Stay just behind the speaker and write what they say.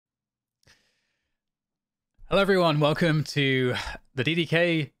Hello, everyone. Welcome to the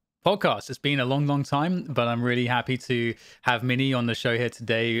DDK podcast. It's been a long time, but I'm really happy to have Mini on the show here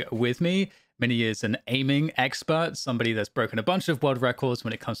today with me. Mini is an aiming expert, somebody that's broken a bunch of world records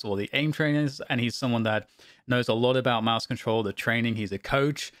when it comes to all the aim trainers, and he's someone that knows a lot about mouse control, the training. He's a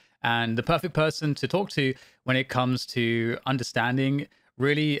coach, and the perfect person to talk to when it comes to understanding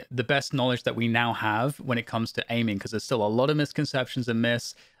really the best knowledge that we now have when it comes to aiming, because there's still a lot of misconceptions and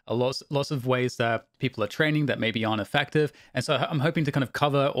myths, lots of ways that people are training that maybe aren't effective. And so I'm hoping to kind of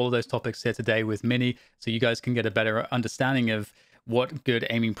cover all of those topics here today with Mini, so you guys can get a better understanding of what good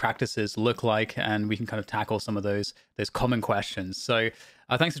aiming practices look like, and we can kind of tackle some of those common questions. So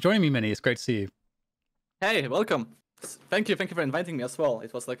thanks for joining me, Mini. It's great to see you. Hey, welcome. Thank you for inviting me as well.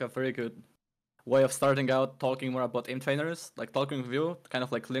 It was like a very good way of starting out talking more about aim trainers. Like talking with you, kind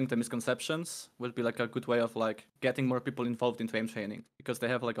of like clearing the misconceptions will be like a good way of like getting more people involved into aim training, because they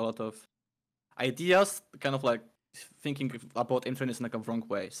have like a lot of ideas, kind of like thinking about aim trainers in like a wrong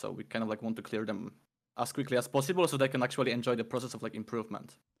way. So we kind of like want to clear them as quickly as possible so they can actually enjoy the process of like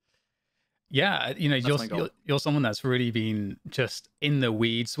improvement. Yeah, you know, you're someone that's really been just in the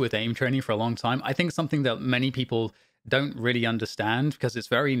weeds with aim training for a long time. I think something that many people don't really understand, because it's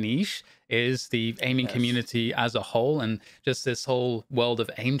very niche, is the aiming community as a whole, and just this whole world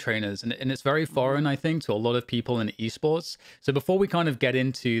of aim trainers. And it's very foreign, I think, to a lot of people in esports. So before we kind of get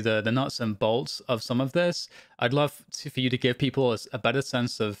into the nuts and bolts of some of this, I'd love for you to give people a better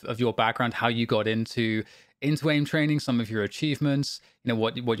sense of your background, how you got into aim training, some of your achievements, you know,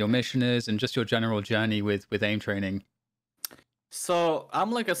 what your mission is, and just your general journey with aim training. So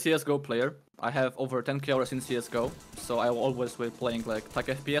I'm like a CSGO player. I have over 10k hours in CSGO, so I always was playing like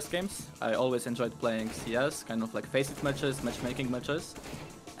FPS games. I always enjoyed playing CS, kind of like face-it matches, matchmaking matches.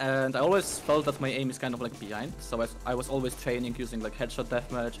 And I always felt that my aim is kind of like behind, so I was always training using like headshot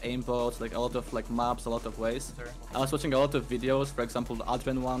deathmatch, aimbotz, like a lot of like maps, a lot of ways. Sure. I was watching a lot of videos, for example the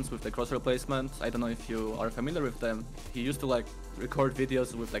Adrian ones with the crosshair placement. I don't know if you are familiar with them. He used to like record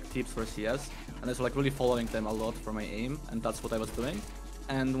videos with like tips for CS, and I was like really following them a lot for my aim, and that's what I was doing.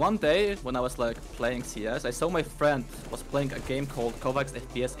 And one day, when I was like playing CS, I saw my friend was playing a game called Kovacs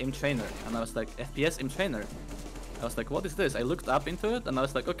FPS Aim Trainer, and I was like, FPS Aim Trainer? I was like, what is this? I looked up into it, and I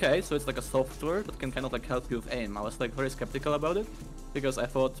was like, okay, so it's like a software that can kind of like help you with aim. I was like very skeptical about it, because I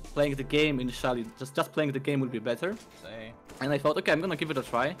thought playing the game initially, just playing the game would be better. And I thought, okay, I'm gonna give it a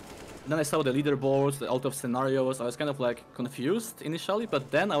try. And then I saw the leaderboards, a lot of scenarios. I was kind of like confused initially, but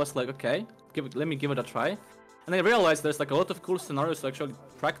then I was like, okay, let me give it a try. And I realized there's like a lot of cool scenarios to actually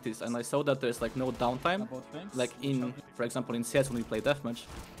practice, and I saw that there's like no downtime. Like in, for example, in CS when we play deathmatch,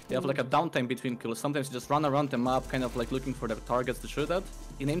 you have like a downtime between kills. Sometimes you just run around the map, kind of like looking for the targets to shoot at.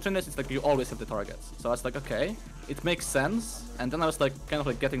 In aim trainers, it's like you always have the targets. So I was like, okay, it makes sense. And then I was like, kind of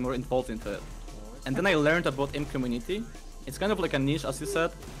like getting more involved into it. And then I learned about aim community. It's kind of like a niche, as you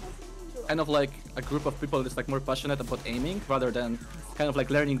said. Kind of like a group of people that's like more passionate about aiming, rather than kind of like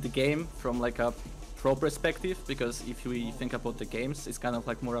learning the game from like a pro perspective, because if we think about the games, it's kind of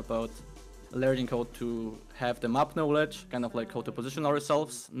like more about learning how to have the map knowledge, kind of like how to position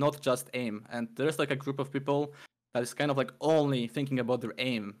ourselves, not just aim. And there's like a group of people that is kind of like only thinking about their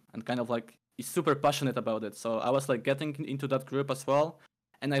aim and kind of like is super passionate about it. So I was like getting into that group as well,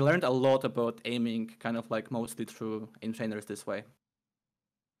 and I learned a lot about aiming, kind of like mostly through aim trainers this way.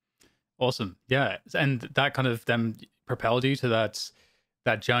 Awesome. Yeah. And that kind of then propelled you to that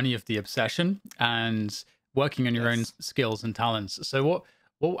journey of the obsession and working on your own skills and talents. So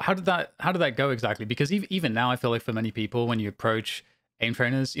how did that go exactly? Because even now, I feel like for many people, when you approach aim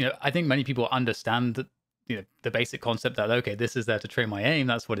trainers, you know, I think many people understand that, you know, the basic concept that, okay, this is there to train my aim.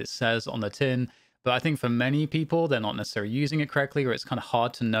 That's what it says on the tin. But I think for many people, they're not necessarily using it correctly, or it's kind of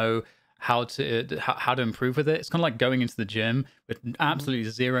hard to know how to improve with it. It's kind of like going into the gym with absolutely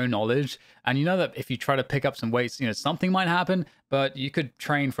zero knowledge, and you know that if you try to pick up some weights, you know, something might happen, but you could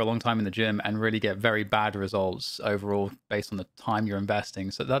train for a long time in the gym and really get very bad results overall based on the time you're investing.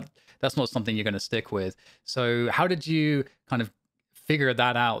 So that's not something you're going to stick with. So how did you kind of figure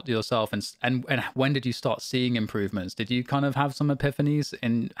that out yourself, and when did you start seeing improvements? Did you kind of have some epiphanies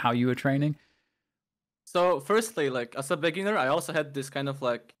in how you were training? So firstly, like as a beginner, I also had this kind of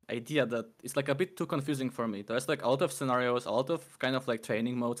like idea that it's like a bit too confusing for me. There's like a lot of scenarios, a lot of kind of like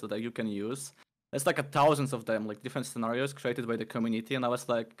training modes that you can use. There's like thousands of them, like different scenarios created by the community, and I was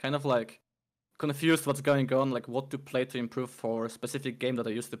like kind of like confused what's going on, like what to play to improve for a specific game that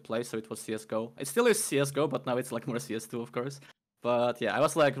I used to play. So it was CS:GO. It still is CS:GO, but now it's like more CS2, of course. But yeah, I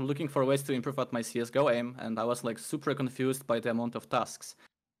was like looking for ways to improve at my CS:GO aim, and I was like super confused by the amount of tasks.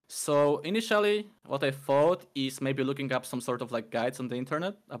 So initially, what I thought is maybe looking up some sort of like guides on the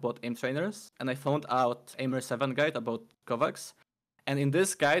internet about aim trainers, and I found out Aimer 7 guide about Kovacs. And in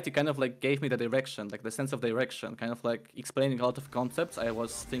this guide, he kind of like gave me the direction, like the sense of direction, kind of like explaining a lot of concepts I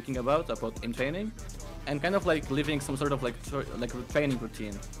was thinking about aim training, and kind of like leaving some sort of like training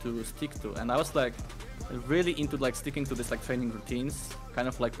routine to stick to. And I was like really into like sticking to this like training routines, kind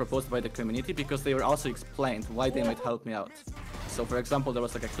of like proposed by the community, because they were also explained why they might help me out. So for example, there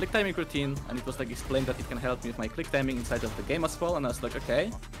was like a click timing routine, and it was like explained that it can help me with my click timing inside of the game as well. And I was like,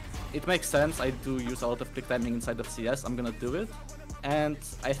 okay, it makes sense. I do use a lot of click timing inside of CS. I'm gonna do it. And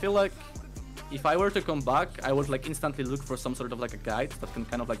I feel like if I were to come back, I would like instantly look for some sort of like a guide that can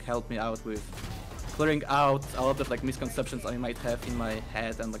kind of like help me out with clearing out a lot of like misconceptions I might have in my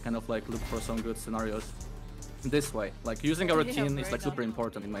head, and like kind of like look for some good scenarios this way. Like using a routine is like super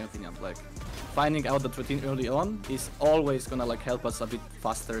important in my opinion. Like finding out that routine early on is always gonna like help us a bit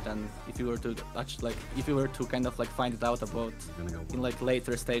faster than if you were to actually if you were to kind of like find it out about in like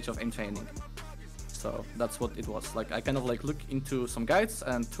later stage of aim training. So that's what it was. Like I kind of like look into some guides,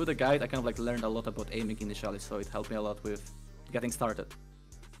 and through the guide I kind of like learned a lot about aiming initially, so it helped me a lot with getting started.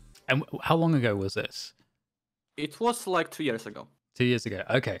 And how long ago was this? It was like 2 years ago. 2 years ago.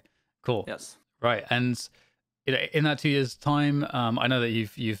 Okay, cool. Yes. Right. And in that 2 years time, I know that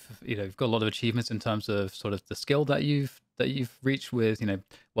you've got a lot of achievements in terms of sort of the skill that you've reached with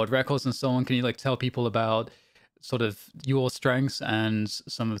world records and so on. Can you like tell people about sort of your strengths and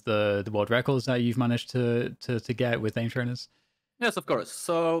some of the world records that you've managed to get with aim trainers? Yes, of course.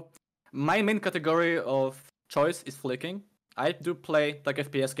 So my main category of choice is flicking. I do play like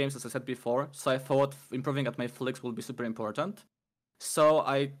FPS games, as I said before, so I thought improving at my flicks will be super important. So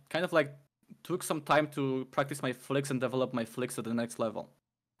I kind of like took some time to practice my flicks and develop my flicks to the next level.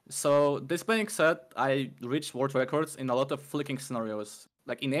 So this being said, I reached world records in a lot of flicking scenarios.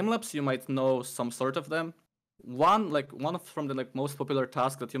 Like in aim labs, you might know some sort of them. One from the like most popular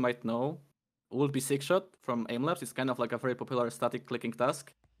task that you might know would be Sixshot from aim labs. It's kind of like a very popular static clicking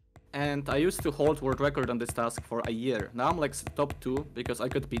task. And I used to hold world record on this task for a year. Now I'm like top 2 because I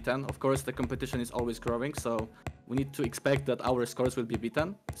got beaten. Of course, the competition is always growing, so we need to expect that our scores will be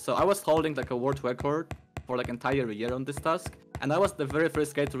beaten. So I was holding like a world record for like entire year on this task, and I was the very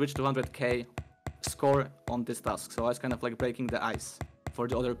first guy to reach 200k score on this task. So I was kind of like breaking the ice for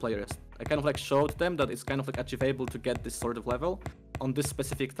the other players. I kind of like showed them that it's kind of like achievable to get this sort of level on this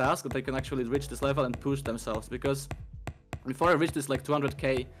specific task, that they can actually reach this level and push themselves, because before I reached this like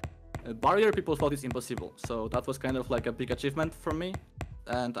 200k barrier, people thought it's impossible. So that was kind of like a big achievement for me,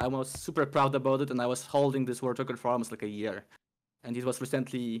 and I was super proud about it, and I was holding this world record for almost like a year. And it was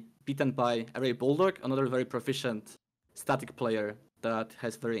recently beaten by Array Bulldog, another very proficient static player that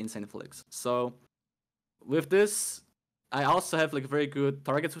has very insane flicks. So with this, I also have like very good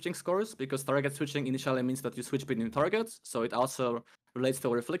target switching scores, because target switching initially means that you switch between targets, so it also relates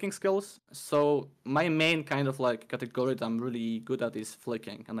to our flicking skills. So my main kind of like category that I'm really good at is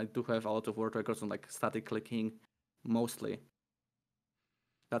flicking, and I do have a lot of world records on like static clicking mostly.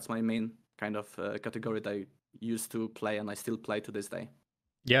 That's my main kind of category that I used to play, and I still play to this day.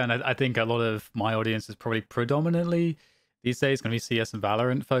 Yeah, and I think a lot of my audience is probably predominantly these days going to be CS and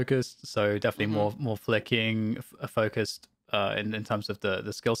Valorant focused, so definitely more flicking focused in terms of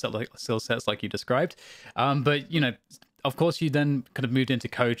the skill sets like you described. But of course, you then kind of moved into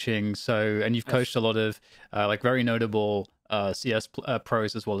coaching. So, and you've coached a lot of like very notable CS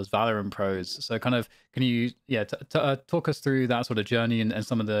pros as well as Valorant pros. So, kind of, can you talk us through that sort of journey and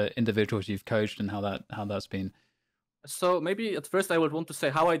some of the individuals you've coached and how that's been? So maybe at first I would want to say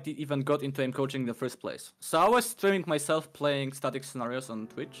how I even got into aim coaching in the first place. So I was streaming myself playing static scenarios on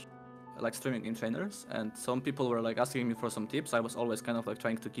Twitch, like streaming aim trainers, and some people were like asking me for some tips. I was always kind of like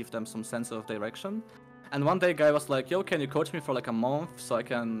trying to give them some sense of direction. And one day a guy was like, yo, can you coach me for like a month so I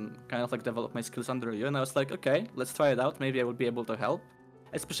can kind of like develop my skills under you? And I was like, okay, let's try it out. Maybe I will be able to help.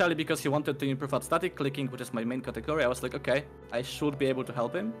 Especially because he wanted to improve at static clicking, which is my main category. I was like, okay, I should be able to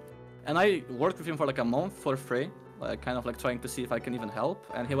help him. And I worked with him for like a month for free, like kind of like trying to see if I can even help.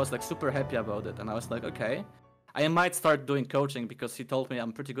 And he was like super happy about it. And I was like, okay, I might start doing coaching, because he told me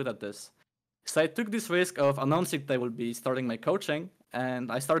I'm pretty good at this. So I took this risk of announcing that I will be starting my coaching,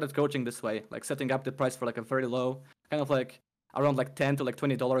 and I started coaching this way, like setting up the price for like a very low, kind of like around like $10 to like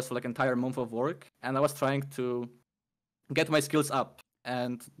 $20 for like entire month of work. And I was trying to get my skills up.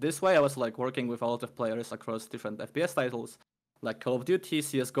 And this way I was like working with a lot of players across different FPS titles, like Call of Duty,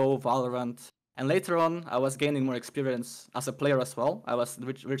 CSGO, Valorant. And later on, I was gaining more experience as a player as well. I was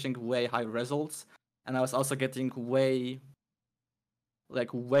reaching way higher results, and I was also getting way like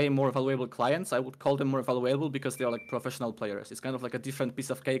way more valuable clients. I would call them more valuable because they are like professional players. It's kind of like a different piece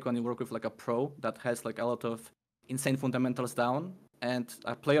of cake when you work with like a pro that has like a lot of insane fundamentals down, and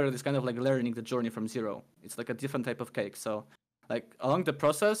a player that is kind of like learning the journey from zero. It's like a different type of cake. So like along the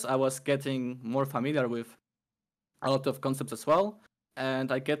process, I was getting more familiar with a lot of concepts as well,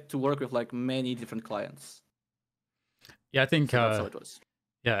 and I get to work with like many different clients. Yeah, I think So that's how it was.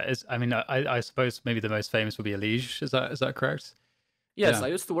 yeah, I mean, I suppose maybe the most famous would be EliGE. Is that correct? Yes, Yeah. I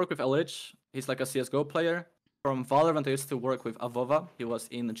used to work with EliGE. He's like a CS:GO player. From Valorant, I used to work with Avova. He was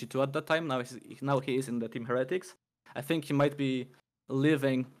in G2 at that time. Now he is in the team Heretics. I think he might be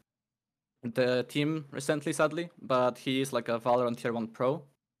leaving the team recently, sadly, but he is like a Valorant Tier 1 pro.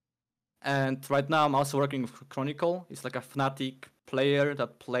 And right now I'm also working with Chronicle. He's like a Fnatic player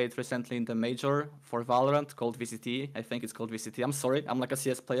that played recently in the major for Valorant called VCT. I think it's called VCT. I'm sorry, I'm like a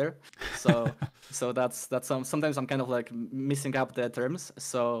CS player. So that's sometimes I'm kind of like missing up the terms.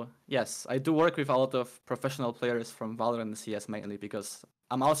 So yes, I do work with a lot of professional players from Valorant and CS mainly because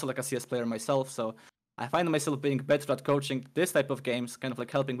I'm also like a CS player myself. So I find myself being better at coaching this type of games, kind of like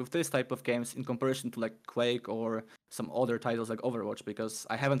helping with this type of games in comparison to like Quake or some other titles like Overwatch, because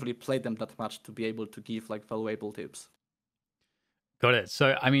I haven't really played them that much to be able to give like valuable tips. Got it.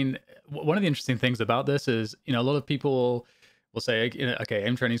 So, I mean, one of the interesting things about this is, you know, a lot of people will say, okay,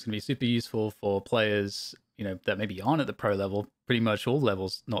 aim training is going to be super useful for players, you know, that maybe aren't at the pro level, pretty much all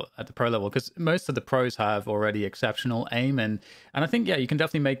levels, not at the pro level, because most of the pros have already exceptional aim. And I think, yeah, you can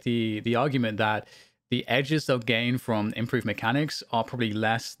definitely make the argument that the edges they'll gain from improved mechanics are probably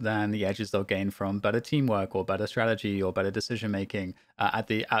less than the edges they'll gain from better teamwork or better strategy or better decision making at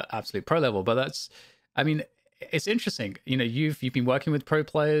the absolute pro level. But that's, I mean, it's interesting. You know, you've been working with pro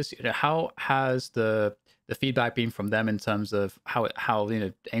players. You know, how has the feedback been from them in terms of how you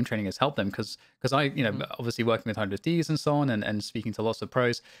know aim training has helped them? Because I, you know, obviously working with 100Ds and so on, and speaking to lots of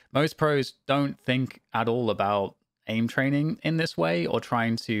pros, most pros don't think at all about aim training in this way or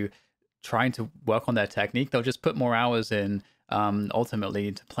trying to work on their technique. They'll just put more hours in ultimately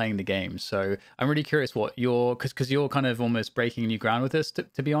into playing the game. So I'm really curious what because you're kind of almost breaking new ground with this,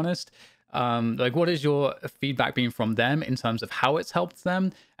 to be honest. Like, what is your feedback been from them in terms of how it's helped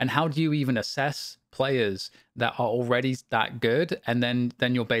them, and how do you even assess players that are already that good, and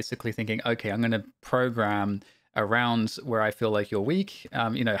then you're basically thinking, okay, I'm going to program around where I feel like you're weak.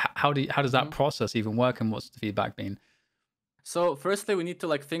 You know, how does that process even work, and what's the feedback been? So firstly, we need to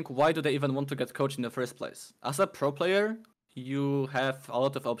like think, why do they even want to get coached in the first place? As a pro player, you have a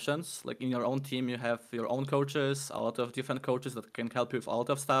lot of options. Like in your own team, you have your own coaches, a lot of different coaches that can help you with a lot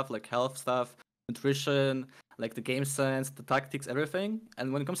of stuff, like health stuff, nutrition, like the game sense, the tactics, everything.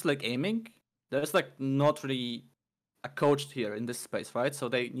 And when it comes to like aiming, there's like not really a coach here in this space, right? So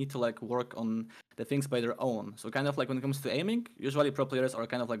they need to like work on the things by their own. So kind of like when it comes to aiming, usually pro players are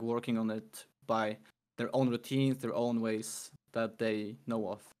kind of like working on it by their own routines, their own ways that they know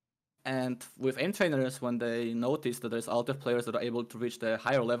of. And with aim trainers, when they notice that there's a lot of players that are able to reach the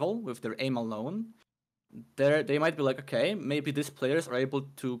higher level with their aim alone, they might be like, okay, maybe these players are able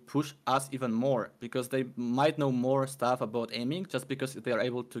to push us even more because they might know more stuff about aiming just because they are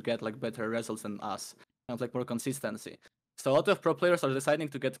able to get like better results than us, kind of like more consistency. So a lot of pro players are deciding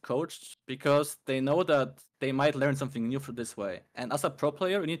to get coached because they know that they might learn something new through this way. And as a pro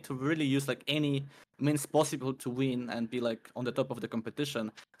player, you need to really use like any means possible to win and be like on the top of the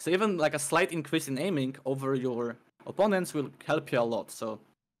competition. So even like a slight increase in aiming over your opponents will help you a lot. So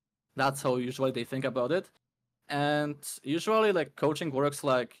that's how usually they think about it. And usually like coaching works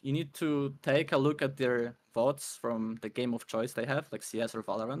like you need to take a look at their thoughts from the game of choice they have, like CS or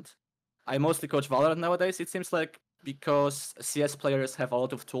Valorant. I mostly coach Valorant nowadays, it seems like, because CS players have a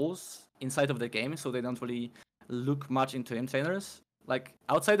lot of tools inside of the game, so they don't really look much into aim trainers. Like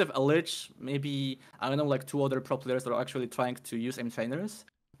outside of EliGE, maybe I don't know, like 2 other pro players that are actually trying to use aim trainers.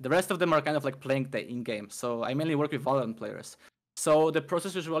 The rest of them are kind of like playing the in-game. So I mainly work with Valorant players. So the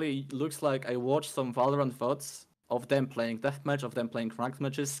process usually looks like I watch some Valorant VODs of them playing deathmatch, of them playing ranked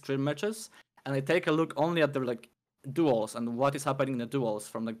matches, scrim matches, and I take a look only at their like duels and what is happening in the duels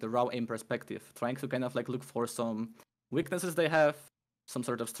from like the raw aim perspective, trying to kind of like look for some weaknesses they have, some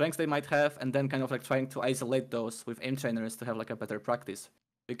sort of strengths they might have, and then kind of like trying to isolate those with aim trainers to have like a better practice.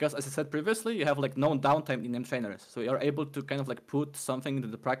 Because as I said previously, you have like no downtime in aim trainers, so you're able to kind of like put something into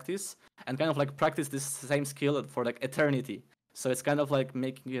the practice and kind of like practice this same skill for like eternity. So it's kind of like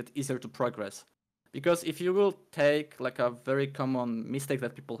making it easier to progress. Because if you will take like a very common mistake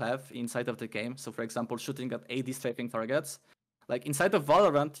that people have inside of the game, so for example, shooting at AD strafing targets, Like inside of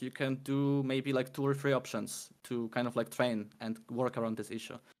Valorant, you can do maybe like 2 or 3 options to kind of like train and work around this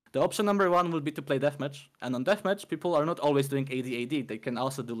issue. The option number 1 will be to play deathmatch, and on deathmatch, people are not always doing AD. They can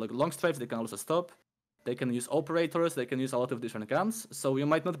also do like long strafes. They can also stop. They can use operators. They can use a lot of different guns. So you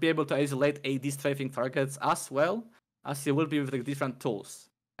might not be able to isolate AD strafing targets as well as you will be with the different tools.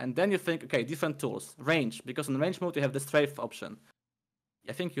 And then you think, okay, different tools, range, because in range mode you have the strafe option.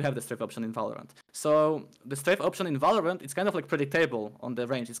 I think you have the strafe option in Valorant. So the strafe option in Valorant, it's kind of like predictable on the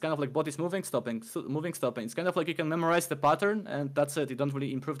range. It's kind of like bodies moving, stopping, moving, stopping. It's kind of like you can memorize the pattern, and that's it. You don't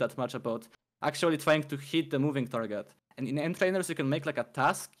really improve that much about actually trying to hit the moving target. And in end trainers, you can make like a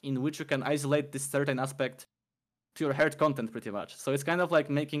task in which you can isolate this certain aspect to your head content pretty much. So it's kind of like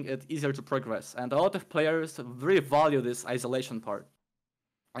making it easier to progress. And a lot of players really value this isolation part.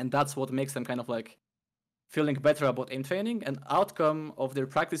 And that's what makes them kind of like feeling better about aim training, and outcome of their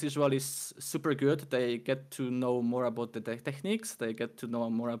practice usually is super good. They get to know more about the techniques, they get to know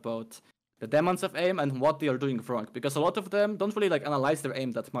more about the demands of aim and what they are doing wrong, because a lot of them don't really like analyze their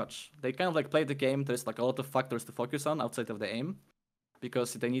aim that much. They kind of like play the game. There's like a lot of factors to focus on outside of the aim,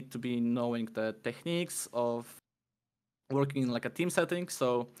 because they need to be knowing the techniques of working in like a team setting.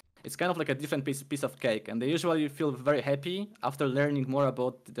 So it's kind of like a different piece of cake, and they usually feel very happy after learning more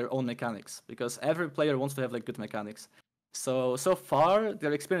about their own mechanics, because every player wants to have like good mechanics. So far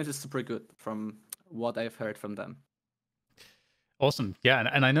their experience is super good from what I've heard from them. Awesome. Yeah,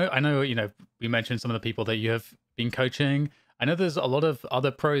 and I know, you know, we mentioned some of the people that you have been coaching. I know there's a lot of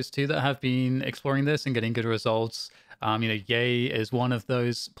other pros too that have been exploring this and getting good results. You know, Ye is one of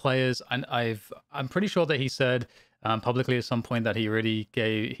those players, and I'm pretty sure that he said publicly at some point that he really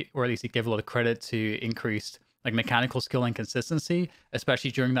gave, or at least he gave a lot of credit to increased like mechanical skill and consistency, especially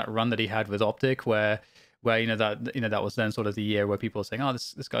during that run that he had with Optic, where that was then sort of the year where people were saying, oh,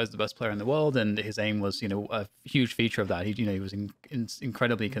 this guy's the best player in the world, and his aim was, you know, a huge feature of that. He was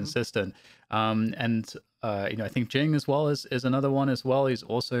incredibly consistent. And I think Jing as well is another one as well. He's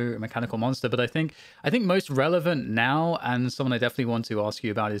also a mechanical monster. But I think most relevant now, and someone I definitely want to ask you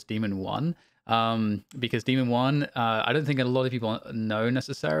about, is Demon One. Because Demon One, I don't think a lot of people know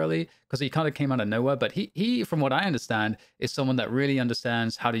necessarily, because he kind of came out of nowhere. But he, from what I understand, is someone that really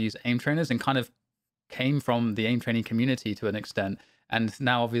understands how to use aim trainers and kind of came from the aim training community to an extent. And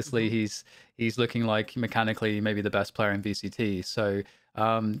now obviously he's looking like mechanically maybe the best player in VCT. So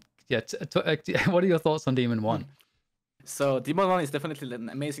what are your thoughts on Demon One? So Demon One is definitely an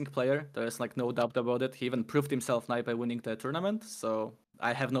amazing player. There's like no doubt about it. He even proved himself now by winning the tournament. So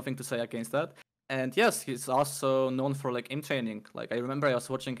I have nothing to say against that. And yes, he's also known for like aim training. Like I remember I was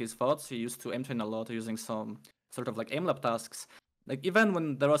watching his VODs. He used to aim train a lot using some sort of like aim lab tasks. Like even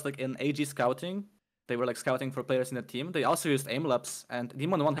when there was like an AG scouting, they were like scouting for players in the team, they also used aim labs, and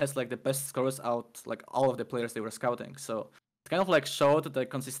Demon One has like the best scores out like all of the players they were scouting. So it kind of like showed the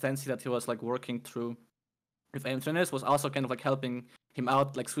consistency that he was like working through with aim trainers was also kind of like helping him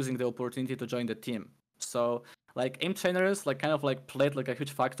out, like squeezing the opportunity to join the team. So like aim trainers like kind of like played like a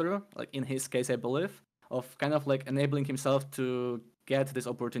huge factor, like in his case I believe, of kind of like enabling himself to get these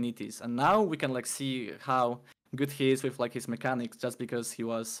opportunities. And now we can like see how good he is with like his mechanics, just because he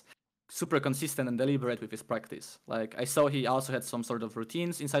was super consistent and deliberate with his practice. Like I saw he also had some sort of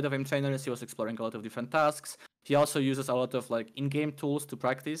routines inside of aim trainers. He was exploring a lot of different tasks. He also uses a lot of like in-game tools to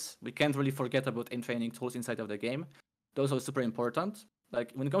practice. We can't really forget about aim training tools inside of the game. Those are super important.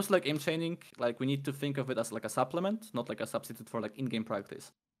 Like when it comes to like aim training, like we need to think of it as like a supplement, not like a substitute for like in-game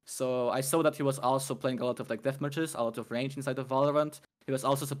practice. So I saw that he was also playing a lot of like death matches, a lot of range inside of Valorant. He was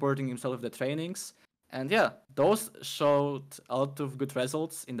also supporting himself with the trainings. And yeah, those showed a lot of good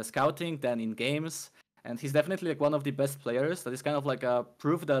results in the scouting, then in games. And he's definitely like one of the best players. That is kind of like a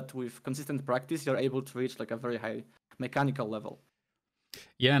proof that with consistent practice, you're able to reach like a very high mechanical level.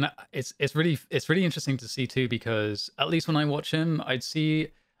 Yeah, and it's really interesting to see too, because at least when I watch him, I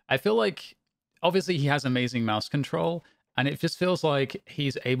feel like obviously he has amazing mouse control, and it just feels like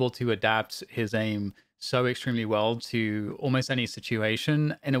he's able to adapt his aim so extremely well to almost any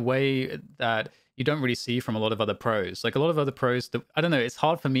situation in a way that you don't really see from a lot of other pros. Like a lot of other pros, I don't know, it's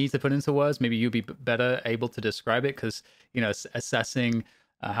hard for me to put into words. Maybe you'd be better able to describe it, because, you know, assessing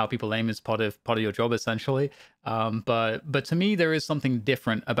how people aim is part of your job essentially. But to me, there is something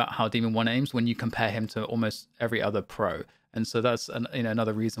different about how Demon One aims when you compare him to almost every other pro. And so that's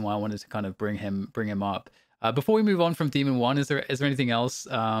another reason why I wanted to kind of bring him up. Before we move on from Demon One, is there anything else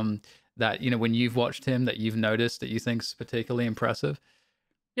that, you know, when you've watched him that you've noticed that you think's particularly impressive?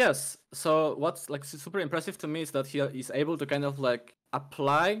 Yes. So what's like super impressive to me is that he is able to kind of like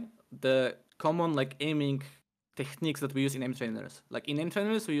apply the common like aiming techniques that we use in aim trainers. Like in aim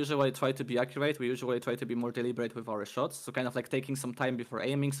trainers, we usually try to be accurate. We usually try to be more deliberate with our shots. So kind of like taking some time before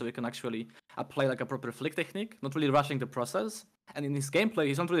aiming so we can actually apply like a proper flick technique, not really rushing the process. And in his gameplay,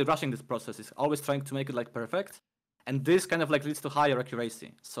 he's not really rushing this process. He's always trying to make it like perfect. And this kind of like leads to higher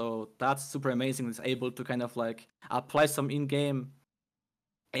accuracy. So that's super amazing. He's able to kind of like apply some in-game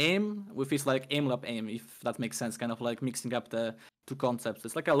aim with his like aim lab aim, if that makes sense, kind of like mixing up the two concepts.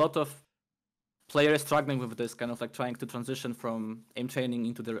 It's like a lot of players struggling with this, kind of like trying to transition from aim training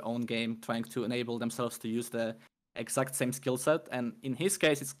into their own game, trying to enable themselves to use the exact same skill set. And in his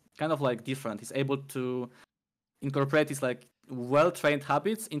case, it's kind of like different. He's able to incorporate his like well-trained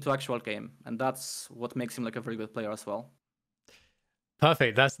habits into actual game, and that's what makes him like a very good player as well.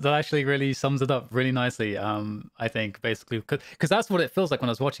 Perfect. That actually really sums it up really nicely. I think basically because that's what it feels like when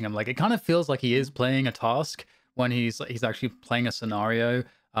I was watching him. Like it kind of feels like he is playing a task when he's actually playing a scenario.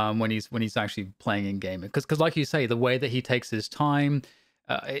 When he's actually playing in game. Because like you say, the way that he takes his time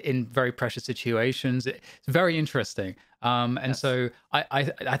in very precious situations, it's very interesting. And yes. So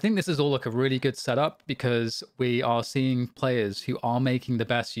I think this is all like a really good setup because we are seeing players who are making the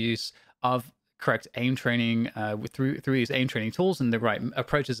best use of correct aim training through these aim training tools and the right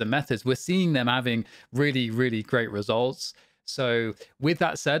approaches and methods. We're seeing them having really great results. So with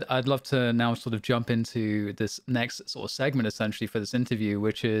that said, I'd love to now sort of jump into this next sort of segment essentially for this interview,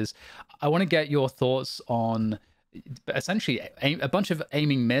 which is I want to get your thoughts on essentially a bunch of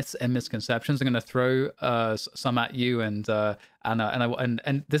aiming myths and misconceptions. I'm going to throw some at you, and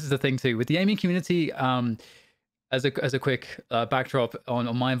this is the thing too with the aiming community. As a quick backdrop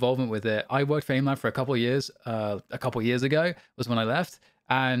on my involvement with it, I worked for AimLab for a couple of years. A couple of years ago was when I left,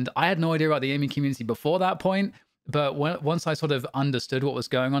 and I had no idea about the aiming community before that point. But once I sort of understood what was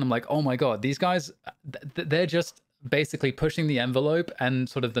going on, I'm like, oh my God, these guys, they're just basically pushing the envelope and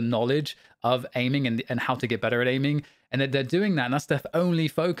sort of the knowledge of aiming and how to get better at aiming. And they're doing that, and that's their only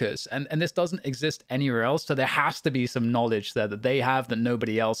focus. And this doesn't exist anywhere else. So there has to be some knowledge there that they have that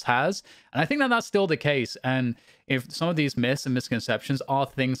nobody else has. And I think that that's still the case. And if some of these myths and misconceptions are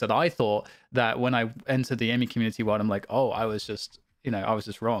things that I thought that when I entered the aiming community world, I'm like, oh, I was just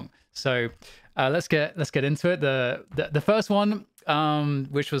wrong. So let's get into it. The first one,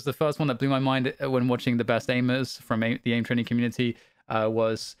 which was the first one that blew my mind when watching the best aimers from the aim training community,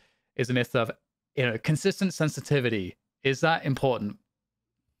 is a myth of consistent sensitivity. Is that important?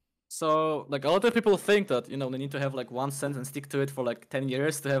 So like a lot of people think that they need to have like one sense and stick to it for like 10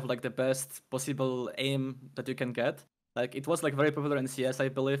 years to have like the best possible aim that you can get. Like it was like very popular in CS, I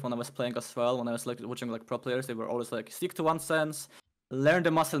believe, when I was playing as well. When I was like watching like pro players, they were always like stick to one sense, learn the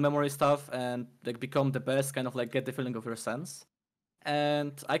muscle memory stuff, and like become the best, kind of like get the feeling of your sense.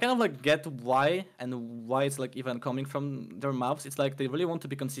 And I kind of like get why it's like even coming from their mouths. It's like they really want to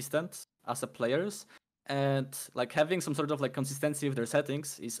be consistent as a players, and like having some sort of like consistency with their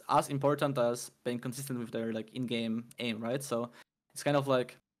settings is as important as being consistent with their like in-game aim, right? So it's kind of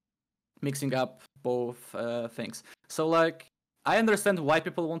like mixing up both things. So like I understand why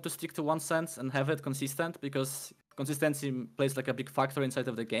people want to stick to one sense and have it consistent, because consistency plays like a big factor inside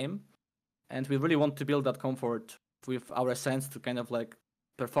of the game, and we really want to build that comfort with our sense to kind of like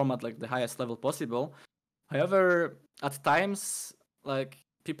perform at like the highest level possible. However, at times like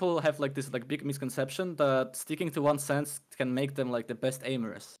people have like this like big misconception that sticking to one sense can make them like the best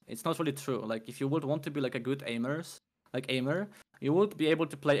aimers. It's not really true. Like if you would want to be like a good aimer, you would be able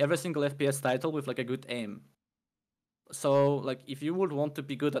to play every single FPS title with like a good aim. So like if you would want to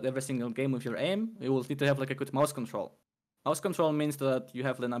be good at every single game with your aim, you will need to have like a good mouse control. Mouse control means that you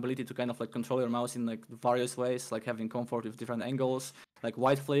have an ability to kind of like control your mouse in like various ways, like having comfort with different angles, like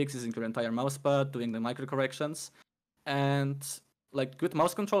wide flicks, using your entire mouse pad, doing the micro corrections. And like good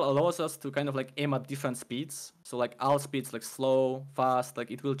mouse control allows us to kind of like aim at different speeds. So like all speeds, like slow, fast,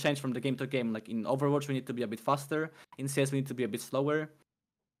 like it will change from the game to game. Like in Overwatch, we need to be a bit faster. In CS, we need to be a bit slower.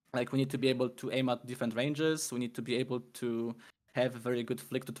 Like we need to be able to aim at different ranges. We need to be able to have very good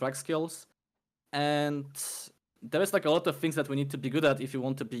flick to track skills. And there is like a lot of things that we need to be good at if you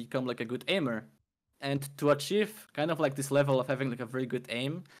want to become like a good aimer. And to achieve kind of like this level of having like a very good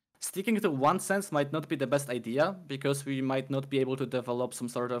aim, sticking to one sense might not be the best idea, because we might not be able to develop some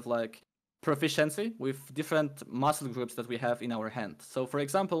sort of like proficiency with different muscle groups that we have in our hand. So for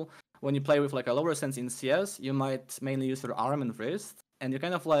example, when you play with like a lower sense in CS, you might mainly use your arm and wrist, and you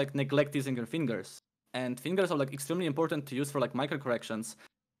kind of like neglect using your fingers. And fingers are like extremely important to use for like micro corrections,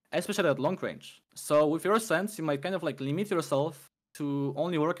 especially at long range. So with your sense, you might kind of like limit yourself to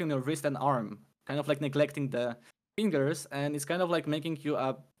only working your wrist and arm, kind of like neglecting the fingers, and it's kind of like making you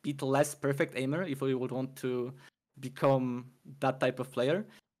a bit less perfect aimer if you would want to become that type of player.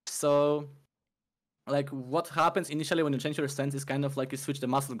 So like what happens initially when you change your sense is kind of like you switch the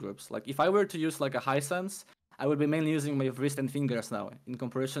muscle groups. Like if I were to use like a high sense, I would be mainly using my wrist and fingers now, in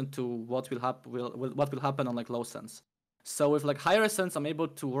comparison to what will happen on like low sense. So with like higher sense, I'm able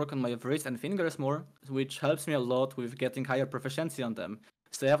to work on my wrist and fingers more, which helps me a lot with getting higher proficiency on them.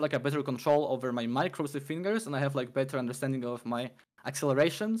 So I have like a better control over my micros with fingers, and I have like better understanding of my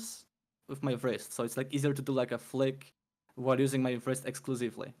accelerations with my wrist. So it's like easier to do like a flick while using my wrist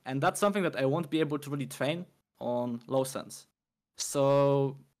exclusively. And that's something that I won't be able to really train on low sense.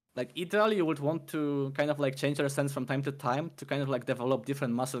 So like ideally you would want to kind of like change your sense from time to time to kind of like develop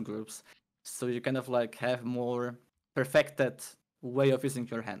different muscle groups. So you kind of like have more perfected way of using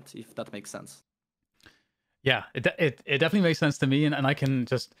your hand, if that makes sense. Yeah, it definitely makes sense to me, and I can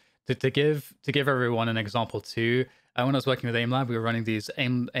just to give everyone an example too. When I was working with AimLab, we were running these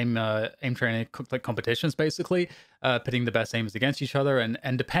aim training like competitions, basically pitting the best aimers against each other,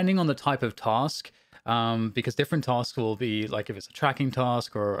 and depending on the type of task, because different tasks will be like if it's a tracking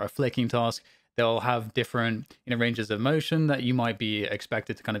task or a flicking task, they'll have different ranges of motion that you might be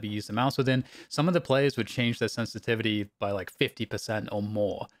expected to kind of use the mouse within. Some of the players would change their sensitivity by like 50% or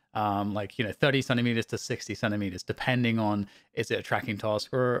more. Like 30 centimeters to 60 centimeters, depending on is it a tracking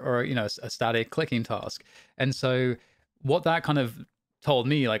task or a static clicking task. And so what that kind of told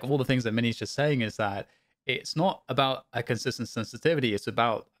me, like all the things that Minnie's just saying, is that it's not about a consistent sensitivity, it's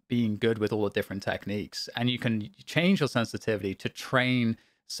about being good with all the different techniques. And you can change your sensitivity to train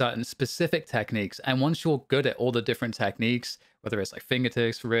certain specific techniques, and once you're good at all the different techniques, whether it's like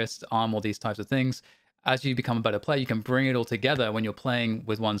fingertips, wrist, arm, all these types of things, as you become a better player, you can bring it all together. When you're playing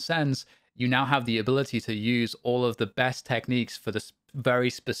with one sense, you now have the ability to use all of the best techniques for the very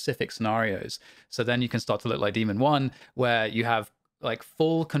specific scenarios. So then you can start to look like Demon One, where you have like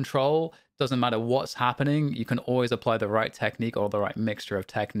full control. Doesn't matter what's happening, you can always apply the right technique or the right mixture of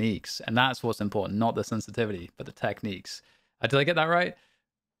techniques. And that's what's important, not the sensitivity, but the techniques. Did I get that right?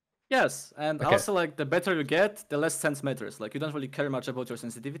 Yes, and Okay. also like the better you get, the less sense matters. Like you don't really care much about your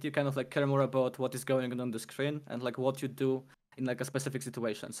sensitivity. You kind of like care more about what is going on the screen and like what you do in like a specific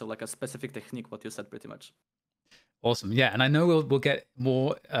situation. So like a specific technique, what you said pretty much. Awesome. Yeah, and I know we'll get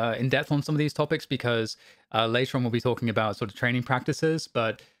more in depth on some of these topics because later on we'll be talking about sort of training practices.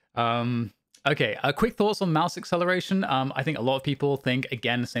 But okay, quick thoughts on mouse acceleration. I think a lot of people think,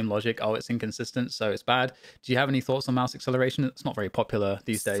 again, the same logic. Oh, it's inconsistent, so it's bad. Do you have any thoughts on mouse acceleration? It's not very popular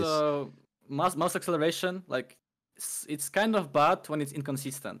these days. So mouse acceleration, like it's kind of bad when it's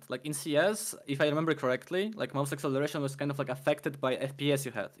inconsistent. Like in CS, if I remember correctly, like mouse acceleration was kind of like affected by FPS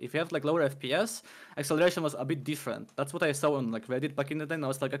you had. If you have like lower FPS, acceleration was a bit different. That's what I saw on like Reddit back in the day, and I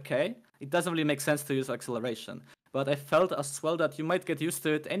was like, okay, it doesn't really make sense to use acceleration. But I felt as well that you might get used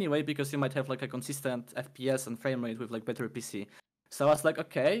to it anyway because you might have like a consistent FPS and frame rate with like better PC. So I was like,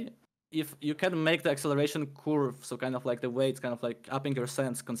 okay, if you can make the acceleration curve, so kind of like the way it's kind of like upping your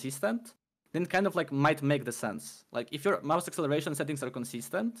sense consistent, then kind of like might make the sense. Like if your mouse acceleration settings are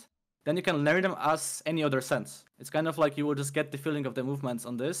consistent, then you can learn them as any other sense. It's kind of like you will just get the feeling of the movements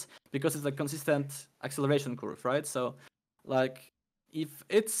on this because it's a consistent acceleration curve, right? So like if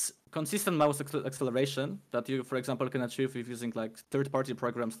it's consistent mouse acceleration that you, for example, can achieve with using like third-party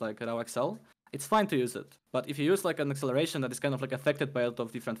programs like RAWXL, it's fine to use it. But if you use like an acceleration that is kind of like affected by a lot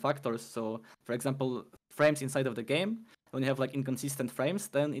of different factors, so for example, frames inside of the game, when you have like inconsistent frames,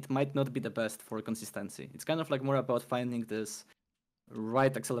 then it might not be the best for consistency. It's kind of like more about finding this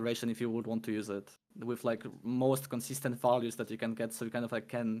right acceleration if you would want to use it with like most consistent values that you can get, so you kind of like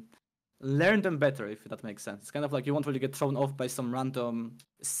can learn them better, if that makes sense. It's kind of like you won't really get thrown off by some random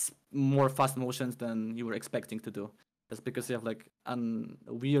more fast motions than you were expecting to do. That's because you have like a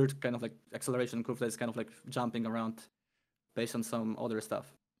weird kind of like acceleration curve that's kind of like jumping around based on some other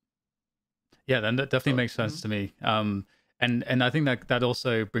stuff. Yeah, then that definitely makes sense to me. And I think that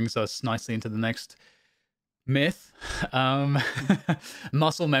also brings us nicely into the next myth.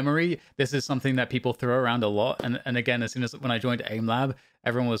 Muscle memory. This is something that people throw around a lot. And again, as soon as when I joined AimLab,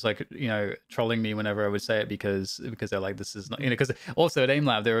 everyone was like, trolling me whenever I would say it because they're like, this is not, because also at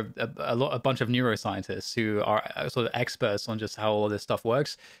AimLab, there are a bunch of neuroscientists who are sort of experts on just how all of this stuff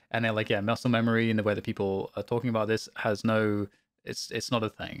works. And they're like, yeah, muscle memory and the way that people are talking about this has no, it's not a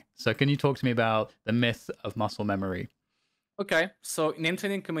thing. So can you talk to me about the myth of muscle memory? Okay, so name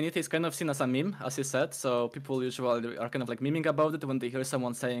training community is kind of seen as a meme, as you said. So people usually are kind of like memeing about it when they hear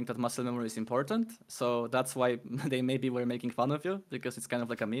someone saying that muscle memory is important. So that's why they maybe were making fun of you, because it's kind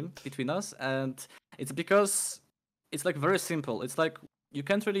of like a meme between us. And it's because it's like very simple. It's like you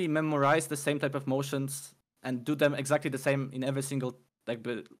can't really memorize the same type of motions and do them exactly the same in every single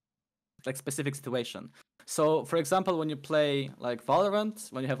like specific situation. So, for example, when you play like Valorant,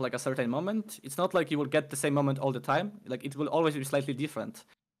 when you have like a certain moment, it's not like you will get the same moment all the time. Like it will always be slightly different.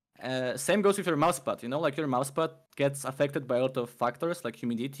 Same goes with your mousepad. You know, like your mousepad gets affected by a lot of factors like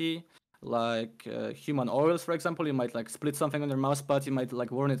humidity, like human oils, for example. You might like split something on your mousepad. You might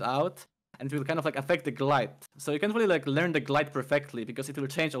like worn it out, and it will kind of like affect the glide. So you can't really like learn the glide perfectly because it will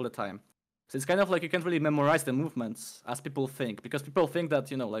change all the time. So it's kind of like you can't really memorize the movements as people think, because people think that,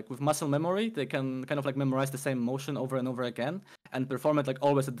 you know, like with muscle memory, they can kind of like memorize the same motion over and over again and perform it like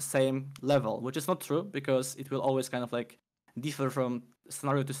always at the same level, which is not true because it will always kind of like differ from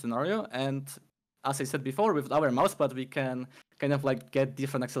scenario to scenario. And as I said before, with our mousepad, we can kind of like get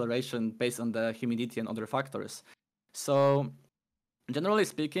different acceleration based on the humidity and other factors. So generally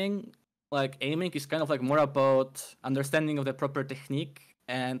speaking, like aiming is kind of like more about understanding of the proper technique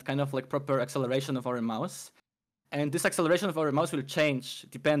and kind of like proper acceleration of our mouse. And this acceleration of our mouse will change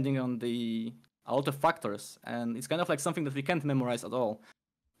depending on a lot of factors. And it's kind of like something that we can't memorize at all.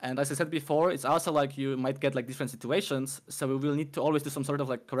 And as I said before, it's also like you might get like different situations. So we will need to always do some sort of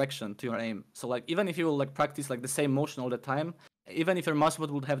like correction to your aim. So like even if you will like practice like the same motion all the time, even if your mouse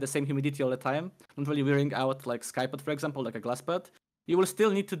pad would have the same humidity all the time, not really wearing out like Skypad, for example, like a glass pad, you will still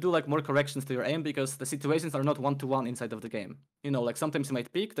need to do like more corrections to your aim because the situations are not one-to-one inside of the game. You know, like sometimes you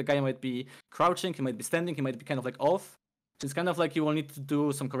might peek, the guy might be crouching, he might be standing, he might be kind of like off. So it's kind of like you will need to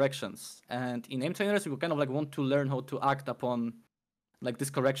do some corrections. And in aim trainers, you will kind of like want to learn how to act upon like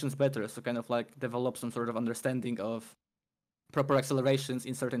these corrections better. So kind of like develop some sort of understanding of proper accelerations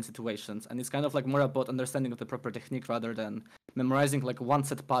in certain situations. And it's kind of like more about understanding of the proper technique rather than memorizing like one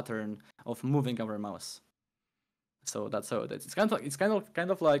set pattern of moving our mouse. So that's how it is. It's kind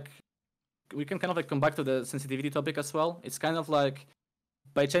of like we can kind of like come back to the sensitivity topic as well. It's kind of like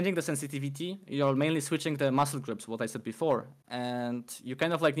by changing the sensitivity, you're mainly switching the muscle groups, what I said before. And you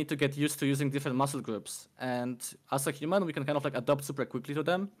kind of like need to get used to using different muscle groups. And as a human, we can kind of like adapt super quickly to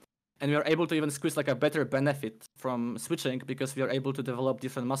them. And we are able to even squeeze like a better benefit from switching because we are able to develop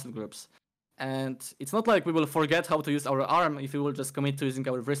different muscle groups. And it's not like we will forget how to use our arm if we will just commit to using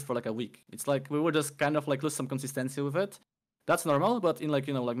our wrist for like a week. It's like we will just kind of like lose some consistency with it. That's normal, but in like,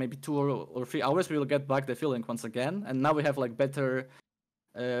 you know, like maybe 2 or 3 hours, we will get back the feeling once again. And now we have like betterly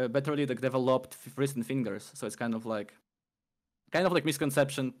like developed wrist and fingers. So it's kind of like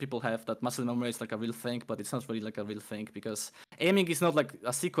misconception people have that muscle memory is like a real thing, but it's not really like a real thing because aiming is not like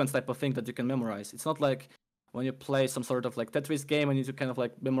a sequence type of thing that you can memorize. It's not like when you play some sort of like Tetris game and you need to kind of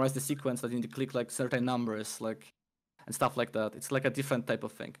like memorize the sequence that you need to click like certain numbers, like and stuff like that. It's like a different type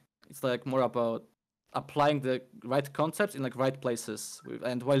of thing. It's like more about applying the right concepts in like right places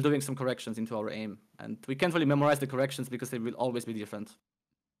and while doing some corrections into our aim. And we can't really memorize the corrections because they will always be different.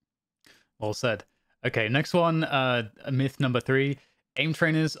 Well said. Okay, next one, myth number 3. Aim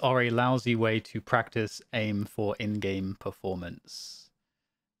trainers are a lousy way to practice aim for in-game performance.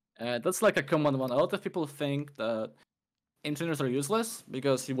 That's like a common one. A lot of people think that aim trainers are useless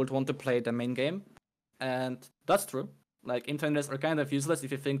because you would want to play the main game. And that's true. Like aim trainers are kind of useless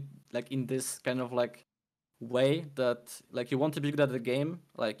if you think like in this kind of like way that like you want to be good at the game.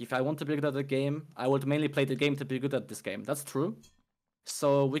 Like if I want to be good at the game, I would mainly play the game to be good at this game. That's true.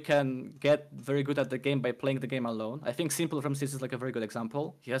 So we can get very good at the game by playing the game alone. I think Simple from CS is like a very good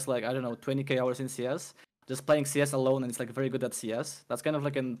example. He has like, I don't know, 20k hours in CS, just playing CS alone, and it's like very good at CS. That's kind of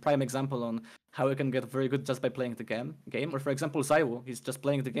like a prime example on how you can get very good just by playing the game. Or for example, Zaiwu, he's just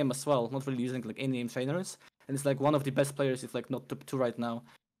playing the game as well, not really using like any aim trainers, and it's like one of the best players, if like not top 2 right now,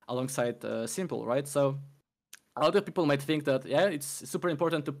 alongside Simple, right? So a lot of people might think that yeah, it's super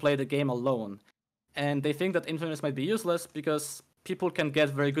important to play the game alone, and they think that aim trainers might be useless because people can get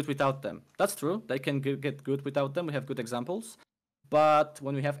very good without them. That's true. They can get good without them. We have good examples. But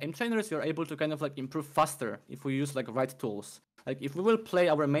when we have aim trainers, you're able to kind of like improve faster if we use like right tools. Like if we will play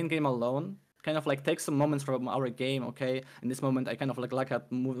our main game alone, kind of like take some moments from our game, okay, in this moment I kind of like at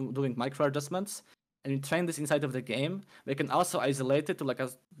doing micro adjustments, and we train this inside of the game, we can also isolate it to like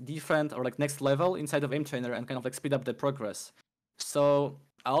a different or like next level inside of aim trainer and kind of like speed up the progress. So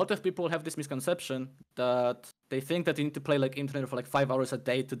a lot of people have this misconception that they think that you need to play like aim trainer for like 5 hours a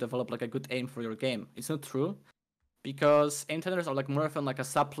day to develop like a good aim for your game. It's not true, because aim trainers are like more often like a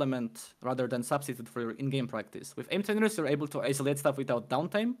supplement rather than substitute for your in-game practice. With aim trainers, you're able to isolate stuff without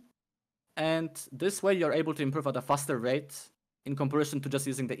downtime, and this way you're able to improve at a faster rate in comparison to just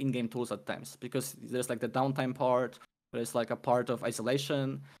using the in-game tools at times, because there's like the downtime part, there's like a part of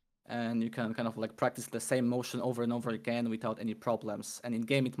isolation, and you can kind of like practice the same motion over and over again without any problems. And in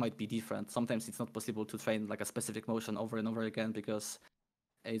game it might be different. Sometimes it's not possible to train like a specific motion over and over again because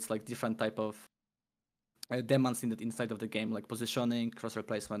it's like different type of demands inside of the game, like positioning, cross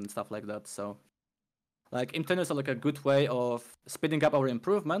replacement, and stuff like that. So Like aim trainers are like a good way of speeding up our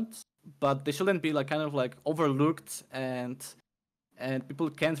improvement, but they shouldn't be like kind of like overlooked, and people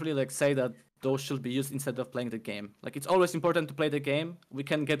can't really like say that those should be used instead of playing the game. Like it's always important to play the game. We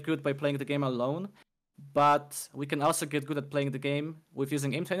can get good by playing the game alone, but we can also get good at playing the game with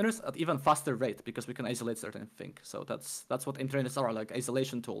using aim trainers at even faster rate because we can isolate certain things. So that's what aim trainers are, like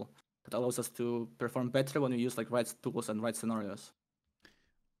isolation tool that allows us to perform better when we use like right tools and right scenarios.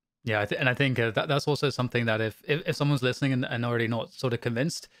 Yeah, and I think that's also something that if someone's listening and already not sort of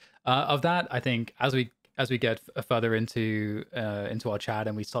convinced of that, I think as we get further into our chat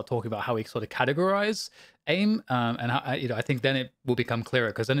and we start talking about how we sort of categorize aim, and how, I think then it will become clearer,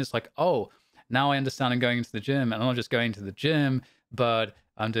 because then it's like, oh, now I understand I'm going into the gym, and I'm not just going to the gym, but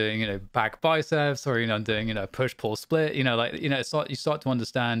I'm doing back biceps, or I'm doing push pull split, like you start to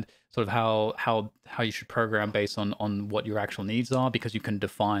understand sort of how you should program based on what your actual needs are, because you can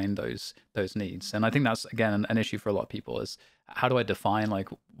define those needs. And I think that's again an issue for a lot of people, is how do I define like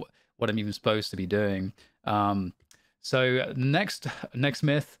what I'm even supposed to be doing. So next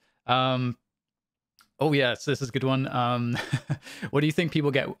myth. Oh yes, this is a good one. What do you think people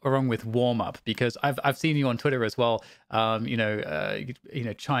get wrong with warm up? Because I've seen you on Twitter as well.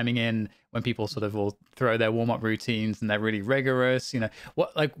 Chiming in when people sort of will throw their warm up routines and they're really rigorous.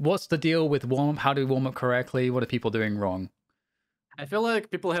 What's the deal with warm up? How do we warm up correctly? What are people doing wrong? I feel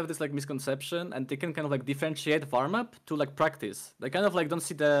like people have this like misconception, and they can kind of like differentiate warm up to like practice. They kind of like don't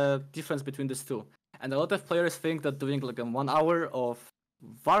see the difference between these two. And a lot of players think that doing like 1 hour of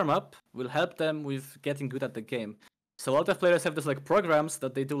warm up will help them with getting good at the game. So a lot of players have these like programs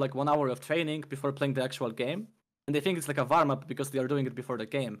that they do like 1 hour of training before playing the actual game, and they think it's like a warm up because they are doing it before the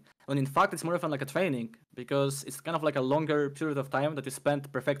game. When in fact it's more of like a training, because it's kind of like a longer period of time that you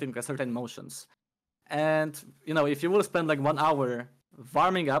spend perfecting a certain motions. And if you will spend like 1 hour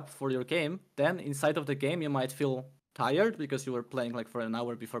warming up for your game, then inside of the game you might feel tired because you were playing like for an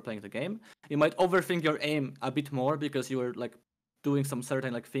hour before playing the game. You might overthink your aim a bit more because you were like doing some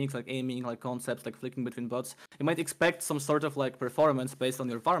certain like things like aiming, like concepts, like flicking between bots. You might expect some sort of like performance based on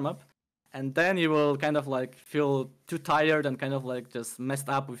your warm up, and then you will kind of like feel too tired and kind of like just messed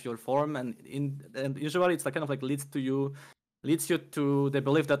up with your form, and usually it's like kind of like leads you to the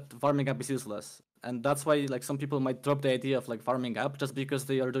belief that warming up is useless. And that's why like some people might drop the idea of like warming up just because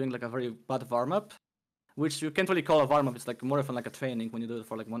they are doing like a very bad warm up, which you can't really call a warm up. It's like more of like a training when you do it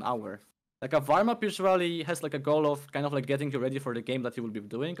for like 1 hour. Like a warm up usually has like a goal of kind of like getting you ready for the game that you will be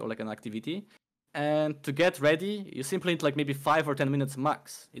doing, or like an activity. And to get ready, you simply need like maybe 5 or 10 minutes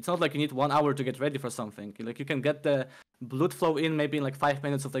max. It's not like you need 1 hour to get ready for something. Like you can get the blood flow in maybe in like 5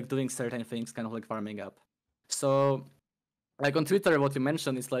 minutes of like doing certain things, kind of like warming up. So like on Twitter, what you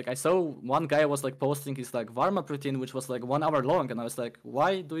mentioned is like, I saw one guy was like posting his like warm up routine, which was like 1 hour long. And I was like,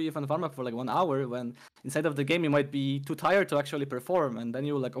 why do you even warm up for like 1 hour when inside of the game you might be too tired to actually perform, and then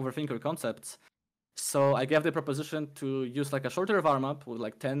you like overthink your concepts? So I gave the proposition to use like a shorter warm up with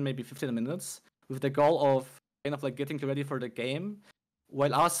like 10, maybe 15 minutes, with the goal of kind of like getting you ready for the game,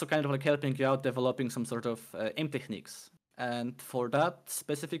 while also kind of like helping you out developing some sort of aim techniques. And for that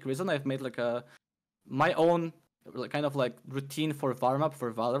specific reason, I've made like my own kind of like routine for warm up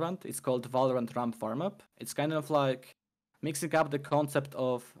for Valorant. It's called Valorant Ramp Warm Up. It's kind of like mixing up the concept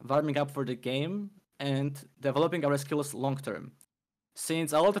of warming up for the game and developing our skills long term.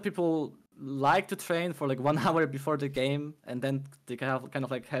 Since a lot of people like to train for like 1 hour before the game, and then they kind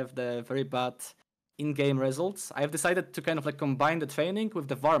of like have the very bad in-game results, I've decided to kind of like combine the training with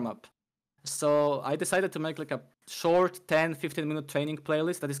the warm up. So I decided to make like a short 10-15 minute training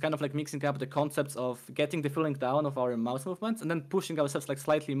playlist that is kind of like mixing up the concepts of getting the feeling down of our mouse movements and then pushing ourselves like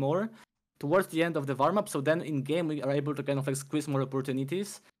slightly more towards the end of the warm up. So then in game we are able to kind of like squeeze more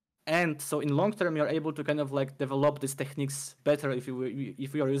opportunities. And so in long term, you're able to kind of like develop these techniques better if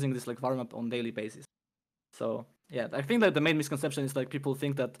we are using this like warm up on daily basis. So yeah, I think that the main misconception is like people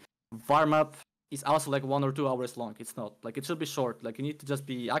think that warm up is also like 1 or 2 hours long. It's not. Like it should be short. Like you need to just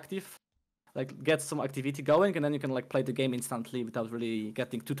be active, like get some activity going, and then you can like play the game instantly without really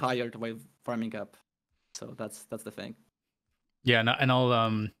getting too tired while farming up. So that's the thing. Yeah, and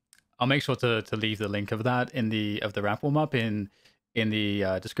I'll make sure to leave the link of that in the ramp warm up in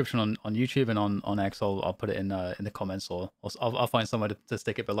the description on YouTube, and on X. I'll put it in the comments, or I'll find somewhere to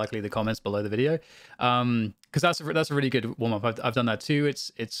stick it, but likely the comments below the video. Because that's a really good warm up. I've done that too.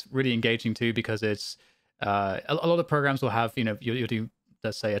 It's really engaging too, because it's a lot of programs will have you do,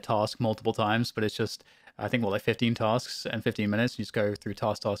 let's say, a task multiple times, but it's just, I think, like 15 tasks and 15 minutes. You just go through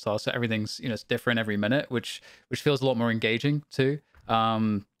task. So everything's it's different every minute, which feels a lot more engaging too.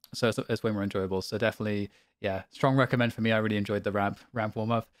 So it's way more enjoyable. So definitely, yeah, strong recommend for me. I really enjoyed the ramp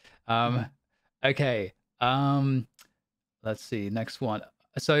warm up. Okay, Let's see. Next one.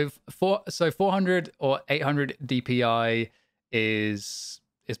 So 400 or 800 DPI is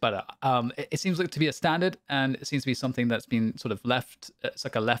better. It seems like to be a standard, and it seems to be something that's been sort of left. It's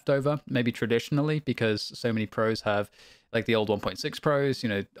like a leftover, maybe traditionally, because so many pros have, like the old 1.6 pros. You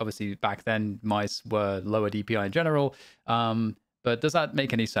know, obviously back then mice were lower DPI in general. But does that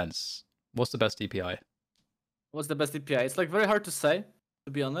make any sense? What's the best DPI? What's the best DPI? It's like very hard to say,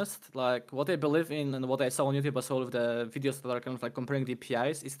 to be honest. Like what I believe in and what I saw on YouTube as well with the videos that are kind of like comparing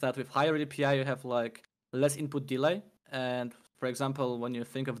DPIs is that with higher DPI you have like less input delay. And for example, when you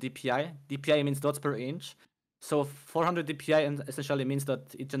think of DPI means dots per inch. So 400 DPI essentially means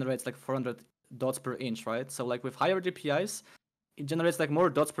that it generates like 400 dots per inch, right? So like with higher DPIs, it generates like more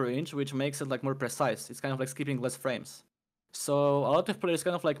dots per inch, which makes it like more precise. It's kind of like skipping less frames. So a lot of players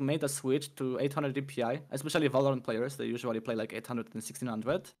kind of like made a switch to 800 DPI, especially Valorant players. They usually play like 800 and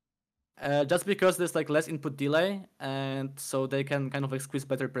 1600. Just because there's like less input delay, and so they can kind of like squeeze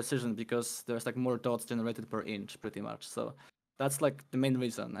better precision because there's like more dots generated per inch, pretty much. So that's like the main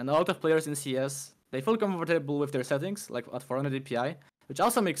reason. And a lot of players in CS, they feel comfortable with their settings, like at 400 DPI, which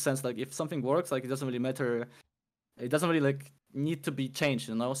also makes sense. Like if something works, like it doesn't really matter. It doesn't really like need to be changed,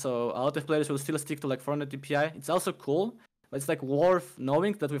 you know. So a lot of players will still stick to like 400 DPI. It's also cool. But it's like worth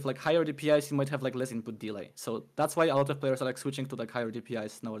knowing that with like higher DPIs, you might have like less input delay. So that's why a lot of players are like switching to like higher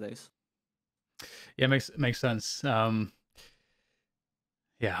DPIs nowadays. Yeah, makes sense. Yeah,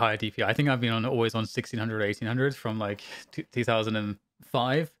 higher DPI. I think I've been always on 1600, 1800 from like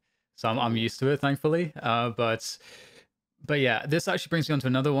 2005. So I'm used to it, thankfully. But yeah, this actually brings me on to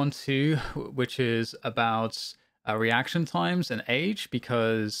another one too, which is about reaction times and age,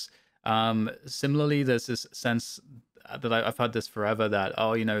 because similarly, there's this sense that I've had this forever that,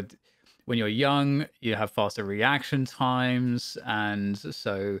 oh, you know, when you're young, you have faster reaction times. And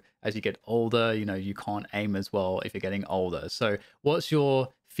so as you get older, you know, you can't aim as well if you're getting older. So what's your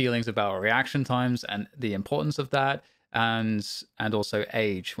feelings about reaction times and the importance of that, and also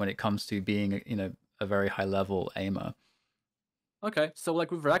age when it comes to being, you know, a very high level aimer? Okay, so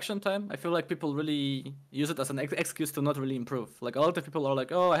like with reaction time, I feel like people really use it as an excuse to not really improve. Like a lot of people are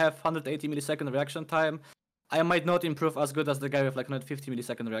like, oh, I have 180 millisecond reaction time. I might not improve as good as the guy with like 150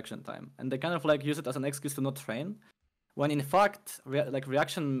 millisecond reaction time. And they kind of like use it as an excuse to not train. When in fact, like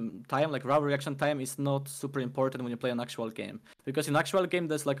reaction time, like raw reaction time is not super important when you play an actual game. Because in actual game,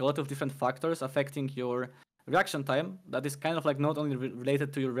 there's like a lot of different factors affecting your reaction time that is kind of like not only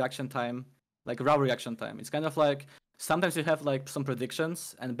related to your reaction time, like raw reaction time. It's kind of like sometimes you have like some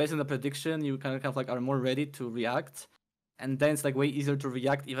predictions, and based on the prediction, you kind of like are more ready to react. And then it's like way easier to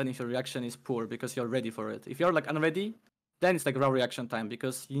react even if your reaction is poor because you're ready for it. If you're like unready, then it's like raw reaction time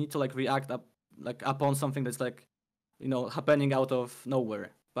because you need to like react upon something that's like, you know, happening out of nowhere.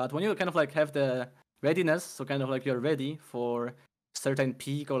 But when you kind of like have the readiness, so kind of like you're ready for certain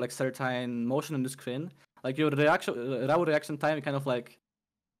peak or like certain motion on the screen, like your raw reaction time kind of like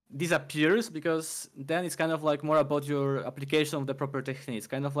disappears, because then it's kind of like more about your application of the proper technique. It's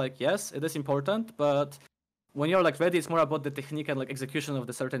kind of like, yes, it is important, but when you're like ready, it's more about the technique and like execution of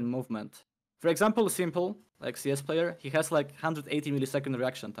the certain movement. For example, Simple, like CS player, he has like 180 millisecond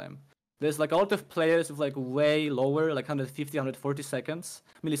reaction time. There's like a lot of players with like way lower, like 150, 140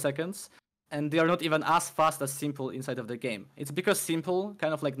 milliseconds, and they are not even as fast as Simple inside of the game. It's because Simple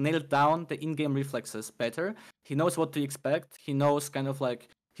kind of like nailed down the in-game reflexes better. He knows what to expect. He knows kind of like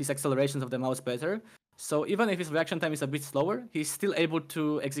his accelerations of the mouse better. So even if his reaction time is a bit slower, he's still able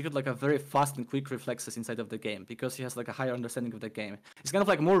to execute like a very fast and quick reflexes inside of the game because he has like a higher understanding of the game. He's kind of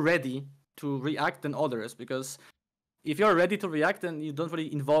like more ready to react than others, because if you're ready to react, then you don't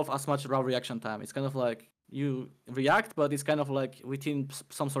really involve as much raw reaction time. It's kind of like you react, but it's kind of like within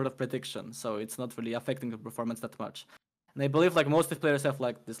some sort of prediction. So it's not really affecting the performance that much. And I believe like most of players have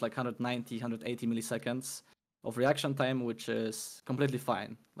like this like 190, 180 milliseconds of reaction time, which is completely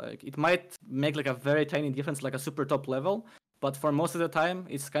fine. Like it might make like a very tiny difference, like a super top level, but for most of the time,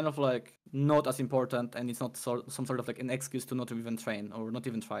 it's kind of like not as important, and it's not some sort of like an excuse to not even train or not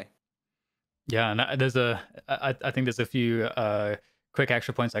even try. Yeah, and I think there's a few quick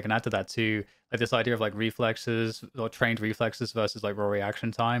extra points I can add to that too. Like this idea of like reflexes or trained reflexes versus like raw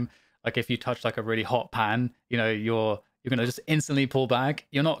reaction time. Like if you touch like a really hot pan, you know, you're gonna just instantly pull back.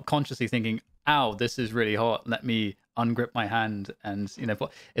 You're not consciously thinking, ow, this is really hot, let me ungrip my hand. And you know,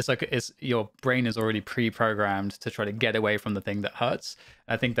 it's like your brain is already pre-programmed to try to get away from the thing that hurts.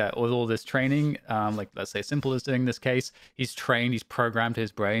 I think that with all this training, like let's say Simple is doing this case, he's trained, he's programmed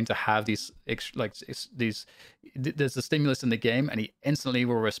his brain to have these there's a stimulus in the game, and he instantly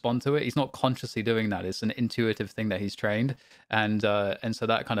will respond to it. He's not consciously doing that; it's an intuitive thing that he's trained, and so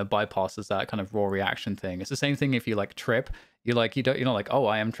that kind of bypasses that kind of raw reaction thing. It's the same thing if you like trip. You're not like, oh,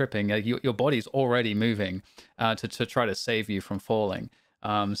 I am tripping. Your body's already moving to try to save you from falling.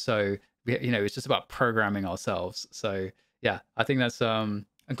 So it's just about programming ourselves. So yeah, I think that's I'm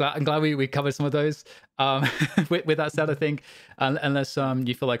glad we covered some of those. With that said, I think unless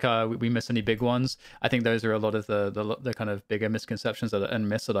you feel like we miss any big ones, I think those are a lot of the kind of bigger misconceptions and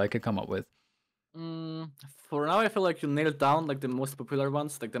myths that I could come up with. For now, I feel like you nailed down like the most popular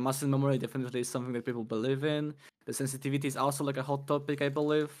ones. Like the muscle memory definitely is something that people believe in. The sensitivity is also like a hot topic, I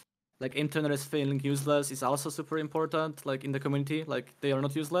believe. Like aim trainers feeling useless is also super important. Like in the community, like they are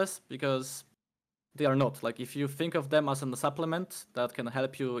not useless because they are not. Like if you think of them as a supplement that can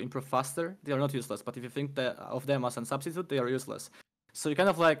help you improve faster, they are not useless. But if you think of them as a substitute, they are useless. So you kind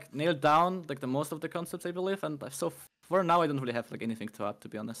of like nailed down like the most of the concepts, I believe. And so for now, I don't really have like anything to add, to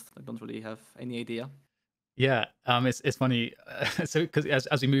be honest. I don't really have any idea. Yeah, it's funny. So because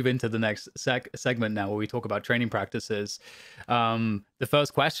as we move into the next segment now, where we talk about training practices, the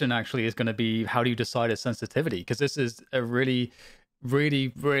first question actually is going to be, how do you decide a sensitivity? Because this is a really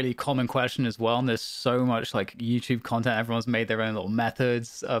common question as well, and there's so much like YouTube content. Everyone's made their own little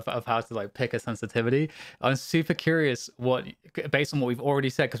methods of how to like pick a sensitivity. I'm super curious based on what we've already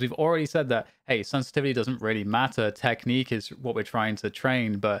said, because we've already said that, hey, sensitivity doesn't really matter, technique is what we're trying to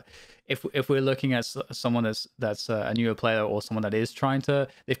train. But if we're looking at someone that's a newer player, or someone that is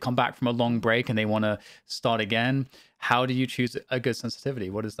they've come back from a long break and they want to start again, how do you choose a good sensitivity?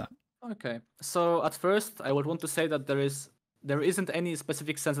 What is that? Okay, so at first I would want to say that there isn't any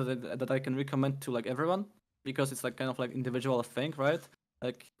specific sense that I can recommend to like everyone, because it's like kind of like individual thing, right?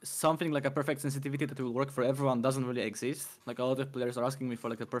 Like something like a perfect sensitivity that will work for everyone doesn't really exist. Like a lot of players are asking me for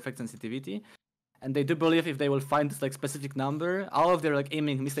like a perfect sensitivity, and they do believe if they will find this like specific number, all of their like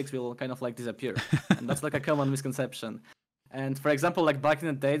aiming mistakes will kind of like disappear. And that's like a common misconception. And for example, like back in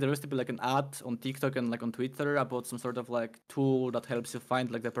the day, there used to be like an ad on TikTok and like on Twitter about some sort of like tool that helps you find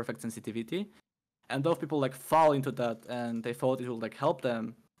like the perfect sensitivity. And those people like fall into that, and they thought it would like help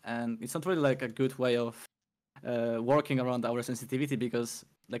them. And it's not really like a good way of working around our sensitivity, because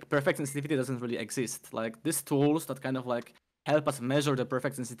like perfect sensitivity doesn't really exist. Like these tools that kind of like help us measure the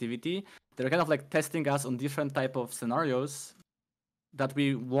perfect sensitivity, they're kind of like testing us on different type of scenarios that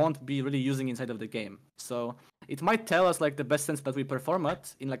we won't be really using inside of the game. So it might tell us like the best sense that we perform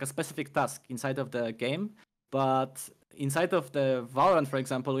at in like a specific task inside of the game, but inside of the Valorant, for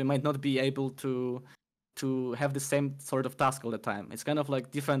example, we might not be able to have the same sort of task all the time. It's kind of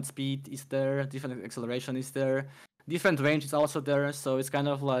like different speed is there, different acceleration is there, different range is also there. So it's kind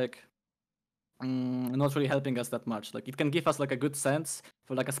of like not really helping us that much. Like it can give us like a good sense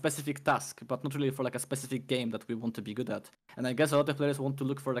for like a specific task, but not really for like a specific game that we want to be good at. And I guess a lot of players want to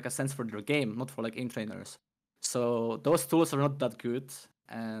look for like a sense for their game, not for like aim trainers. So those tools are not that good.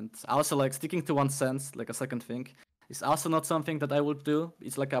 And also like sticking to one sense, like a second thing, is also not something that I would do.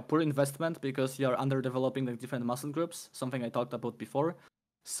 It's like a poor investment because you are underdeveloping like different muscle groups, something I talked about before.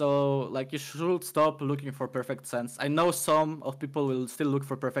 So like you should stop looking for perfect sense. I know some of people will still look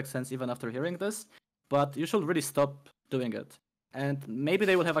for perfect sense even after hearing this, but you should really stop doing it. And maybe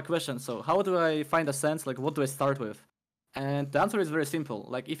they will have a question. So how do I find a sense? Like what do I start with? And the answer is very simple.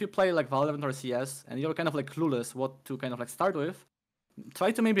 Like if you play like Valorant or CS and you're kind of like clueless what to kind of like start with,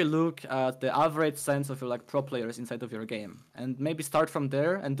 try to maybe look at the average sense of your like pro players inside of your game, and maybe start from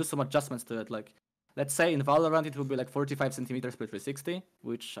there and do some adjustments to it. Like let's say in Valorant it will be like 45 centimeters per 360,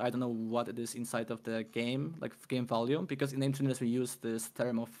 which I don't know what it is inside of the game, like game volume, because in engineers we use this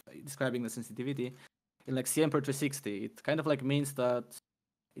term of describing the sensitivity. In like CM per 360, it kind of like means that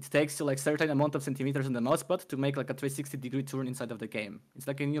it takes you like certain amount of centimeters on the mousepad to make like a 360-degree turn inside of the game. It's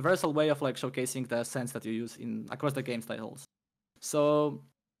like a universal way of like showcasing the sense that you use in across the game titles. So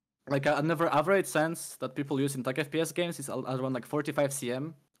like another average sense that people use in FPS games is around like 45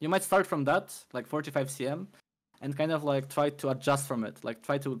 cm. You might start from that, like 45 cm, and kind of like try to adjust from it. Like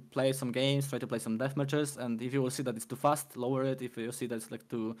try to play some games, try to play some death matches, and if you will see that it's too fast, lower it. If you see that it's like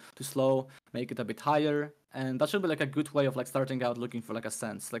too slow, make it a bit higher. And that should be like a good way of like starting out looking for like a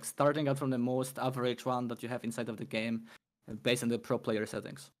sense. Like starting out from the most average one that you have inside of the game based on the pro player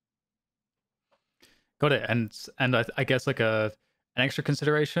settings. Got it. And I guess like an extra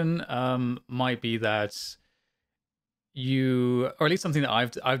consideration might be that or at least something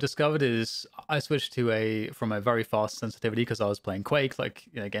that I've discovered is I switched from a very fast sensitivity because I was playing Quake, like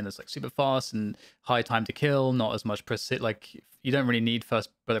again, it's like super fast and high time to kill, not as much precision. Like you don't really need first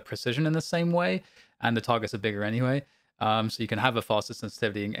bullet precision in the same way, and the targets are bigger anyway. So you can have a faster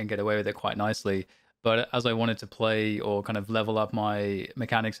sensitivity and get away with it quite nicely. But as I wanted to play or kind of level up my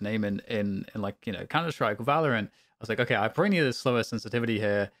mechanics and aim in like Counter-Strike or Valorant, I was like, okay, I probably need a slower sensitivity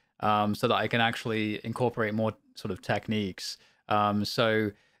here, so that I can actually incorporate more sort of techniques.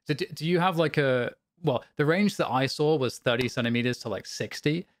 So do you have like the range that I saw was 30 centimeters to like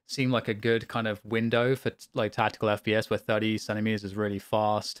 60, seemed like a good kind of window for like tactical FPS, where 30 centimeters is really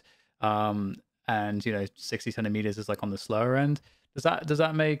fast, and 60 centimeters is like on the slower end. Is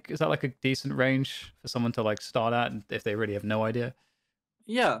that like a decent range for someone to like start at if they really have no idea?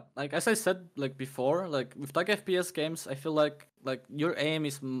 Yeah, like as I said like before, like with tag FPS games, I feel like your aim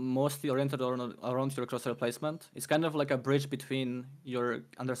is mostly oriented around your crosshair placement. It's kind of like a bridge between your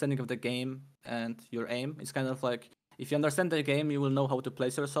understanding of the game and your aim. It's kind of like if you understand the game, you will know how to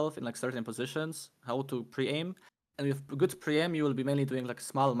place yourself in like certain positions, how to pre-aim. And with good pre-aim, you will be mainly doing like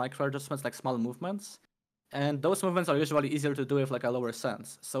small micro adjustments, like small movements. And those movements are usually easier to do with like a lower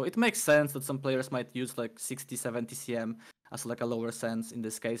sense. So it makes sense that some players might use like 60, 70 cm as like a lower sense in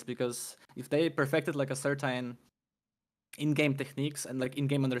this case, because if they perfected like a certain in-game techniques and like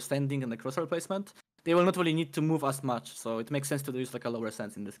in-game understanding and the crosshair placement, they will not really need to move as much. So it makes sense to use like a lower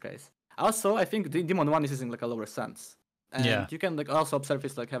sense in this case. Also, I think Demon 1 is using like a lower sense. And you can like also observe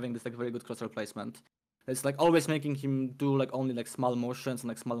it's like having this like very good crosshair placement. It's like always making him do like only like small motions and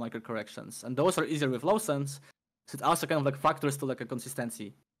like small micro corrections. And those are easier with low sense. So it also kind of like factors to like a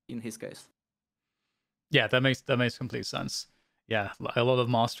consistency in his case. Yeah, that makes complete sense. Yeah, a lot of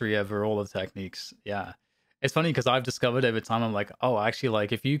mastery over all the techniques. Yeah, it's funny because I've discovered over time, I'm like, oh, actually,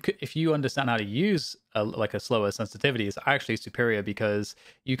 like if you understand how to use like a slower sensitivity, it's actually superior because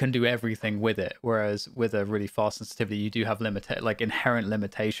you can do everything with it. Whereas with a really fast sensitivity, you do have inherent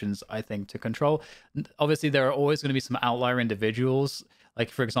limitations, I think, to control. Obviously, there are always going to be some outlier individuals. Like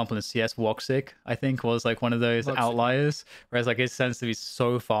for example, in CS, Woxic, I think, was like one of those outliers. Whereas like it tends to be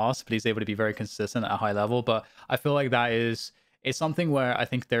so fast, but he's able to be very consistent at a high level. But I feel like it's something where I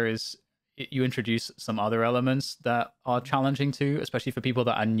think you introduce some other elements that are challenging too, especially for people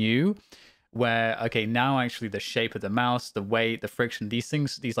that are new, where, okay, now actually the shape of the mouse, the weight, the friction,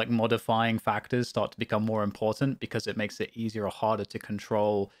 these like modifying factors start to become more important because it makes it easier or harder to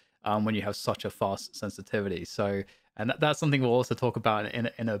control when you have such a fast sensitivity. So, and that's something we'll also talk about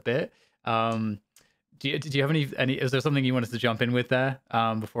in a bit. Do you have any, is there something you wanted to jump in with there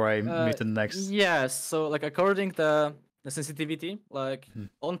before I move to the next? Yes, so like according to the sensitivity, like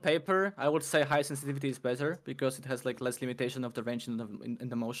on paper, I would say high sensitivity is better because it has like less limitation of the range in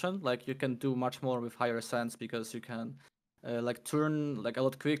the motion. Like you can do much more with higher sense because you can like turn like a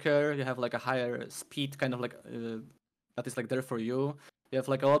lot quicker. You have like a higher speed, kind of like that is like there for you. You have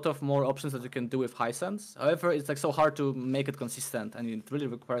like a lot of more options that you can do with high sense. However, it's like so hard to make it consistent, and it really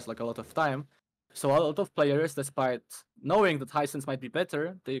requires like a lot of time. So a lot of players, despite knowing that high sense might be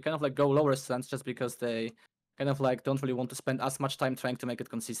better, they kind of like go lower sense just because they kind of like don't really want to spend as much time trying to make it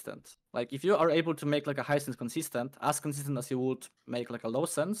consistent. Like if you are able to make like a high sense consistent as you would make like a low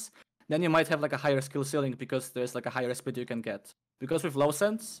sense, then you might have like a higher skill ceiling because there's like a higher speed you can get. Because with low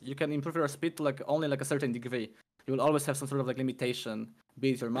sense, you can improve your speed to like only like a certain degree. You will always have some sort of like limitation,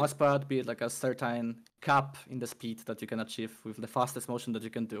 be it your mousepad, be it like a certain cap in the speed that you can achieve with the fastest motion that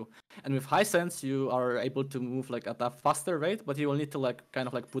you can do. And with high sense, you are able to move like at a faster rate, but you will need to like kind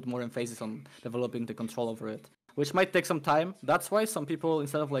of like put more emphasis on developing the control over it, which might take some time. That's why some people,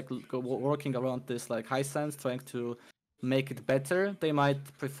 instead of like working around this like high sense, trying to make it better, they might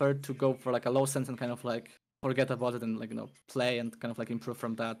prefer to go for like a low sense and kind of like forget about it and like play and kind of like improve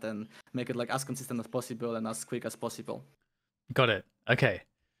from that and make it like as consistent as possible and as quick as possible. Got it. Okay.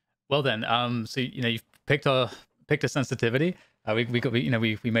 Well then, so you've picked a sensitivity. We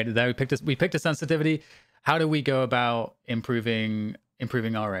made it there. We picked a sensitivity. How do we go about improving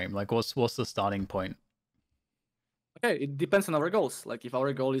our aim? Like what's the starting point? Okay, it depends on our goals. Like if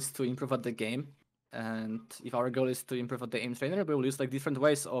our goal is to improve at the game, and if our goal is to improve at the aim trainer, we will use like different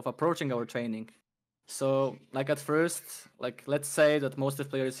ways of approaching our training. So like at first, like let's say that most of the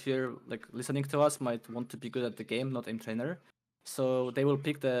players here like listening to us might want to be good at the game, not aim trainer. So they will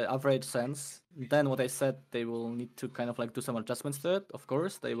pick the average sense. Then what I said, they will need to kind of like do some adjustments to it. Of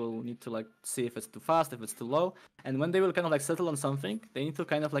course, they will need to like see if it's too fast, if it's too low. And when they will kind of like settle on something, they need to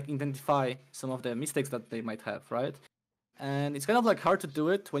kind of like identify some of the mistakes that they might have, right? And it's kind of like hard to do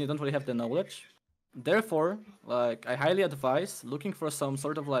it when you don't really have the knowledge. Therefore, like I highly advise looking for some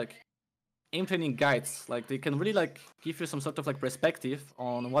sort of like aim training guides. Like they can really like give you some sort of like perspective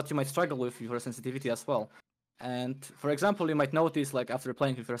on what you might struggle with your sensitivity as well. And for example, you might notice like after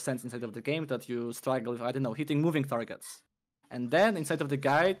playing with your sense inside of the game that you struggle with, I don't know, hitting moving targets. And then inside of the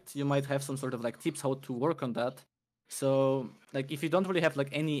guide, you might have some sort of like tips how to work on that. So like if you don't really have like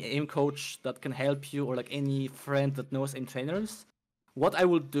any aim coach that can help you or like any friend that knows aim trainers, what I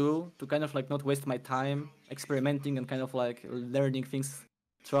would do to kind of like not waste my time experimenting and kind of like learning things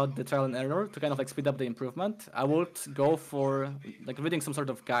throughout the trial and error to kind of like speed up the improvement, I would go for like reading some sort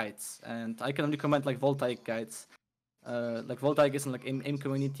of guides, and I can recommend like Voltaic guides. Like Voltaic is an like aim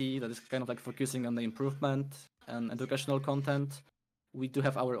community that is kind of like focusing on the improvement and educational content. We do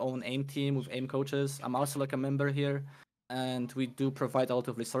have our own aim team with aim coaches. I'm also like a member here, and we do provide a lot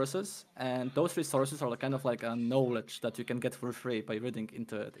of resources. And those resources are like kind of like a knowledge that you can get for free by reading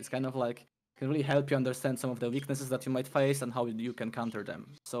into it. It's kind of like can really help you understand some of the weaknesses that you might face and how you can counter them.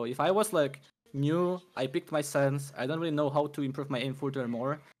 So if I was like new, I picked my sense, I don't really know how to improve my aim further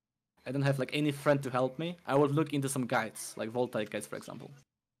more, I don't have like any friend to help me, I would look into some guides, like Voltaic guides, for example.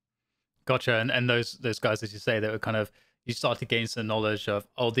 Gotcha. And those guys, as you say, that were kind of, you start to gain some knowledge of,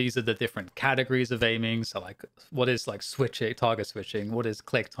 oh, these are the different categories of aiming. So like, what is like switching, target switching? What is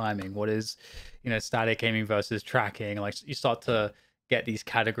click timing? What is, static aiming versus tracking? Like you start to get these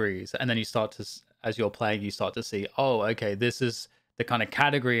categories, and then you start to, as you're playing, you start to see, oh, okay, this is the kind of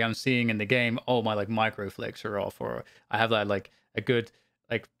category I'm seeing in the game. Oh, my like micro flicks are off, or I have that like a good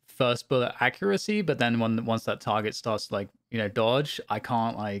like first bullet accuracy, but then once that target starts to, like dodge, I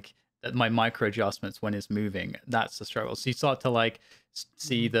can't like my micro adjustments when it's moving. That's the struggle. So you start to like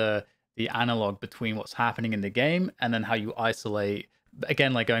see the analog between what's happening in the game and then how you isolate.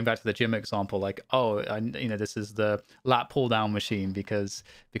 Again, like going back to the gym example, like, oh, this is the lat pull down machine because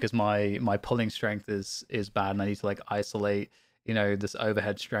my pulling strength is bad, and I need to like isolate this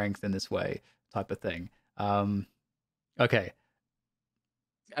overhead strength in this way, type of thing. Okay.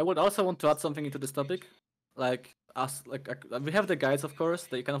 I would also want to add something into this topic. Like us, like we have the guides, of course.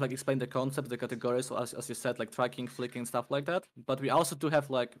 They kind of like explain the concept, the categories, so as you said, like tracking, flicking, stuff like that. But we also do have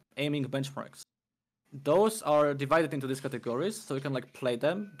like aiming benchmarks. Those are divided into these categories, so you can like play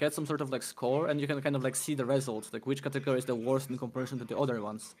them, get some sort of like score, and you can kind of like see the results, like which category is the worst in comparison to the other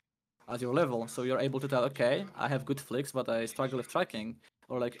ones at your level. So you're able to tell, okay, I have good flicks, but I struggle with tracking,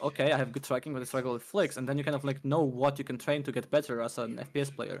 or like, okay, I have good tracking, but I struggle with flicks, and then you kind of like know what you can train to get better as an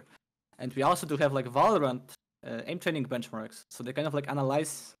FPS player. And we also do have like Valorant aim training benchmarks, so they kind of like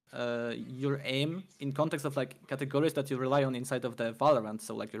analyze your aim in context of like categories that you rely on inside of the Valorant.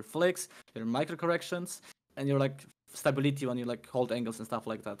 So like your flicks, your micro corrections, and your like stability when you like hold angles and stuff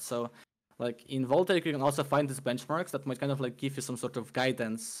like that. So like in Voltaic, you can also find these benchmarks that might kind of like give you some sort of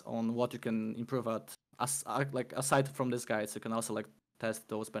guidance on what you can improve at. Like aside from these guides, you can also like test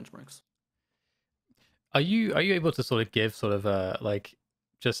those benchmarks. Are you able to sort of give sort of a like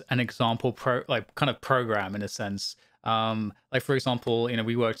just an example kind of program in a sense? Like for example,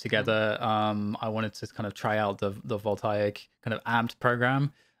 we worked together. I wanted to kind of try out the Voltaic kind of amped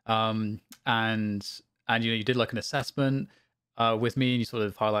program. And you did like an assessment with me, and you sort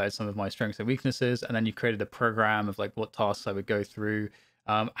of highlighted some of my strengths and weaknesses, and then you created a program of like what tasks I would go through.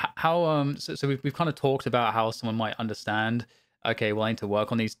 So we've kind of talked about how someone might understand, okay, well, I need to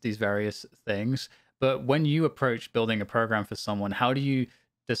work on these various things. But when you approach building a program for someone, how do you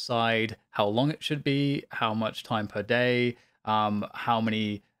decide how long it should be, how much time per day, how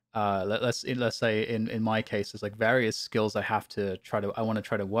many let's say in my case, there's like various skills I want to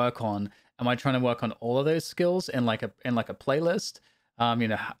try to work on. Am I trying to work on all of those skills in like a playlist?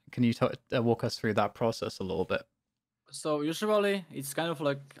 Can you walk us through that process a little bit? So usually it's kind of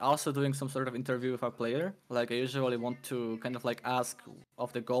like also doing some sort of interview with a player. Like I usually want to kind of like ask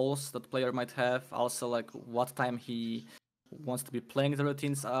of the goals that player might have, also like what time he wants to be playing the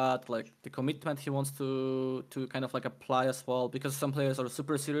routines at, like the commitment he wants to kind of like apply as well. Because some players are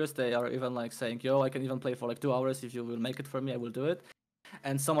super serious, they are even like saying, yo, I can even play for like 2 hours if you will make it for me, I will do it.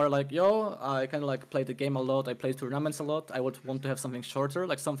 And some are like, yo, I kind of like play the game a lot, I play tournaments a lot, I would want to have something shorter,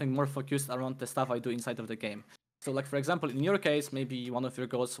 like something more focused around the stuff I do inside of the game. So like for example, in your case, maybe one of your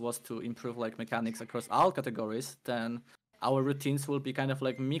goals was to improve like mechanics across all categories, then our routines will be kind of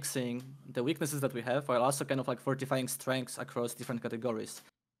like mixing the weaknesses that we have while also kind of like fortifying strengths across different categories.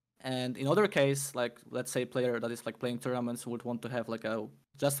 And in other case, like let's say a player that is like playing tournaments would want to have like a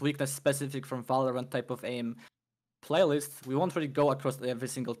just weakness specific from Valorant type of aim playlist, we won't really go across every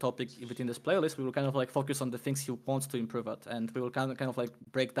single topic within this playlist. We will kind of like focus on the things he wants to improve at, and we will kind of like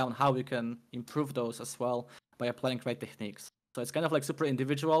break down how we can improve those as well by applying right techniques. So it's kind of like super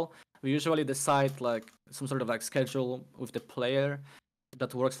individual. We usually decide like some sort of like schedule with the player,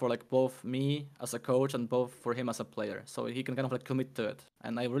 that works for like both me as a coach and both for him as a player. So he can kind of like commit to it.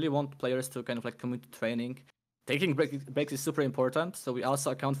 And I really want players to kind of like commit to training. Taking breaks is super important. So we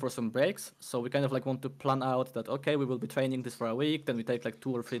also account for some breaks. So we kind of like want to plan out that, okay, we will be training this for a week. Then we take like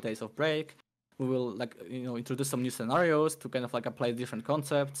 2 or 3 days of break. We will like, introduce some new scenarios to kind of like apply different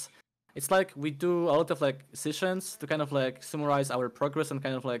concepts. It's like we do a lot of like sessions to kind of like summarize our progress and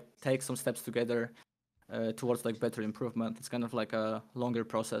kind of like take some steps together towards like better improvement. It's kind of like a longer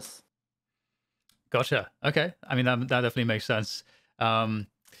process. Gotcha. Okay. I mean, that definitely makes sense.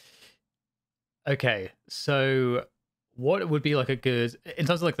 Okay. So what would be like a good, in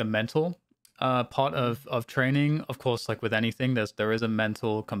terms of like the mental part of training, of course, like with anything, there is a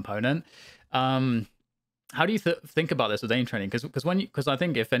mental component. How do you think about this with aim training? Because I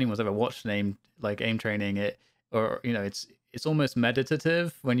think if anyone's ever watched an aim training, it's almost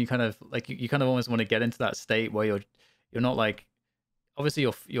meditative when you kind of like you kind of almost want to get into that state where you're not like, obviously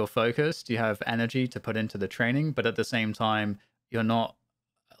you're focused, you have energy to put into the training, but at the same time you're not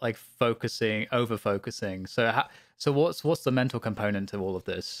like over focusing. So what's the mental component to all of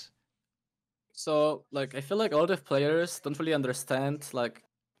this? So like I feel like a lot of players don't really understand like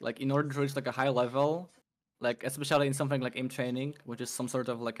in order to reach like a high level, like especially in something like aim training, which is some sort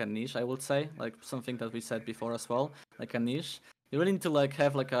of like a niche, I would say, like something that we said before as well, like a niche. You really need to like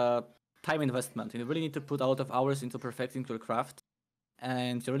have like a time investment. You really need to put a lot of hours into perfecting your craft,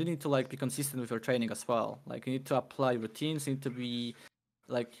 and you really need to like be consistent with your training as well. Like you need to apply routines. You need to be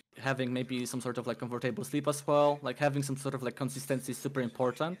like having maybe some sort of like comfortable sleep as well. Like having some sort of like consistency is super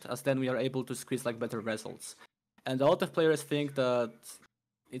important, as then we are able to squeeze like better results. And a lot of players think that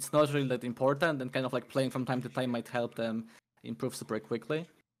it's not really that important, and kind of like playing from time to time might help them improve super quickly.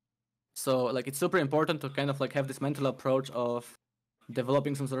 So like it's super important to kind of like have this mental approach of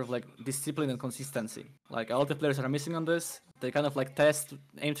developing some sort of like discipline and consistency. Like a lot of players are missing on this. They kind of like test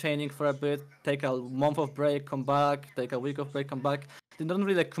aim training for a bit, take a month of break, come back, take a week of break, come back. They don't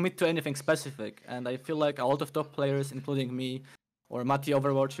really like commit to anything specific. And I feel like a lot of top players, including me, or Matty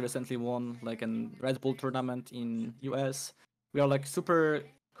Overwatch, he recently won like a Red Bull tournament in US. We are like super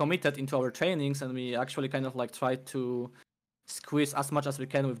committed into our trainings, and we actually kind of like try to squeeze as much as we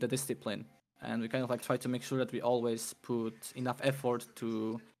can with the discipline, and we kind of like try to make sure that we always put enough effort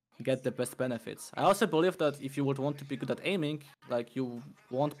to get the best benefits. I also believe that if you would want to be good at aiming, like you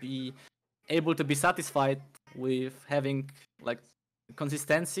won't be able to be satisfied with having like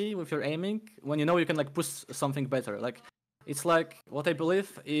consistency with your aiming when you know you can like push something better. Like it's like what I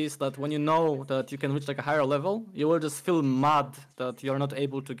believe is that when you know that you can reach like a higher level, you will just feel mad that you're not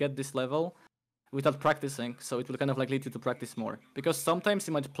able to get this level without practicing. So it will kind of like lead you to practice more, because sometimes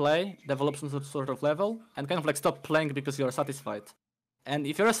you might play, develop some sort of level, and kind of like stop playing because you're satisfied. And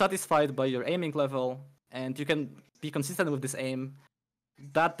if you're satisfied by your aiming level and you can be consistent with this aim,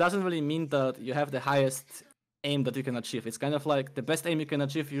 that doesn't really mean that you have the highest aim that you can achieve. It's kind of like the best aim you can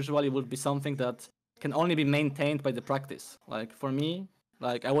achieve usually would be something that can only be maintained by the practice. Like for me,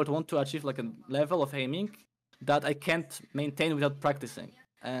 like I would want to achieve like a level of aiming that I can't maintain without practicing.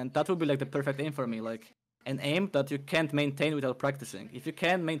 And that would be like the perfect aim for me, like an aim that you can't maintain without practicing. If you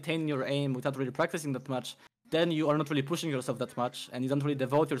can maintain your aim without really practicing that much, then you are not really pushing yourself that much, and you don't really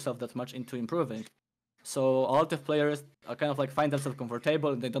devote yourself that much into improving. So a lot of players are kind of like find themselves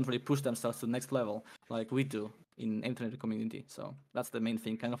comfortable, and they don't really push themselves to the next level like we do in internet community. So that's the main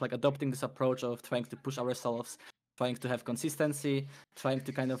thing, kind of like adopting this approach of trying to push ourselves, trying to have consistency, trying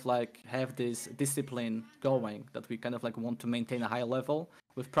to kind of like have this discipline going, that we kind of like want to maintain a high level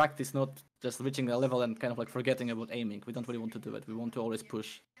with practice, not just reaching a level and kind of like forgetting about aiming. We don't really want to do it. We want to always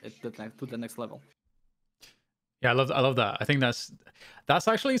push it to the next level. Yeah, I love that. I think that's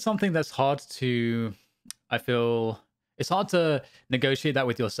actually something that's hard to, I feel it's hard to negotiate that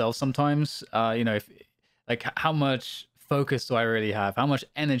with yourself sometimes. If like how much focus do I really have? How much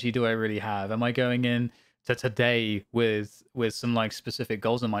energy do I really have? Am I going in to today with some like specific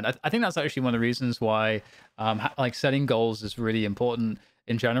goals in mind? I think that's actually one of the reasons why like setting goals is really important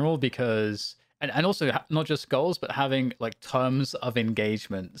in general, because and also not just goals, but having like terms of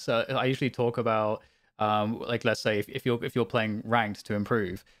engagement. So I usually talk about like, let's say if you're playing ranked to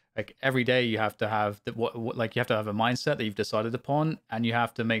improve, like every day you have to have like you have to have a mindset that you've decided upon, and you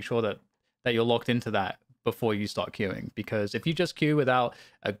have to make sure that you're locked into that before you start queuing. Because if you just queue without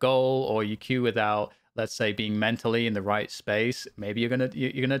a goal, or you queue without, let's say, being mentally in the right space, maybe you're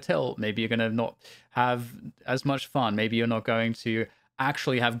gonna tilt, maybe you're gonna not have as much fun, maybe you're not going to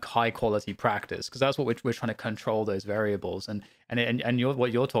actually have high quality practice, because that's what we're trying to control, those variables. And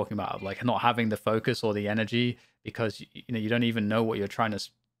what you're talking about, like not having the focus or the energy because you don't even know what you're trying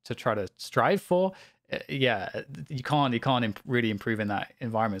to try to strive for. yeah, you can't really improve in that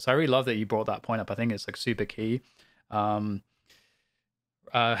environment. So I really love that you brought that point up. I think it's like super key. Um,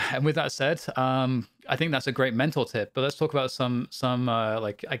 and with that said, I think that's a great mental tip. But let's talk about some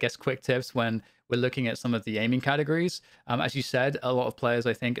like I guess quick tips when we're looking at some of the aiming categories. As you said, a lot of players,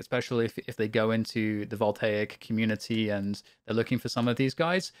 I think, especially if they go into the Voltaic community and they're looking for some of these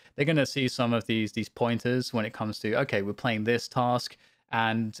guys, they're going to see some of these pointers when it comes to, okay, we're playing this task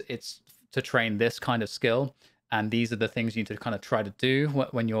and it's to train this kind of skill. And these are the things you need to kind of try to do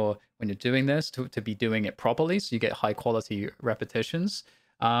when you're doing this to be doing it properly, so you get high quality repetitions.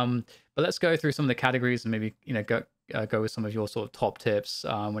 But let's go through some of the categories and maybe go with some of your sort of top tips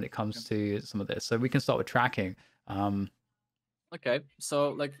when it comes to some of this. So we can start with tracking. Okay,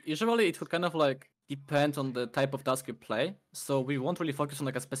 so like usually it would kind of like depend on the type of task you play. So we won't really focus on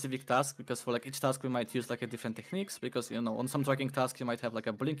like a specific task, because for like each task we might use like a different techniques, because on some tracking tasks you might have like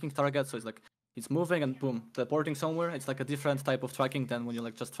a blinking target, so it's like it's moving and boom, teleporting somewhere. It's like a different type of tracking than when you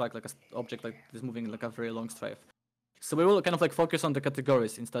like just track like a object like is moving like a very long strafe. So we will kind of like focus on the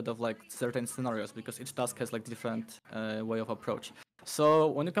categories instead of like certain scenarios, because each task has like different way of approach. So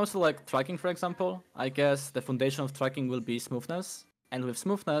when it comes to like tracking, for example, I guess the foundation of tracking will be smoothness. And with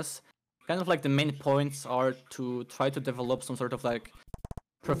smoothness, kind of like the main points are to try to develop some sort of like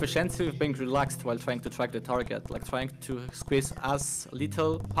proficiency with being relaxed while trying to track the target, like trying to squeeze as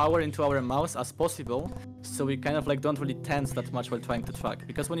little power into our mouse as possible, so we kind of like don't really tense that much while trying to track.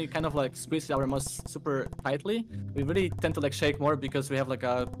 Because when you kind of like squeeze our mouse super tightly, we really tend to like shake more because we have like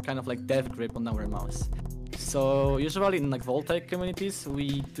a kind of like death grip on our mouse. So usually in like Voltaic communities,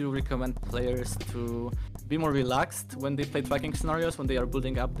 we do recommend players to be more relaxed when they play tracking scenarios, when they are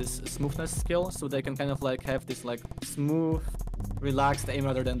building up this smoothness skill, so they can kind of like have this like smooth, relaxed aim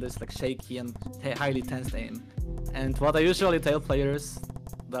rather than this like shaky and highly tensed aim. And what I usually tell players,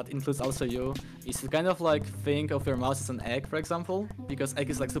 that includes also you, is to kind of like think of your mouse as an egg, for example, because egg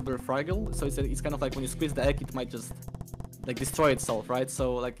is like super fragile, so it's kind of like when you squeeze the egg, it might just like destroy itself, right?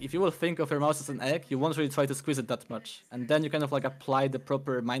 So like if you will think of your mouse as an egg, you won't really try to squeeze it that much, and then you kind of like apply the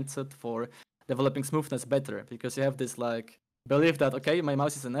proper mindset for developing smoothness better, because you have this like belief that, okay, my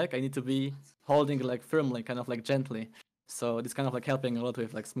mouse is an egg, I need to be holding like firmly, kind of like gently. So it's kind of like helping a lot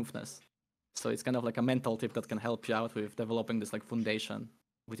with like smoothness. So it's kind of like a mental tip that can help you out with developing this like foundation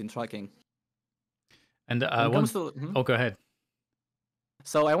within tracking. And oh, go ahead.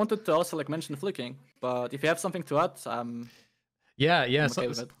 So I wanted to also like mention flicking, but if you have something to add, yeah,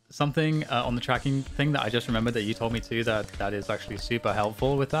 okay something on the tracking thing that I just remembered that you told me too, that is actually super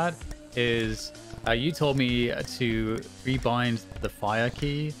helpful with that is you told me to rebind the fire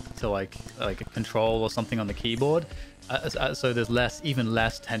key to like a control or something on the keyboard, so there's even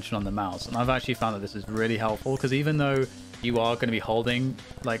less tension on the mouse. And I've actually found that this is really helpful, because even though you are going to be holding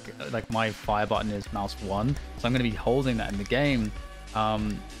like my fire button is mouse 1, so I'm going to be holding that in the game.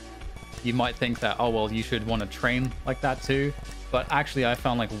 You might think that, oh well, you should want to train like that too, but actually I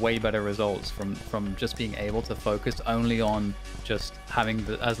found like way better results from just being able to focus only on just having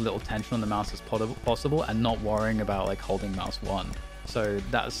as little tension on the mouse as possible and not worrying about like holding mouse 1. So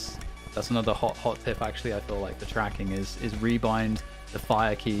that's another hot tip. Actually, I feel like the tracking is rebind the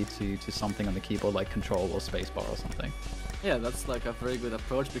fire key to something on the keyboard like control or spacebar or something. Yeah, that's like a very good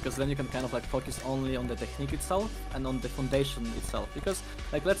approach, because then you can kind of like focus only on the technique itself and on the foundation itself. Because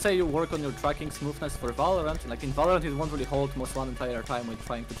like let's say you work on your tracking smoothness for Valorant, like in Valorant you won't really hold mouse 1 entire time when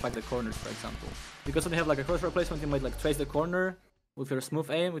trying to track the corners, for example. Because when you have like a crosshair placement, you might like trace the corner with your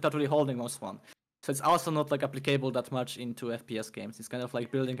smooth aim without really holding mouse 1. So it's also not like applicable that much into FPS games. It's kind of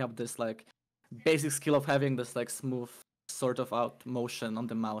like building up this like basic skill of having this like smooth sort of out motion on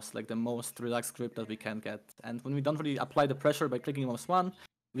the mouse, like the most relaxed grip that we can get. And when we don't really apply the pressure by clicking mouse 1,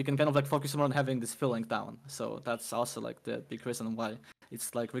 we can kind of like focus more on having this feeling down. So that's also like the big reason why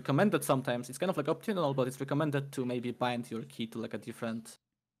it's like recommended sometimes. It's kind of like optional, but it's recommended to maybe bind your key to like a different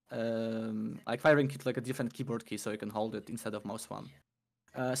like firing key to like a different keyboard key, so you can hold it instead of mouse 1.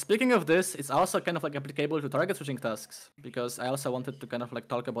 Speaking of this, it's also kind of like applicable to target switching tasks, because I also wanted to kind of like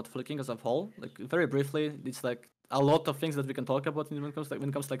talk about flicking as a whole. Like very briefly, it's like a lot of things that we can talk about when it comes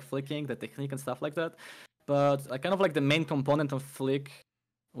to like flicking, the technique and stuff like that. But kind of like the main component of flick,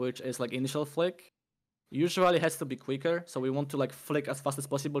 which is like initial flick, usually has to be quicker. So we want to like flick as fast as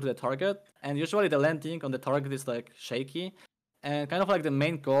possible to the target, and usually the landing on the target is like shaky. And kind of like the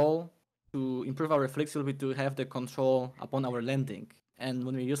main goal to improve our flicks will be to have the control upon our landing. And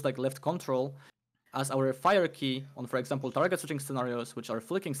when we use like left control as our fire key on, for example, target switching scenarios, which are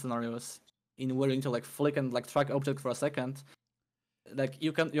flicking scenarios, in where you need to like flick and like track object for a second, like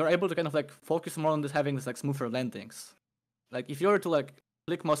you're able to kind of like focus more on this having this like smoother landings. Like if you were to like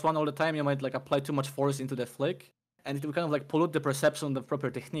flick mouse 1 all the time, you might like apply too much force into the flick, and it will kind of like pollute the perception of the proper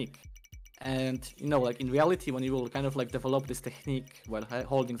technique. And you know, like in reality, when you will kind of like develop this technique while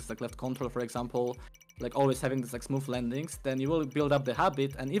holding this like left control, for example, like always having this like smooth landings, then you will build up the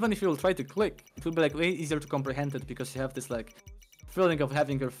habit. And even if you will try to click, it will be like way easier to comprehend it because you have this like feeling of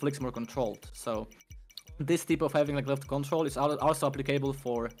having your flicks more controlled. So this tip of having like left control is also applicable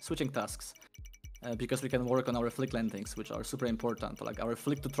for switching tasks. Because we can work on our flick landings, which are super important. Like our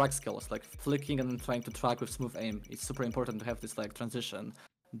flick to track skills, like flicking and then trying to track with smooth aim. It's super important to have this like transition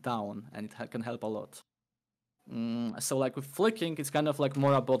down, and it can help a lot. So like with flicking, it's kind of like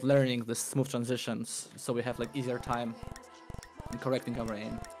more about learning the smooth transitions, so we have like easier time in correcting our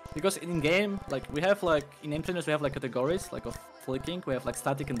aim. Because in game, like we have like in aim trainers we have like categories like of flicking. We have like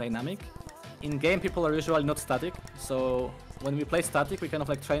static and dynamic. In game, people are usually not static, so when we play static, we kind of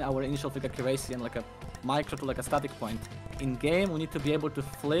like train our initial flick accuracy and like a micro to like a static point. In game, we need to be able to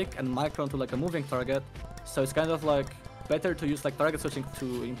flick and micro to like a moving target, so it's kind of like better to use like target switching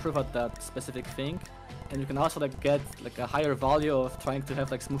to improve at that specific thing. And you can also like get like a higher value of trying to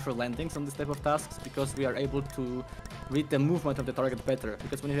have like smoother landings on this type of tasks, because we are able to read the movement of the target better.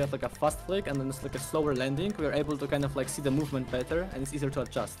 Because when you have like a fast flick and then it's like a slower landing, we are able to kind of like see the movement better, and it's easier to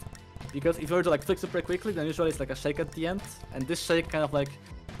adjust. Because if you were to like flick super quickly, then usually it's like a shake at the end, and this shake kind of like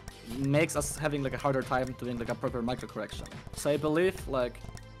makes us having like a harder time doing like a proper micro correction. So I believe like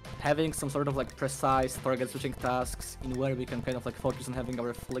having some sort of like precise target switching tasks in where we can kind of like focus on having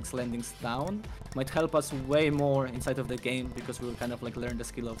our flicks landings down might help us way more inside of the game, because we will kind of like learn the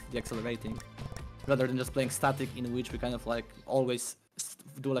skill of the accelerating, rather than just playing static, in which we kind of like always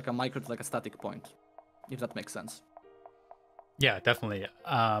do like a micro to like a static point, if that makes sense. Yeah, definitely.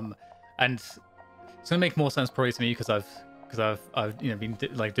 And it's gonna make more sense probably to me because I've you know been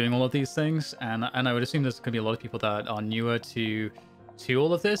like doing all of these things, and I would assume there's gonna be a lot of people that are newer to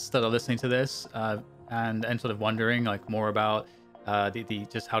all of this, that are listening to this, and sort of wondering like more about the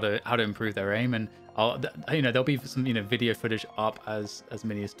just how to improve their aim. And you know, there'll be some video footage up as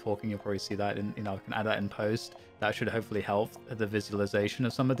Minnie is talking. You'll probably see that, and I can add that in post. That should hopefully help the visualization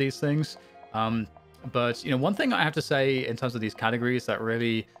of some of these things. But one thing I have to say in terms of these categories that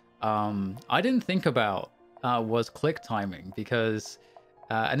really I didn't think about was click timing, because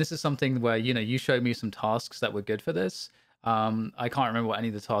and this is something where you showed me some tasks that were good for this. I can't remember what any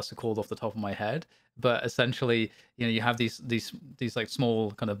of the tasks are called off the top of my head, but essentially you have these like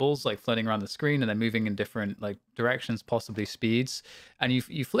small kind of balls like floating around the screen, and they're moving in different like directions, possibly speeds, and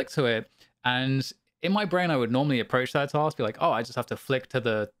you flick to it. And in my brain I would normally approach that task, be like, oh, I just have to flick to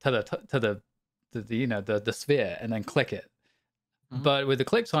the sphere and then click it. But with the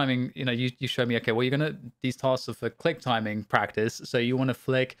click timing, you showed me, okay, well, these tasks are for click timing practice, so you want to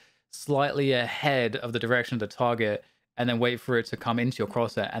flick slightly ahead of the direction of the target and then wait for it to come into your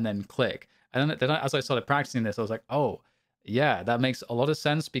crosshair and then click. And then as I started practicing this, I was like, oh yeah, that makes a lot of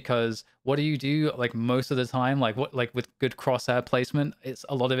sense, because what do you do like most of the time, like with good crosshair placement,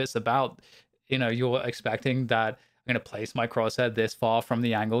 a lot of it's about you're expecting that I'm going to place my crosshair this far from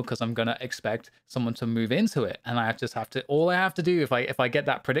the angle because I'm going to expect someone to move into it. And all I have to do, if I get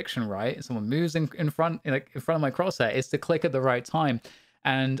that prediction right, someone moves in front of my crosshair, is to click at the right time.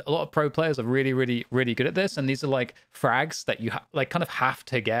 And a lot of pro players are really, really, really good at this. And these are like frags that you kind of have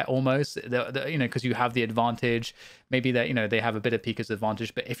to get almost, because you have the advantage. Maybe that, they have a bit of Pika's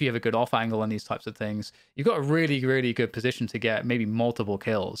advantage. But if you have a good off angle and these types of things, you've got a really, really good position to get maybe multiple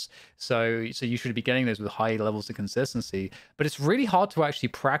kills. So you should be getting those with high levels of consistency. But it's really hard to actually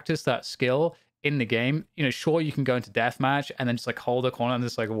practice that skill in the game. Sure, you can go into deathmatch and then just like hold a corner and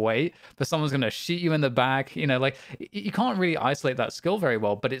just like wait, but someone's gonna shoot you in the back. Like you can't really isolate that skill very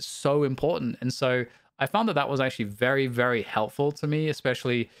well, but it's so important. And so I found that was actually very, very helpful to me,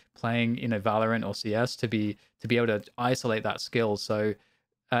 especially playing Valorant or CS, to be able to isolate that skill. So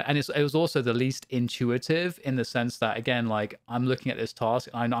and it was also the least intuitive, in the sense that, again, like I'm looking at this task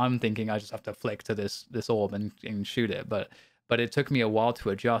and I'm thinking I just have to flick to this orb and shoot it, but it took me a while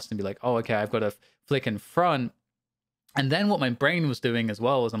to adjust and be like, oh, okay, I've got to flick in front. And then what my brain was doing as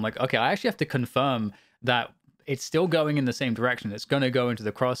well was I'm like, okay, I actually have to confirm that it's still going in the same direction. It's going to go into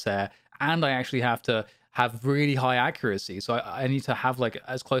the crosshair, and I actually have to have really high accuracy. So I need to have like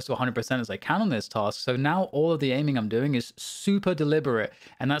as close to 100% as I can on this task. So now all of the aiming I'm doing is super deliberate.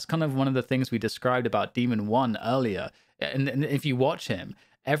 And that's kind of one of the things we described about Demon 1 earlier. And if you watch him,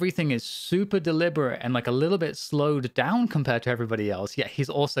 everything is super deliberate and like a little bit slowed down compared to everybody else, yet he's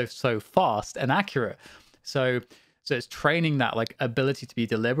also so fast and accurate. So it's training that like ability to be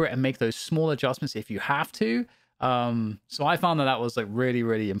deliberate and make those small adjustments if you have to. So I found that was like really,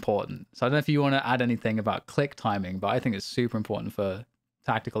 really important. So I don't know if you want to add anything about click timing, but I think it's super important for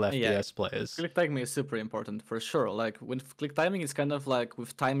tactical FPS Yeah, players. click timing is super important for sure. Like with click timing, it's kind of like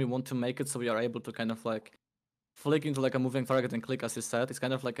with time we want to make it so we are able to kind of like flick into like a moving target and click, as you said. It's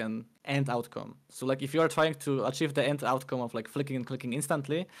kind of like an end outcome. So like if you are trying to achieve the end outcome of like flicking and clicking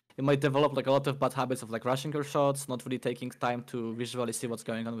instantly, you might develop like a lot of bad habits of like rushing your shots, not really taking time to visually see what's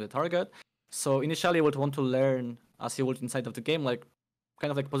going on with the target. So initially you would want to learn as you would inside of the game, like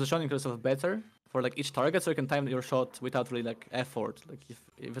kind of like positioning yourself better for like each target, so you can time your shot without really like effort. Like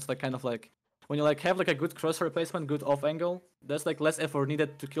if it's like kind of like when you like have like a good crosshair placement, good off angle, there's like less effort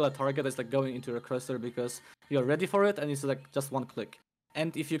needed to kill a target that's like going into your crosshair because you're ready for it and it's like just one click.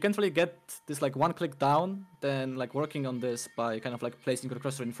 And if you can't really get this like one click down, then like working on this by kind of like placing your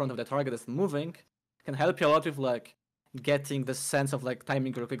crosshair in front of the target that's moving can help you a lot with like getting the sense of like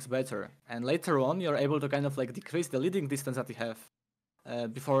timing your clicks better. And later on, you're able to kind of like decrease the leading distance that you have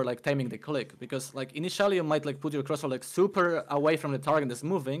before like timing the click, because like initially you might like put your crosshair like super away from the target that's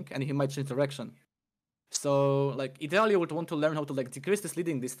moving and he might change direction. So like ideally you would want to learn how to like decrease this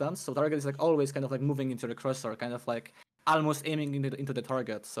leading distance so target is like always kind of like moving into the crosshair, kind of like almost aiming into the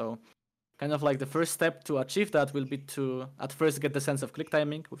target. So kind of like the first step to achieve that will be to at first get the sense of click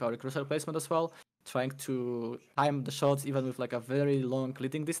timing with our crosshair placement as well, trying to time the shots even with like a very long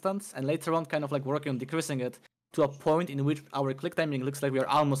leading distance, and later on kind of like working on decreasing it to a point in which our click timing looks like we are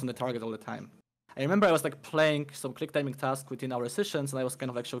almost on the target all the time. I remember I was like playing some click timing task within our sessions, and I was kind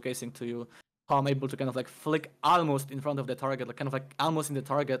of like showcasing to you how I'm able to kind of like flick almost in front of the target, like kind of like almost in the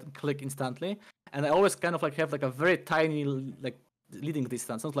target and click instantly. And I always kind of like have like a very tiny like leading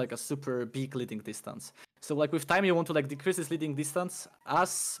distance, not like a super big leading distance. So like with time you want to like decrease this leading distance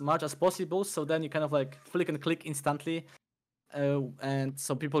as much as possible, so then you kind of like flick and click instantly. And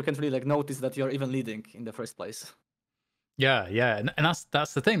so people can't really like notice that you're even leading in the first place. Yeah, and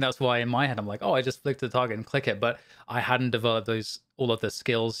that's the thing. That's why in my head I'm like, oh, I just flick the target and click it, but I hadn't developed all of the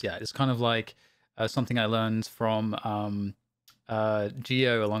skills yet. It's kind of like something I learned from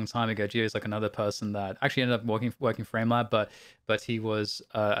Geo a long time ago. Geo is like another person that actually ended up working for AimLab, but he was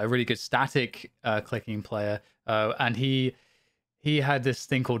a really good static clicking player, and he had this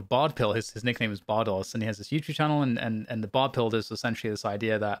thing called Bard Pill. His nickname is Bardos, and he has this YouTube channel. And the Bard Pill is essentially this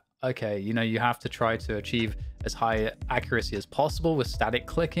idea that, okay, you have to try to achieve as high accuracy as possible with static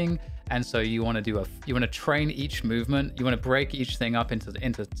clicking. And so you want to train each movement. You want to break each thing up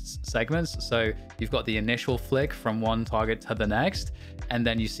into segments. So you've got the initial flick from one target to the next, and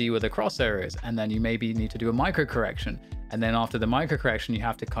then you see where the crosshair is, and then you maybe need to do a micro correction. And then after the micro correction, you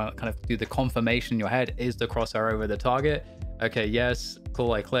have to kind of do the confirmation in your head: is the crosshair over the target? Okay, yes,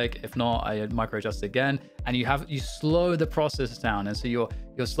 cool, I click. If not, I micro adjust again. And you slow the process down. And so you're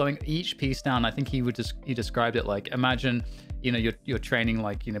slowing each piece down. I think he described it like, imagine, you're training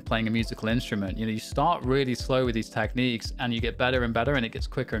like, playing a musical instrument. You start really slow with these techniques and you get better and better and it gets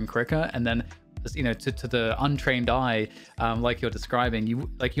quicker and quicker. And then, to the untrained eye, like you're describing,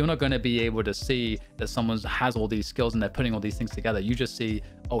 you're not going to be able to see that someone has all these skills and they're putting all these things together. You just see,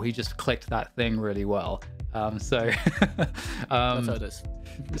 oh, he just clicked that thing really well. So That's how it is.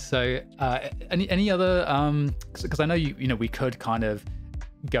 So any other because I know we could kind of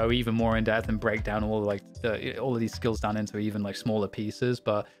go even more in depth and break down all of these skills down into even like smaller pieces,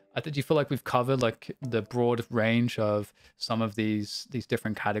 but do you feel like we've covered like the broad range of some of these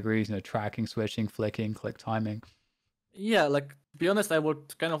different categories, tracking, switching, flicking, click timing? Yeah, like to be honest, I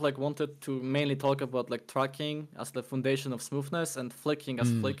would kind of like wanted to mainly talk about like tracking as the foundation of smoothness and flicking as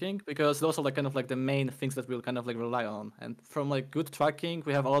flicking, because those are like kind of like the main things that we'll kind of like rely on. And from like good tracking,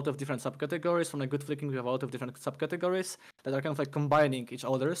 we have a lot of different subcategories. From like good flicking, we have a lot of different subcategories that are kind of like combining each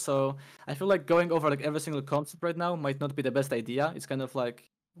other. So I feel like going over like every single concept right now might not be the best idea. It's kind of like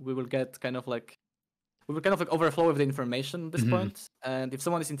we will kind of like overflow with the information at this point. And if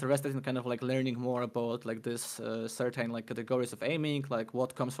someone is interested in kind of like learning more about like this certain like categories of aiming, like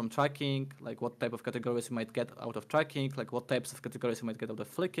what comes from tracking, like what type of categories you might get out of tracking, like what types of categories you might get out of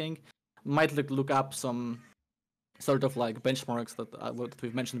flicking, might look up some sort of like benchmarks that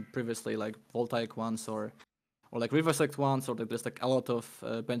we've mentioned previously, like voltaic ones or like reverse select ones, or like there's like a lot of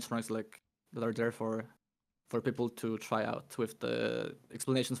benchmarks like that are there for people to try out with the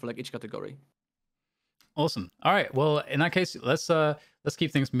explanations for like each category. Awesome. All right. Well, in that case, let's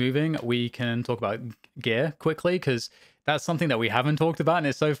keep things moving. We can talk about gear quickly, because that's something that we haven't talked about. And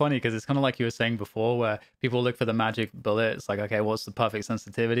it's so funny because it's kind of like you were saying before, where people look for the magic bullet. It's like, okay, what's the perfect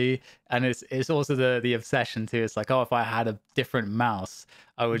sensitivity? And it's also the obsession too. It's like, oh, if I had a different mouse,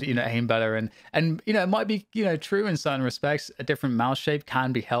 I would, aim better. And it might be, true in certain respects. A different mouse shape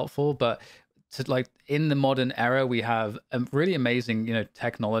can be helpful, but to like in the modern era, we have a really amazing, you know,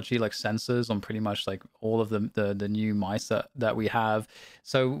 technology like sensors on pretty much like all of the new mice that we have.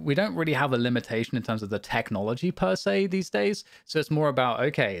 So we don't really have a limitation in terms of the technology per se these days. So it's more about,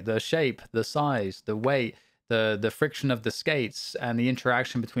 okay, the shape, the size, the weight, the friction of the skates, and the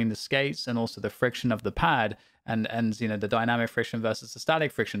interaction between the skates, and also the friction of the pad, and you know, the dynamic friction versus the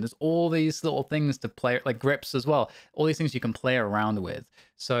static friction. There's all these little things to play, like grips as well, all these things you can play around with.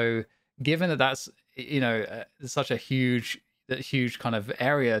 So given that that's, you know, such a huge kind of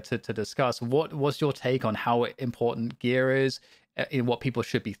area to discuss, what's your take on how important gear is, in what people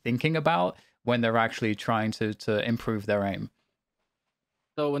should be thinking about when they're actually trying to improve their aim?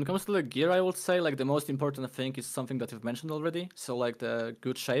 So when it comes to the gear, I would say like the most important thing is something that you've mentioned already. So like the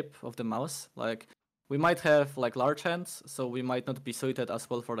good shape of the mouse. Like we might have like large hands, so we might not be suited as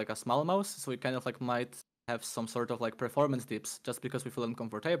well for like a small mouse. So we kind of like might have some sort of like performance dips just because we feel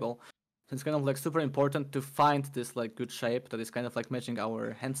uncomfortable. So it's kind of like super important to find this like good shape that is kind of like matching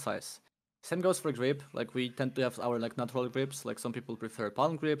our hand size. Same goes for grip. Like we tend to have our like natural grips. Like some people prefer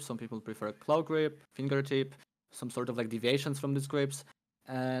palm grip, some people prefer claw grip, fingertip, some sort of like deviations from these grips.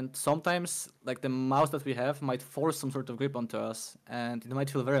 And sometimes like the mouse that we have might force some sort of grip onto us, and it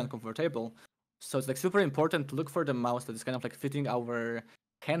might feel very uncomfortable. So it's like super important to look for the mouse that is kind of like fitting our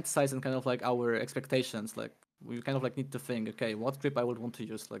hand size and kind of like our expectations. Like we kind of like need to think, okay, what grip I would want to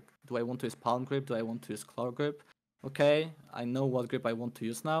use? Like, do I want to use palm grip? Do I want to use claw grip? Okay, I know what grip I want to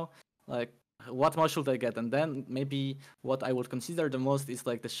use now. Like, what mouse should I get? And then maybe what I would consider the most is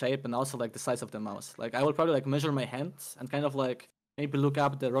like the shape and also like the size of the mouse. Like I would probably like measure my hands and kind of like maybe look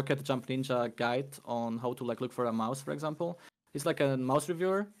up the Rocket Jump Ninja guide on how to like look for a mouse, for example. He's like a mouse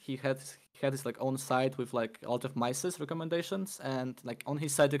reviewer. He had his like own site with like a lot of mice's recommendations, and like on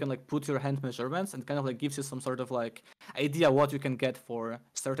his site you can like put your hand measurements and kind of like gives you some sort of like idea what you can get for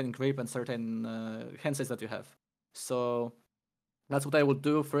certain grip and certain hand size that you have. So that's what I would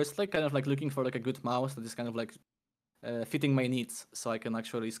do first, like kind of like looking for like a good mouse that is kind of like fitting my needs, so I can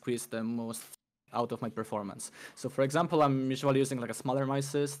actually squeeze the most out of my performance. So for example, I'm usually using like a smaller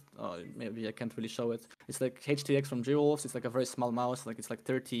mouse. Maybe I can't really show it. It's like HTX from G-Wolves. It's like a very small mouse. Like it's like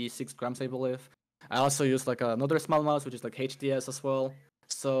 36 grams, I believe. I also use like another small mouse, which is like HDS as well.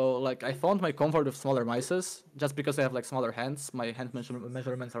 So like I found my comfort with smaller mices just because I have like smaller hands. My hand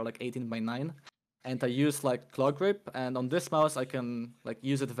measurements are like 18:9, and I use like claw grip. And on this mouse, I can like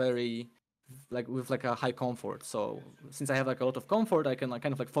use it very like with like a high comfort. So since I have like a lot of comfort, I can like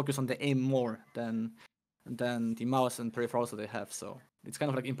kind of like focus on the aim more than the mouse and peripherals that I have. So it's kind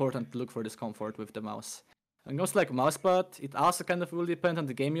of like important to look for this comfort with the mouse. And also like mousepad, it also kind of will depend on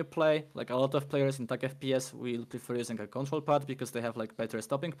the game you play. Like a lot of players in TAC FPS will prefer using a control pad because they have like better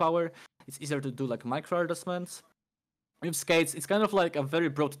stopping power. It's easier to do like micro adjustments. With skates, it's kind of like a very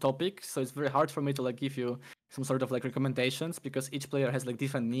broad topic, so it's very hard for me to like give you some sort of like recommendations because each player has like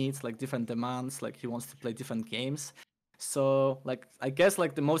different needs, like different demands, like he wants to play different games. So like I guess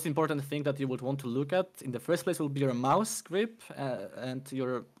like the most important thing that you would want to look at in the first place will be your mouse grip and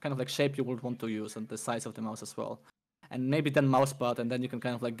your kind of like shape you would want to use and the size of the mouse as well. And maybe then mousepad, and then you can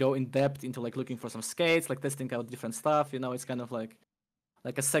kind of like go in depth into like looking for some skates, like testing out different stuff. You know, it's kind of like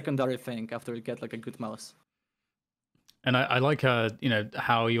a secondary thing after you get like a good mouse. And I like you know,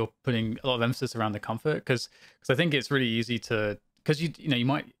 how you're putting a lot of emphasis around the comfort, because I think it's really easy to, because you know, you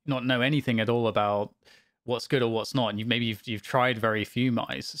might not know anything at all about what's good or what's not, and you've tried very few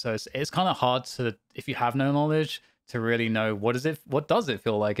mice, so it's kind of hard to, if you have no knowledge, to really know what does it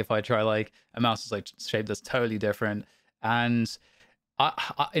feel like if I try like a mouse's like shape that's totally different. And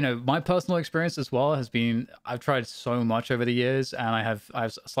I you know, my personal experience as well has been, I've tried so much over the years, and I have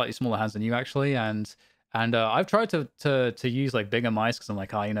slightly smaller hands than you actually, and I've tried to use like bigger mice because I'm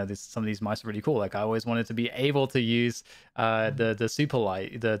like, oh, you know, some of these mice are really cool. Like I always wanted to be able to use the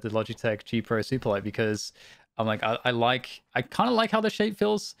Superlight, the Logitech G Pro Superlight, because I'm like, I kind of like how the shape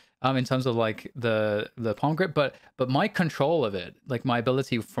feels in terms of like the palm grip, but my control of it, like my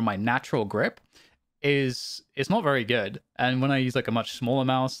ability from my natural grip, it's not very good. And when I use like a much smaller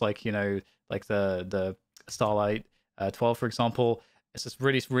mouse, like, you know, like the Starlight 12, for example, it's this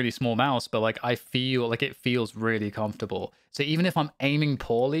really, really small mouse, but like I feel like it feels really comfortable. So even if I'm aiming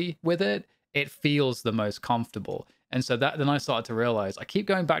poorly with it, it feels the most comfortable. And so then I started to realize I keep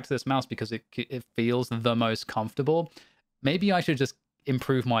going back to this mouse because it feels the most comfortable. Maybe I should just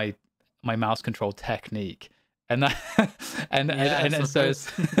improve my mouse control technique. And that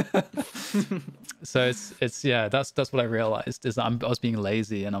so it's yeah, that's what I realized, is that I was being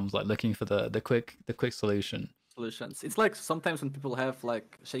lazy, and I was like looking for the quick solution. solutions. It's like sometimes when people have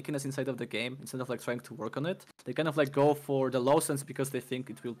like shakiness inside of the game, instead of like trying to work on it, they kind of like go for the low sense because they think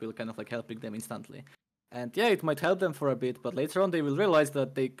it will be kind of like helping them instantly. And yeah, it might help them for a bit, but later on they will realize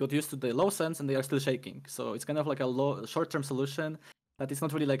that they got used to the low sense and they are still shaking. So it's kind of like a short-term solution that is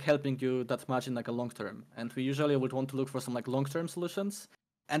not really like helping you that much in like a long term. And we usually would want to look for some like long-term solutions.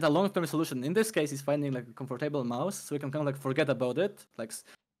 And a long-term solution in this case is finding like a comfortable mouse, so we can kind of like forget about it, like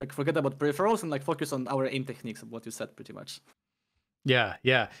forget about peripherals and like focus on our aim techniques, what you said pretty much. Yeah,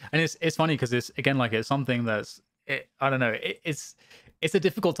 yeah, and it's funny because it's again like it's something that's I don't know, it's a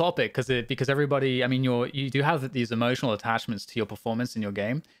difficult topic because everybody, I mean, you do have these emotional attachments to your performance in your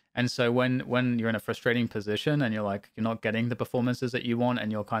game, and so when you're in a frustrating position and you're not getting the performances that you want,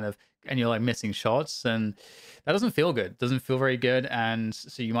 and you're like missing shots, and that doesn't feel good, doesn't feel very good, and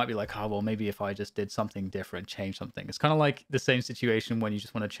so you might be like, oh well, maybe if I just did something different, change something. It's kind of like the same situation when you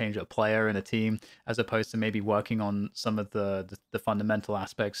just want to change a player in a team, as opposed to maybe working on some of the fundamental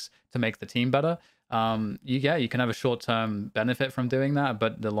aspects to make the team better. You can have a short-term benefit from doing that,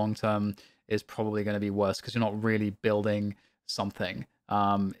 but the long-term is probably going to be worse because you're not really building something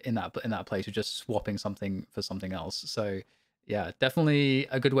in that place. You're just swapping something for something else. So yeah, definitely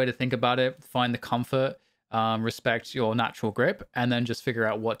a good way to think about it. Find the comfort, respect your natural grip, and then just figure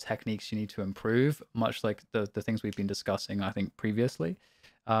out what techniques you need to improve, much like the things we've been discussing, I think, previously.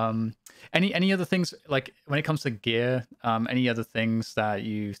 Any other things, like when it comes to gear, any other things that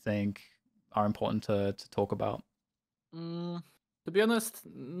you think are important to talk about? To be honest,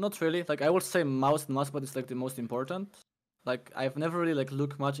 not really. Like I would say mouse and mousepad is like the most important. Like I've never really like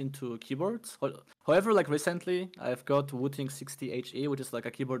looked much into keyboards. However, like recently I've got Wooting 60HE, which is like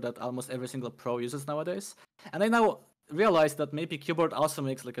a keyboard that almost every single pro uses nowadays. And I now realize that maybe keyboard also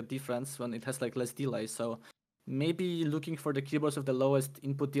makes like a difference when it has like less delay. So maybe looking for the keyboards with the lowest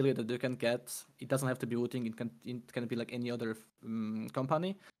input delay that you can get. It doesn't have to be Wooting. It can be like any other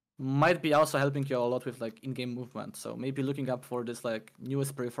company. Might be also helping you a lot with like in-game movement. So maybe looking up for this like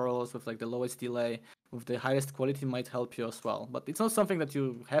newest peripherals with like the lowest delay, with the highest quality might help you as well. But it's not something that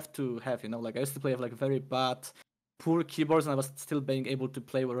you have to have, you know. Like I used to play with like very bad, poor keyboards, and I was still being able to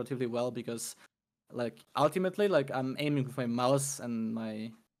play relatively well because like ultimately like I'm aiming with my mouse and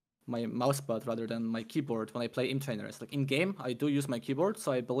my mouse pad rather than my keyboard when I play aim trainers. Like in game, I do use my keyboard,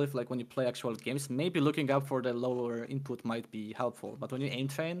 so I believe like when you play actual games, maybe looking up for the lower input might be helpful. But when you aim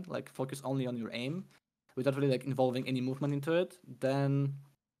train, like focus only on your aim, without really like involving any movement into it, then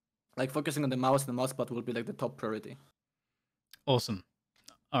like focusing on the mouse and the mouse pad will be like the top priority. Awesome.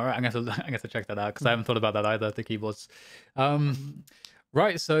 All right, I guess to check that out because I haven't thought about that either. The keyboards.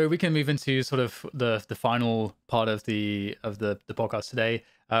 Right, so we can move into sort of the final part of the podcast today.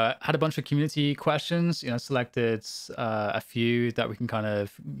 Had a bunch of community questions, selected a few that we can kind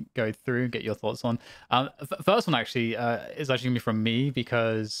of go through and get your thoughts on. First one actually is actually gonna be from me,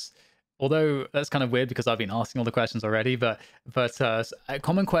 because although that's kind of weird because I've been asking all the questions already, but a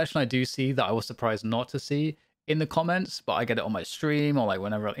common question I do see that I was surprised not to see in the comments, but I get it on my stream or like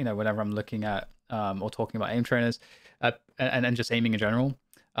whenever I'm looking at or talking about aim trainers and just aiming in general.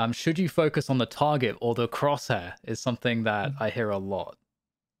 Should you focus on the target or the crosshair is something that I hear a lot.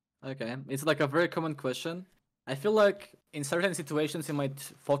 Okay, it's like a very common question. I feel like in certain situations you might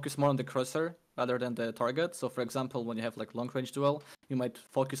focus more on the crosshair rather than the target. So for example, when you have like long range duel, you might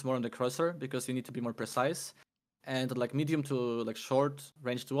focus more on the crosshair because you need to be more precise. And like medium to like short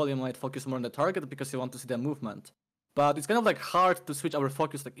range duel, you might focus more on the target because you want to see the movement. But it's kind of like hard to switch our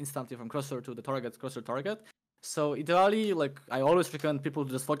focus like instantly from crosshair to the target, crosshair target. So ideally, like I always recommend people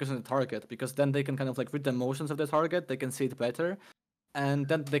to just focus on the target because then they can kind of like read the motions of the target, they can see it better, and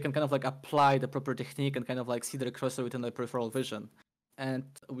then they can kind of like apply the proper technique and kind of like see the crosshair within the peripheral vision. And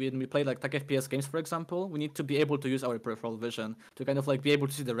when we play like tag FPS games, for example, we need to be able to use our peripheral vision to kind of like be able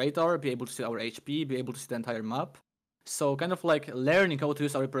to see the radar, be able to see our HP, be able to see the entire map. So kind of like learning how to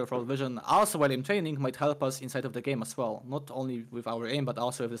use our peripheral vision also while in training might help us inside of the game as well. Not only with our aim, but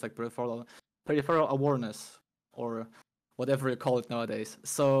also with this like peripheral awareness or whatever you call it nowadays.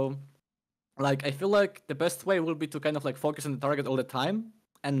 So like I feel like the best way will be to kind of like focus on the target all the time.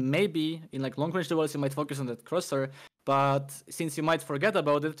 And maybe in like long range duels you might focus on that crosshair, but since you might forget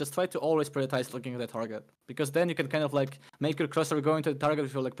about it, just try to always prioritize looking at the target, because then you can kind of like make your crosshair go into the target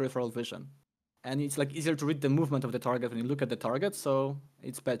with your like peripheral vision. And it's like easier to read the movement of the target when you look at the target, so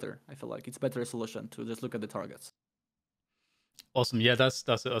it's better. I feel like it's better solution to just look at the targets. Awesome. Yeah, that's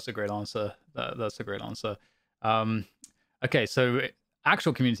a great answer. That's a great answer. Okay, so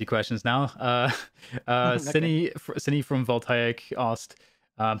actual community questions now. Okay. Cine from Voltaic asked,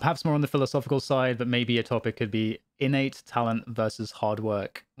 perhaps more on the philosophical side, but maybe a topic could be innate talent versus hard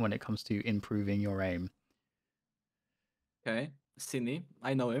work when it comes to improving your aim. Okay, Sini,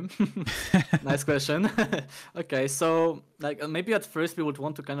 I know him. Nice question. Okay, so like maybe at first we would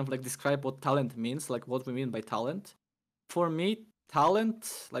want to kind of like describe what talent means, like what we mean by talent. For me,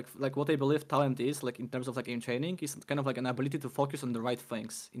 talent, like what I believe talent is, like in terms of like aim training, is kind of like an ability to focus on the right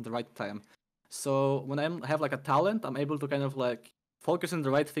things in the right time. So when have like a talent, I'm able to kind of like focus on the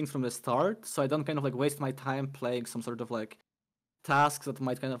right things from the start, so I don't kind of like waste my time playing some sort of like tasks that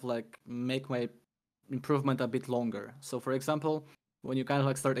might kind of like make my improvement a bit longer. So for example, when you kind of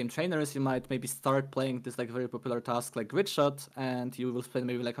like start aim trainers, you might maybe start playing this like very popular task like grid shot, and you will spend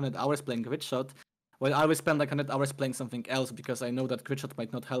maybe like 100 hours playing grid shot. Well, I will spend like 100 hours playing something else because I know that grid shot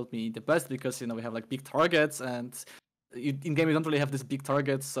might not help me the best because we have like big targets, and in game you don't really have this big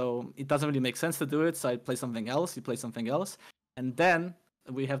targets, so it doesn't really make sense to do it. So I play something else, you play something else, and then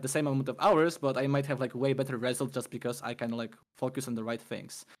we have the same amount of hours, but I might have like way better results just because I kind of like focus on the right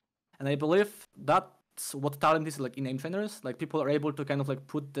things. And I believe that's what talent is like in aim trainers. Like people are able to kind of like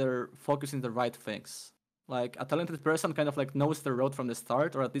put their focus in the right things. Like a talented person kind of like knows the road from the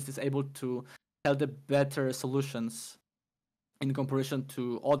start, or at least is able to tell the better solutions in comparison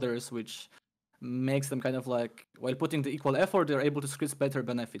to others, which makes them kind of like, while putting the equal effort, they're able to squeeze better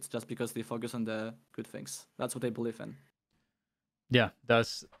benefits just because they focus on the good things. That's what I believe in. Yeah, I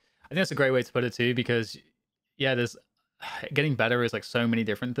think that's a great way to put it too, because yeah, there's getting better is like so many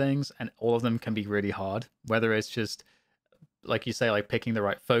different things, and all of them can be really hard. Whether it's just like you say, like picking the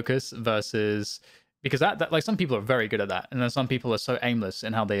right focus versus, because that like some people are very good at that, and then some people are so aimless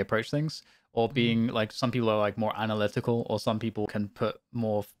in how they approach things, or being like some people are like more analytical, or some people can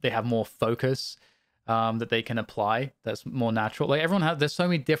they have more focus that they can apply that's more natural. Like there's so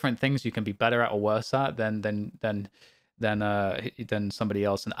many different things you can be better at or worse at than somebody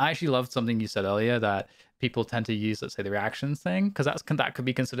else. And I actually loved something you said earlier, that people tend to use, let's say, the reactions thing, because that could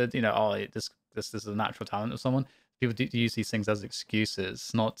be considered, this is a natural talent of someone. People do use these things as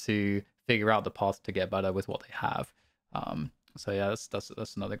excuses, not to figure out the path to get better with what they have. So yeah,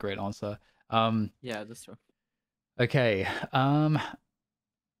 that's another great answer. Yeah, that's true. Okay.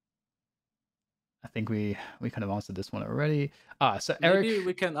 I think we kind of answered this one already. So Eric, maybe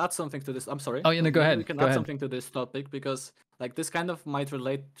we can add something to this. I'm sorry. Oh, yeah, no, go ahead. We can add something to this topic, because like this kind of might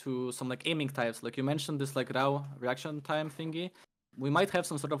relate to some like aiming types. Like you mentioned this like raw reaction time thingy. We might have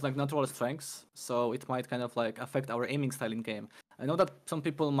some sort of like natural strengths, so it might kind of like affect our aiming style in game. I know that some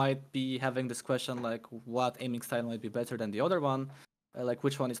people might be having this question like, what aiming style might be better than the other one, like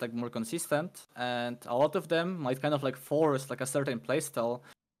which one is like more consistent, and a lot of them might kind of like force like a certain playstyle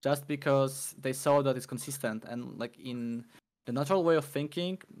just because they saw that it's consistent, and like in the natural way of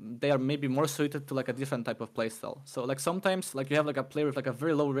thinking, they are maybe more suited to like a different type of playstyle. So like sometimes like you have like a player with like a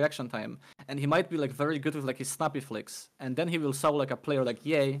very low reaction time, and he might be like very good with like his snappy flicks, and then he will saw like a player like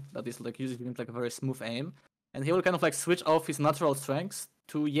Ye that is like using like a very smooth aim, and he will kind of like switch off his natural strengths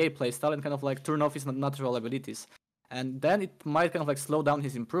to Ye playstyle and kind of like turn off his natural abilities, and then it might kind of like slow down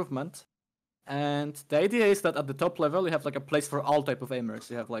his improvement. And the idea is that at the top level, you have like a place for all type of aimers.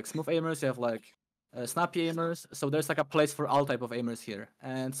 You have like smooth aimers, you have like snappy aimers. So there's like a place for all type of aimers here.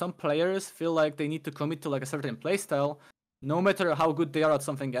 And some players feel like they need to commit to like a certain playstyle, no matter how good they are at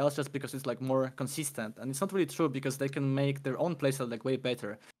something else, just because it's like more consistent. And it's not really true, because they can make their own playstyle like way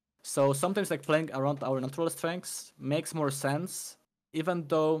better. So sometimes like playing around our natural strengths makes more sense, even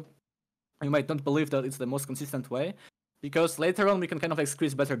though you might not believe that it's the most consistent way. Because later on we can kind of like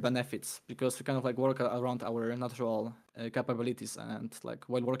squeeze better benefits, because we kind of like work around our natural capabilities, and like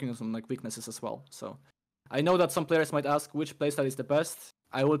while working on some like weaknesses as well. So I know that some players might ask which playstyle is the best.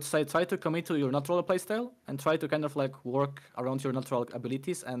 I would say try to commit to your natural playstyle and try to kind of like work around your natural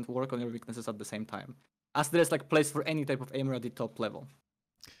abilities and work on your weaknesses at the same time, as there's like place for any type of aimer at the top level.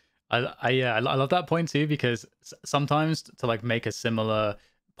 I love that point too, because sometimes to like make a similar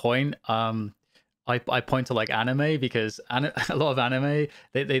point, I point to like anime, because a lot of anime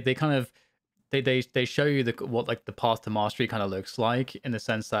they kind of they show you what like the path to mastery kind of looks like, in the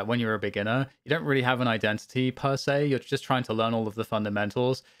sense that when you're a beginner, you don't really have an identity per se. You're just trying to learn all of the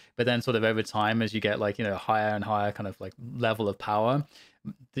fundamentals, but then sort of over time, as you get like higher and higher kind of like level of power,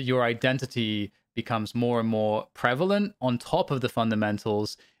 your identity becomes more and more prevalent on top of the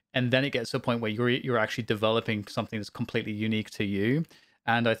fundamentals, and then it gets to a point where you're actually developing something that's completely unique to you.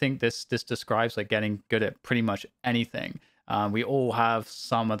 And I think this describes like getting good at pretty much anything. We all have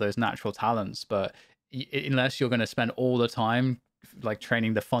some of those natural talents, but unless you're going to spend all the time like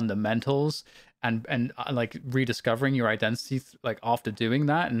training the fundamentals and like rediscovering your identity like after doing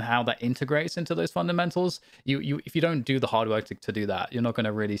that, and how that integrates into those fundamentals, you if you don't do the hard work to do that, you're not going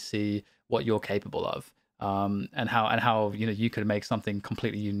to really see what you're capable of. And how you could make something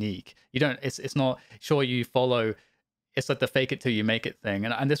completely unique. You don't. It's not sure you follow it's like the fake it till you make it thing.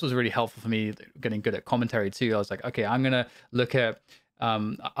 And this was really helpful for me getting good at commentary too. I was like, okay, I'm gonna look at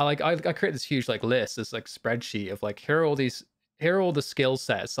I create this huge like list, this like spreadsheet of like here are all the skill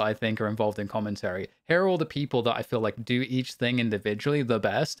sets that I think are involved in commentary. Here are all the people that I feel like do each thing individually the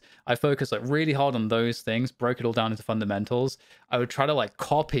best. I focus like really hard on those things, broke it all down into fundamentals. I would try to like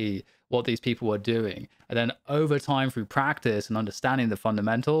copy what these people were doing. And then over time through practice and understanding the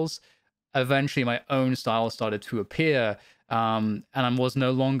fundamentals, eventually my own style started to appear, and I was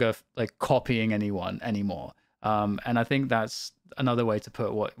no longer like copying anyone anymore. And I think that's another way to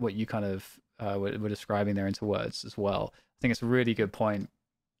put what you kind of were describing there into words as well. I think it's a really good point.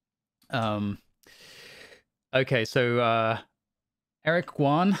 Okay, so Eric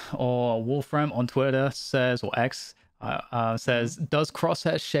Guan or Wolfram on Twitter says, or X says, does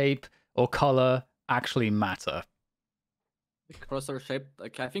crosshair shape or color actually matter? Crosshair shape,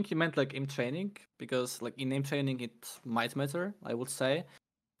 like I think you meant like aim training, because like in aim training it might matter, I would say.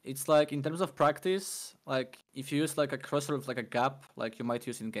 It's like in terms of practice, like if you use like a crosshair with like a gap, like you might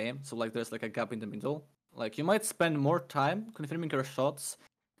use in game, so like there's like a gap in the middle, like you might spend more time confirming your shots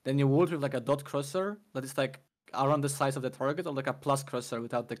than you would with like a dot crosshair that is like around the size of the target, or like a plus crosshair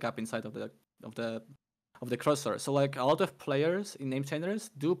without the gap inside of the crosshair. So like a lot of players in aim trainers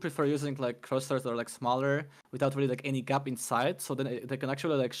do prefer using like crosshairs that are like smaller without really like any gap inside, so then they can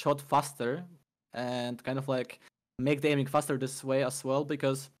actually like shot faster and kind of like make the aiming faster this way as well,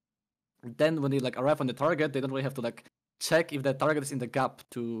 because then when they like arrive on the target, they don't really have to like check if the target is in the gap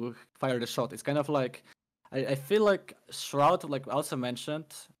to fire the shot. It's kind of like I feel like Shroud like also mentioned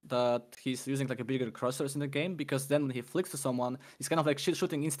that he's using like a bigger crosshairs in the game, because then when he flicks to someone, he's kind of like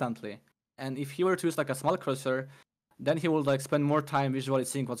shooting instantly. And if he were to use like a small crosshair, then he would like spend more time visually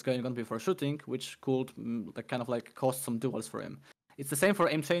seeing what's going on before shooting, which could like kind of like cost some duels for him. It's the same for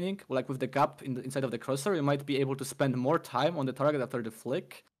aim training. Like with the gap inside of the crosshair, you might be able to spend more time on the target after the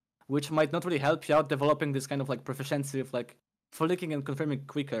flick, which might not really help you out developing this kind of like proficiency of like flicking and confirming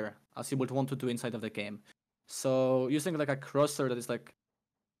quicker as you would want to do inside of the game. So using like a crosshair that is like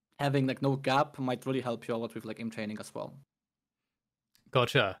having like no gap might really help you a lot with like aim training as well.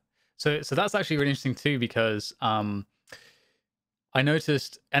 Gotcha. So that's actually really interesting too, because I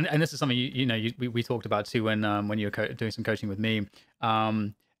noticed, and this is something we talked about too when you were doing some coaching with me,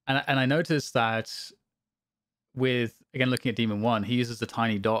 and I noticed that with, again, looking at Demon 1, he uses the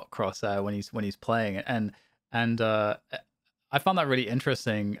tiny dot crosshair when he's playing it, and I found that really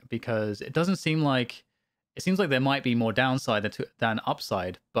interesting, because it seems like there might be more downside than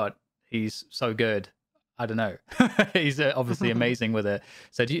upside, but he's so good. I don't know. He's obviously amazing with it.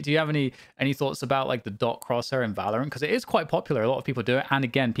 So do you have any thoughts about like the dot crosshair in Valorant? Because it is quite popular. A lot of people do it. And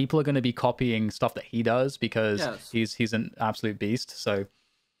again, people are going to be copying stuff that he does, because he's an absolute beast. So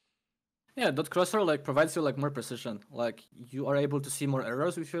yeah, dot crosshair like provides you like more precision. Like you are able to see more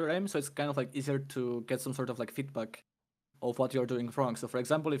errors with your aim, so it's kind of like easier to get some sort of like feedback of what you're doing wrong. So for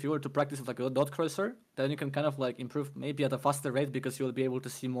example, if you were to practice with like a dot crosshair, then you can kind of like improve maybe at a faster rate, because you'll be able to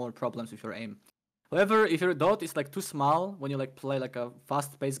see more problems with your aim. However, if your dot is like too small when you like play like a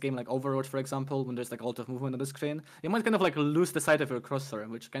fast-paced game like Overwatch, for example, when there's like a lot of movement on the screen, you might kind of like lose the sight of your crosshair,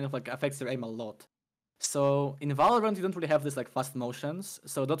 which kind of like affects your aim a lot. So in Valorant, you don't really have this like fast motions,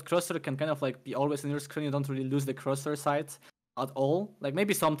 so dot crosshair can kind of like be always in your screen. You don't really lose the crosshair sight at all. Like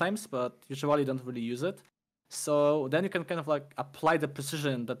maybe sometimes, but usually you don't really use it. So then you can kind of like apply the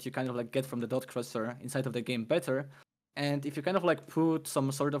precision that you kind of like get from the dot crosshair inside of the game better. And if you kind of like put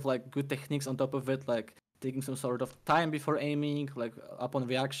some sort of like good techniques on top of it, like taking some sort of time before aiming, like upon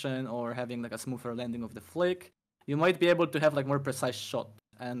reaction, or having like a smoother landing of the flick, you might be able to have like more precise shot.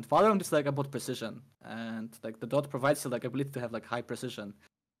 And Valorant is like about precision, and like the dot provides you like ability to have like high precision.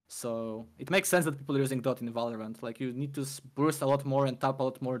 So it makes sense that people are using dot in Valorant. Like you need to burst a lot more and tap a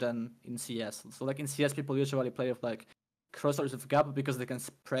lot more than in CS. So like in CS, people usually play with like crosshairs with gap, because they can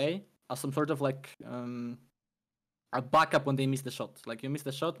spray as some sort of like a backup when they miss the shot. Like you miss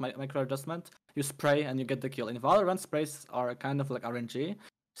the shot, micro adjustment, you spray and you get the kill. In Valorant, sprays are kind of like RNG,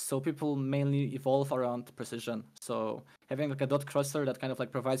 so people mainly evolve around precision. So having like a dot crosshair that kind of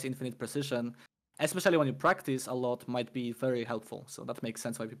like provides infinite precision, especially when you practice a lot, might be very helpful. So that makes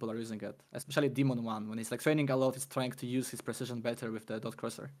sense why people are using it. Especially Demon 1, when he's like training a lot, he's trying to use his precision better with the dot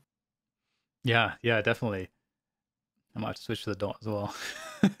crosshair. Yeah, definitely. I might have to switch to the dot as well.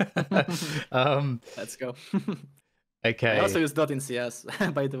 Let's go. Okay. I also use dot in CS,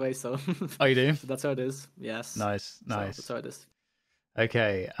 by the way. So. Oh, you do? So that's how it is. Yes. Nice. So that's how it is.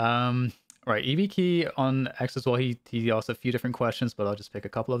 Okay. Right. EBKey on X as well. He asked a few different questions, but I'll just pick a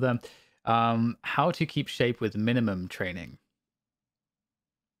couple of them. How to keep shape with minimum training?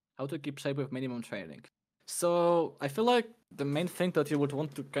 How to keep shape with minimum training? So I feel like the main thing that you would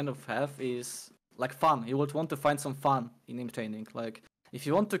want to kind of have is like fun. You would want to find some fun in aim training. Like if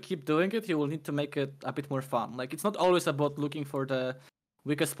you want to keep doing it, you will need to make it a bit more fun. Like it's not always about looking for the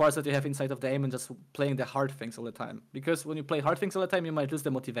weakest parts that you have inside of the aim and just playing the hard things all the time. Because when you play hard things all the time, you might lose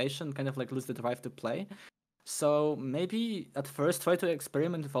the motivation, kind of like lose the drive to play. So maybe at first try to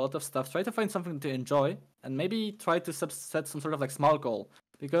experiment with a lot of stuff. Try to find something to enjoy, and maybe try to set some sort of like small goal.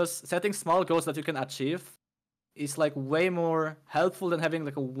 Because setting small goals that you can achieve is like way more helpful than having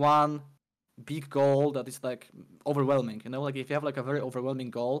like a one big goal that is like overwhelming. You know, like if you have like a very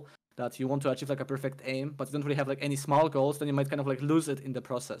overwhelming goal that you want to achieve like a perfect aim, but you don't really have like any small goals, then you might kind of like lose it in the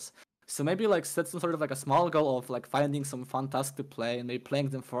process. So maybe like set some sort of like a small goal of like finding some fun tasks to play and maybe playing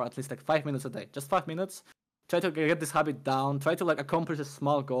them for at least like 5 minutes a day. Just 5 minutes. Try to get this habit down, try to like accomplish a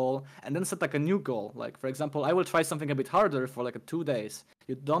small goal, and then set like a new goal. Like for example, I will try something a bit harder for like 2 days.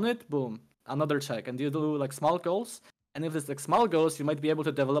 You've done it, boom, another check. And you do like small goals. And if it's like small goals, you might be able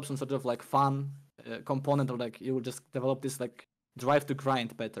to develop some sort of like fun component, or like you will just develop this like drive to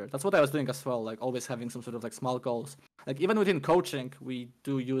grind better. That's what I was doing as well, like always having some sort of like small goals. Like even within coaching, we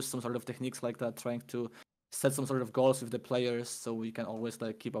do use some sort of techniques like that, trying to set some sort of goals with the players so we can always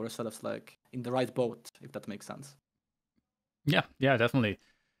like keep ourselves like in the right boat, if that makes sense. Yeah, definitely.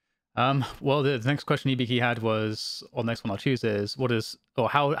 Well, the next question EBK had was, or next one I'll choose is,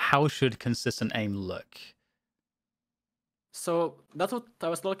 how should consistent aim look? So that's what I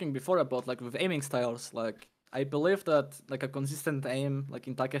was talking before about, like with aiming styles. Like I believe that like a consistent aim, like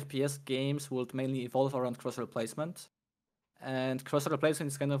in tag FPS games, would mainly evolve around crosshair placement. And crosshair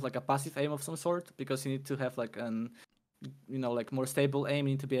placement is kind of like a passive aim of some sort, because you need to have like an, you know, like more stable aim.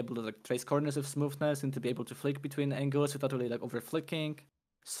 You need to be able to like trace corners with smoothness, and to be able to flick between angles without really like over flicking.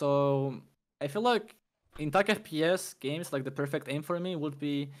 So I feel like in tag FPS games, like the perfect aim for me would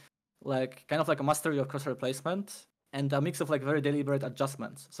be like kind of like a mastery of crosshair placement and a mix of like very deliberate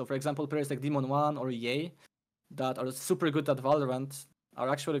adjustments. So for example, players like Demon1 or EA that are super good at Valorant are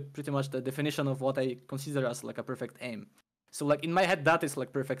actually pretty much the definition of what I consider as like a perfect aim. So like in my head, that is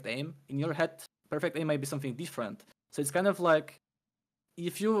like perfect aim. In your head, perfect aim might be something different. So it's kind of like,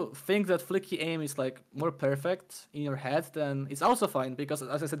 if you think that flicky aim is like more perfect in your head, then it's also fine, because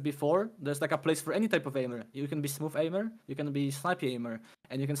as I said before, there's like a place for any type of aimer. You can be smooth aimer, you can be snipey aimer,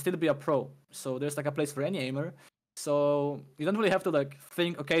 and you can still be a pro. So there's like a place for any aimer. So you don't really have to like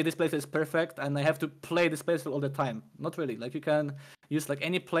think, okay, this playstyle is perfect and I have to play this playstyle all the time. Not really. Like you can use like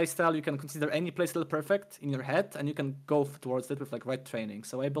any playstyle, you can consider any playstyle perfect in your head, and you can go towards it with like right training.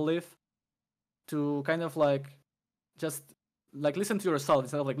 So I believe to kind of like just like listen to yourself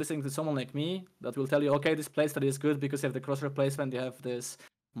instead of like listening to someone like me that will tell you, okay, this playstyle is good because you have the crosshair placement, you have this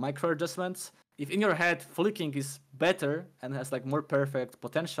micro adjustments. If in your head flicking is better and has like more perfect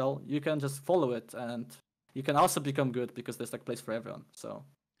potential, you can just follow it, and you can also become good because there's like place for everyone. So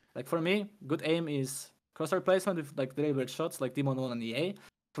like for me, good aim is crosshair placement with like deliberate shots like Demon1 and EA.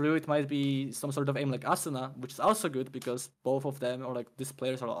 For you, it might be some sort of aim like Asuna, which is also good because both of them, or like these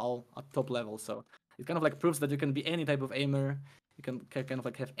players, are all at top level. So it kind of like proves that you can be any type of aimer. You can kind of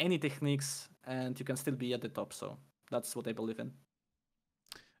like have any techniques, and you can still be at the top. So that's what I believe in.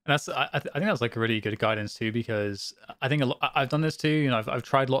 And I think that's like a really good guidance too, because I think I've done this too. You know, I've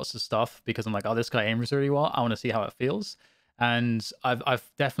tried lots of stuff because I'm like, oh, this guy aims really well. I want to see how it feels, and I've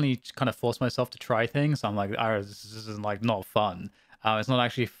definitely kind of forced myself to try things. I'm like, oh, this is like not fun. It's not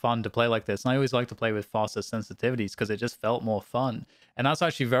actually fun to play like this. And I always like to play with faster sensitivities because it just felt more fun, and that's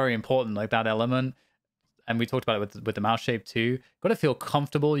actually very important. Like that element. And we talked about it with the mouse shape too. Got to feel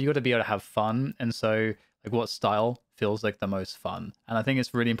comfortable. You got to be able to have fun. And so, like, what style feels like the most fun? And I think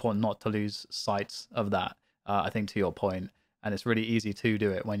it's really important not to lose sight of that. I think to your point, and it's really easy to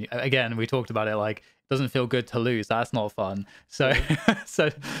do it when you. Again, we talked about it. Like, it doesn't feel good to lose. That's not fun. So, so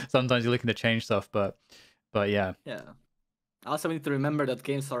sometimes you're looking to change stuff. But yeah. Yeah. Also, we need to remember that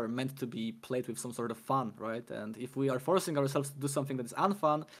games are meant to be played with some sort of fun, right? And if we are forcing ourselves to do something that is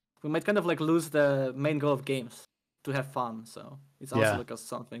unfun, we might kind of like lose the main goal of games, to have fun. So it's also like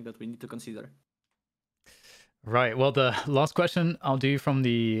something that we need to consider. Right. Well, the last question I'll do from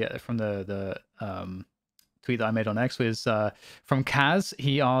the tweet that I made on X was from Kaz.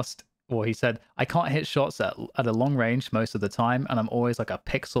 He asked, or he said, I can't hit shots at a long range most of the time, and I'm always like a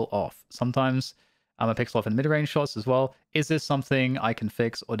pixel off. Sometimes I'm a pixel off in mid-range shots as well. Is this something I can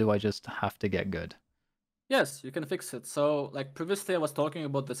fix, or do I just have to get good? Yes, you can fix it. So, like previously, I was talking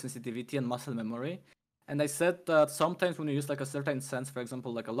about the sensitivity and muscle memory, and I said that sometimes when you use like a certain sense, for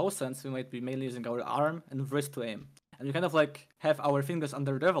example, like a low sense, we might be mainly using our arm and wrist to aim, and we kind of like have our fingers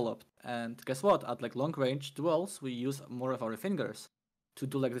underdeveloped. And guess what? At like long range duels, we use more of our fingers to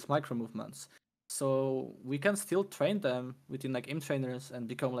do like these micro movements. So we can still train them within like aim trainers and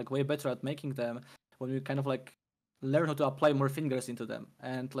become like way better at making them when we kind of like learn how to apply more fingers into them.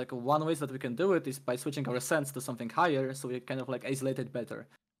 And like one way that we can do it is by switching our sense to something higher, so we kind of like isolate it better.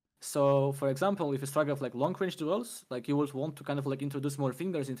 So for example, if you struggle with like long range duels, like you will want to kind of like introduce more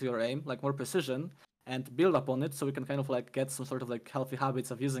fingers into your aim, like more precision, and build upon it so we can kind of like get some sort of like healthy habits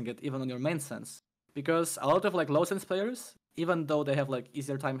of using it even on your main sense. Because a lot of like low sense players, even though they have like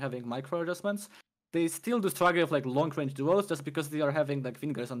easier time having micro adjustments, they still do struggle with like long range duels just because they are having like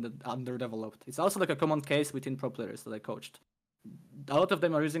fingers underdeveloped. It's also like a common case within pro players that I coached. A lot of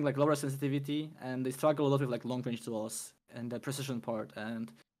them are using like lower sensitivity and they struggle a lot with like long range duels and the precision part.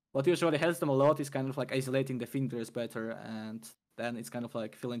 And what usually helps them a lot is kind of like isolating the fingers better, and then it's kind of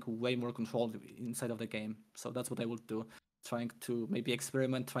like feeling way more controlled inside of the game. So that's what I would do. Trying to maybe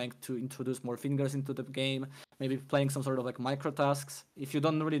experiment, trying to introduce more fingers into the game, maybe playing some sort of like micro tasks. If you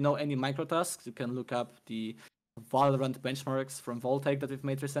don't really know any micro tasks, you can look up the Valorant benchmarks from Voltaic that we've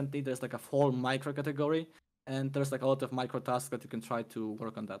made recently. There's like a whole micro category, and there's like a lot of micro tasks that you can try to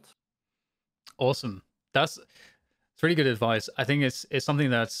work on that. Awesome. It's really good advice. I think it's something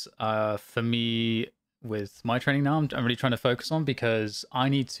that's for me with my training now, I'm really trying to focus on, because I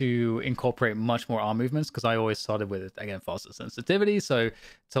need to incorporate much more arm movements, because I always started with, again, faster sensitivity. So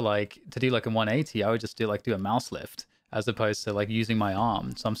to do like a 180, I would just do a mouse lift as opposed to like using my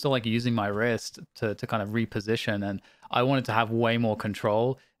arm. So I'm still like using my wrist to kind of reposition, and I wanted to have way more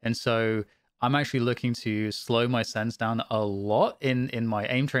control. And so I'm actually looking to slow my sense down a lot in my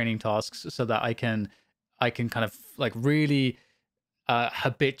aim training tasks, so that I can kind of like really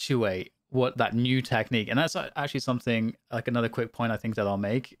habituate what that new technique. And that's actually something, like another quick point I think that I'll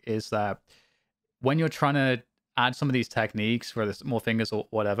make, is that when you're trying to add some of these techniques, whether it's more fingers or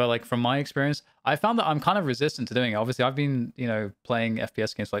whatever, like from my experience, I found that I'm kind of resistant to doing it. Obviously, I've been, playing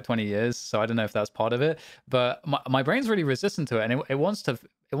FPS games for like 20 years, so I don't know if that's part of it, but my brain's really resistant to it, and it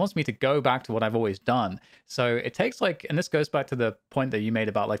wants me to go back to what I've always done. So it takes like, and this goes back to the point that you made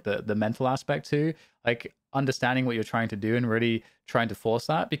about like the mental aspect too, like understanding what you're trying to do and really trying to force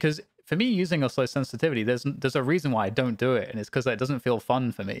that. Because for me, using a slow sensitivity, there's a reason why I don't do it, and it's because it doesn't feel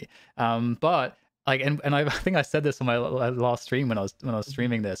fun for me. But like, and I think I said this on my last stream when I was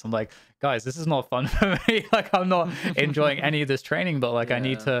streaming this. I'm like, guys, this is not fun for me. Like, I'm not enjoying any of this training, but like, I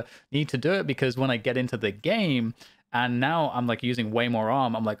need to do it, because when I get into the game, and now I'm like using way more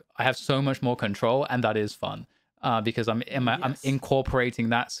arm, I'm like, I have so much more control, and that is fun, because I'm incorporating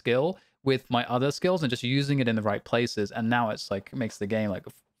that skill with my other skills and just using it in the right places. And now it's like, it makes the game like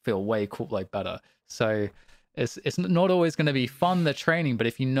feel way cool, like better. So it's not always going to be fun, the training, but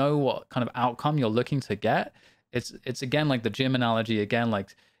if you know what kind of outcome you're looking to get, it's again like the gym analogy again,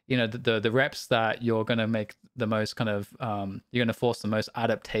 like, the reps that you're going to make the most kind of you're going to force the most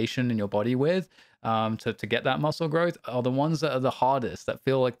adaptation in your body with, to get that muscle growth, are the ones that are the hardest, that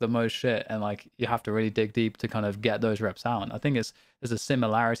feel like the most shit, and like you have to really dig deep to kind of get those reps out. And I think there's a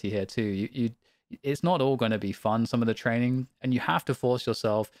similarity here too. It's not all going to be fun, some of the training, and you have to force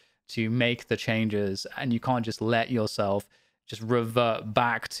yourself to make the changes, and you can't just let yourself just revert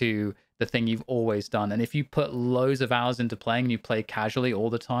back to the thing you've always done. And if you put loads of hours into playing and you play casually all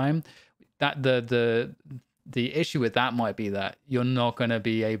the time, that the issue with that might be that you're not going to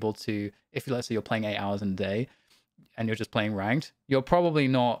be able to, if let's say you're playing 8 hours in a day and you're just playing ranked, you're probably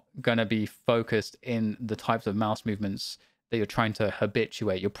not going to be focused in the types of mouse movements that you're trying to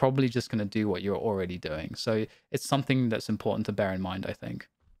habituate. You're probably just going to do what you're already doing. So it's something that's important to bear in mind, I think.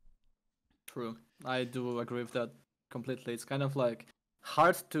 True. I do agree with that completely. It's kind of like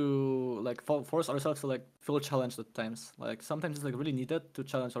hard to like force ourselves to like feel challenged at times. Like sometimes it's like really needed to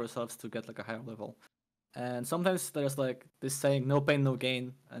challenge ourselves to get like a higher level. And sometimes there's like this saying, no pain, no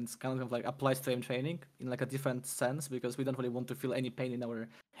gain. And it's kind of like applies to aim training in like a different sense, because we don't really want to feel any pain in our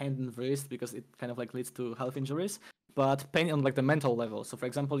hand and wrist, because it kind of like leads to health injuries, but pain on like the mental level. So for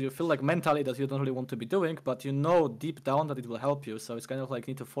example, you feel like mentally that you don't really want to be doing, but you know deep down that it will help you. So it's kind of like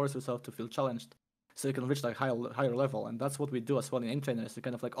you need to force yourself to feel challenged so you can reach like higher level. And that's what we do as well in aim trainers. We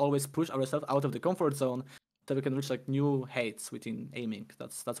kind of like always push ourselves out of the comfort zone so we can reach like new heights within aiming.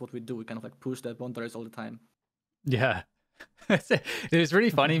 That's what we do. We kind of like push the boundaries all the time. Yeah. It's really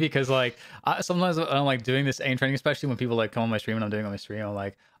funny because like sometimes I'm like doing this aim training, especially when people like come on my stream and I'm doing it on my stream,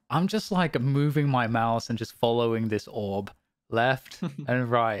 I'm just like moving my mouse and just following this orb left and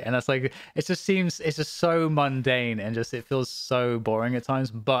right, and that's like, it's just so mundane, and just it feels so boring at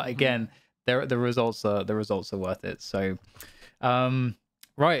times, but again, the results are worth it. So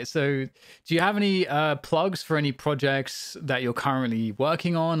right, so do you have any plugs for any projects that you're currently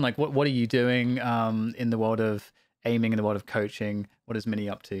working on? Like what are you doing in the world of aiming in the world of coaching? What is Mini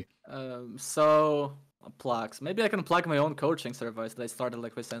up to? So plugs. Maybe I can plug my own coaching service that I started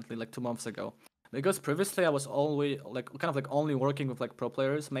like recently, like 2 months ago. Because previously I was always like kind of like only working with like pro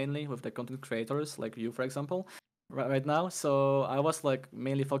players, mainly with the content creators like you, for example, right now. So I was like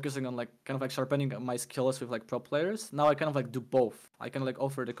mainly focusing on like kind of like sharpening my skills with like pro players. Now I kind of like do both. I can like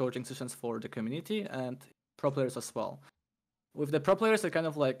offer the coaching sessions for the community and pro players as well. With the pro players, I kind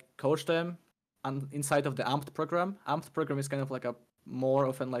of like coach them and inside of the amped program. Amped program is kind of like a more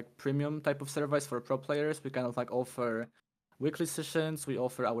of an like premium type of service for pro players. We kind of like offer weekly sessions. We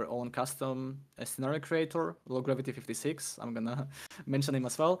offer our own custom scenario creator, Low Gravity 56. I'm gonna mention him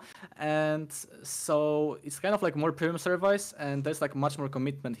as well. And so it's kind of like more premium service, and there's like much more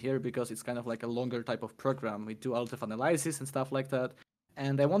commitment here because it's kind of like a longer type of program. We do a lot of analysis and stuff like that.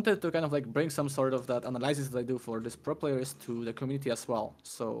 And I wanted to kind of like bring some sort of that analysis that I do for these pro players to the community as well.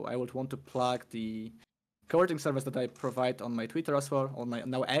 So I would want to plug the coaching service that I provide on my Twitter as well, on my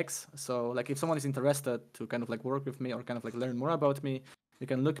now X. So like if someone is interested to kind of like work with me or kind of like learn more about me, you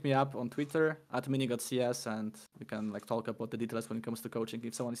can look me up on Twitter at minigod.cs, and we can like talk about the details when it comes to coaching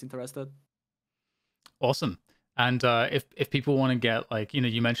if someone is interested. Awesome. And if people want to get like,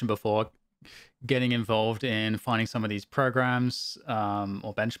 you mentioned before, getting involved in finding some of these programs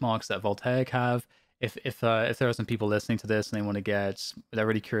or benchmarks that Voltaic have. If there are some people listening to this and they want to they're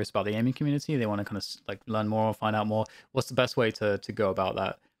really curious about the aiming community, they want to kind of like learn more or find out more, what's the best way to go about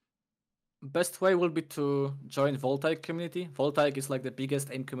that? Best way will be to join Voltaic community. Voltaic is like the biggest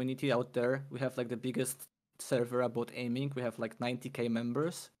aim community out there. We have like the biggest server about aiming. We have like 90k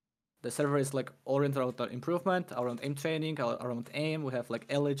members. The server is like oriented around improvement, around aim training, around aim. We have like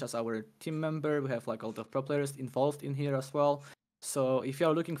EliGE as our team member. We have like all the pro players involved in here as well. So if you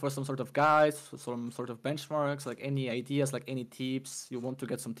are looking for some sort of guides, some sort of benchmarks, like any ideas, like any tips, you want to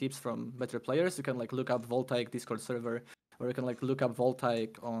get some tips from better players, you can like look up Voltaic Discord server, or you can like look up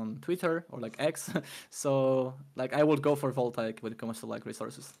Voltaic on Twitter or like X. So like I would go for Voltaic when it comes to like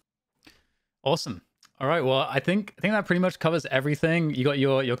resources. Awesome. All right. Well, I think that pretty much covers everything. You got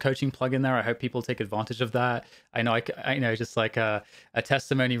your coaching plug in there. I hope people take advantage of that. I know I know just like a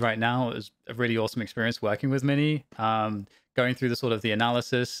testimony right now. It was a really awesome experience working with Mini. Going through the sort of the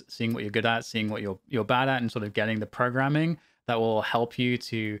analysis, seeing what you're good at, seeing what you're bad at, and sort of getting the programming that will help you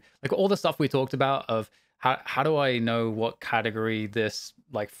to like all the stuff we talked about of how do I know what category this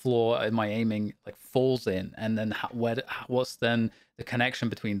like flaw in my aiming like falls in, and then what's then the connection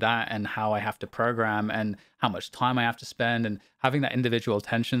between that and how I have to program and how much time I have to spend, and having that individual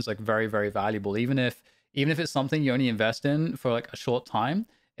attention is like very, very valuable. Even if it's something you only invest in for like a short time,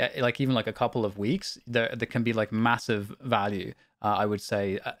 like even like a couple of weeks, there can be like massive value. I would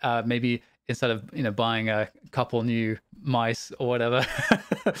say maybe instead of buying a couple new mice or whatever,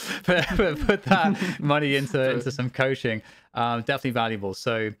 put that money into some coaching. Definitely valuable.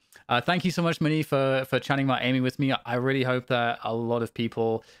 So thank you so much, Mini, for chatting about aiming with me. I really hope that a lot of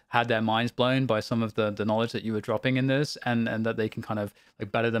people had their minds blown by some of the knowledge that you were dropping in this, and that they can kind of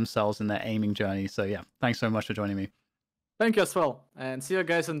like better themselves in their aiming journey. So yeah, thanks so much for joining me. Thank you as well, and see you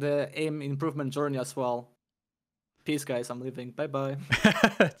guys on the aim improvement journey as well. Peace, guys. I'm leaving. Bye bye.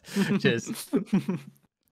 Cheers.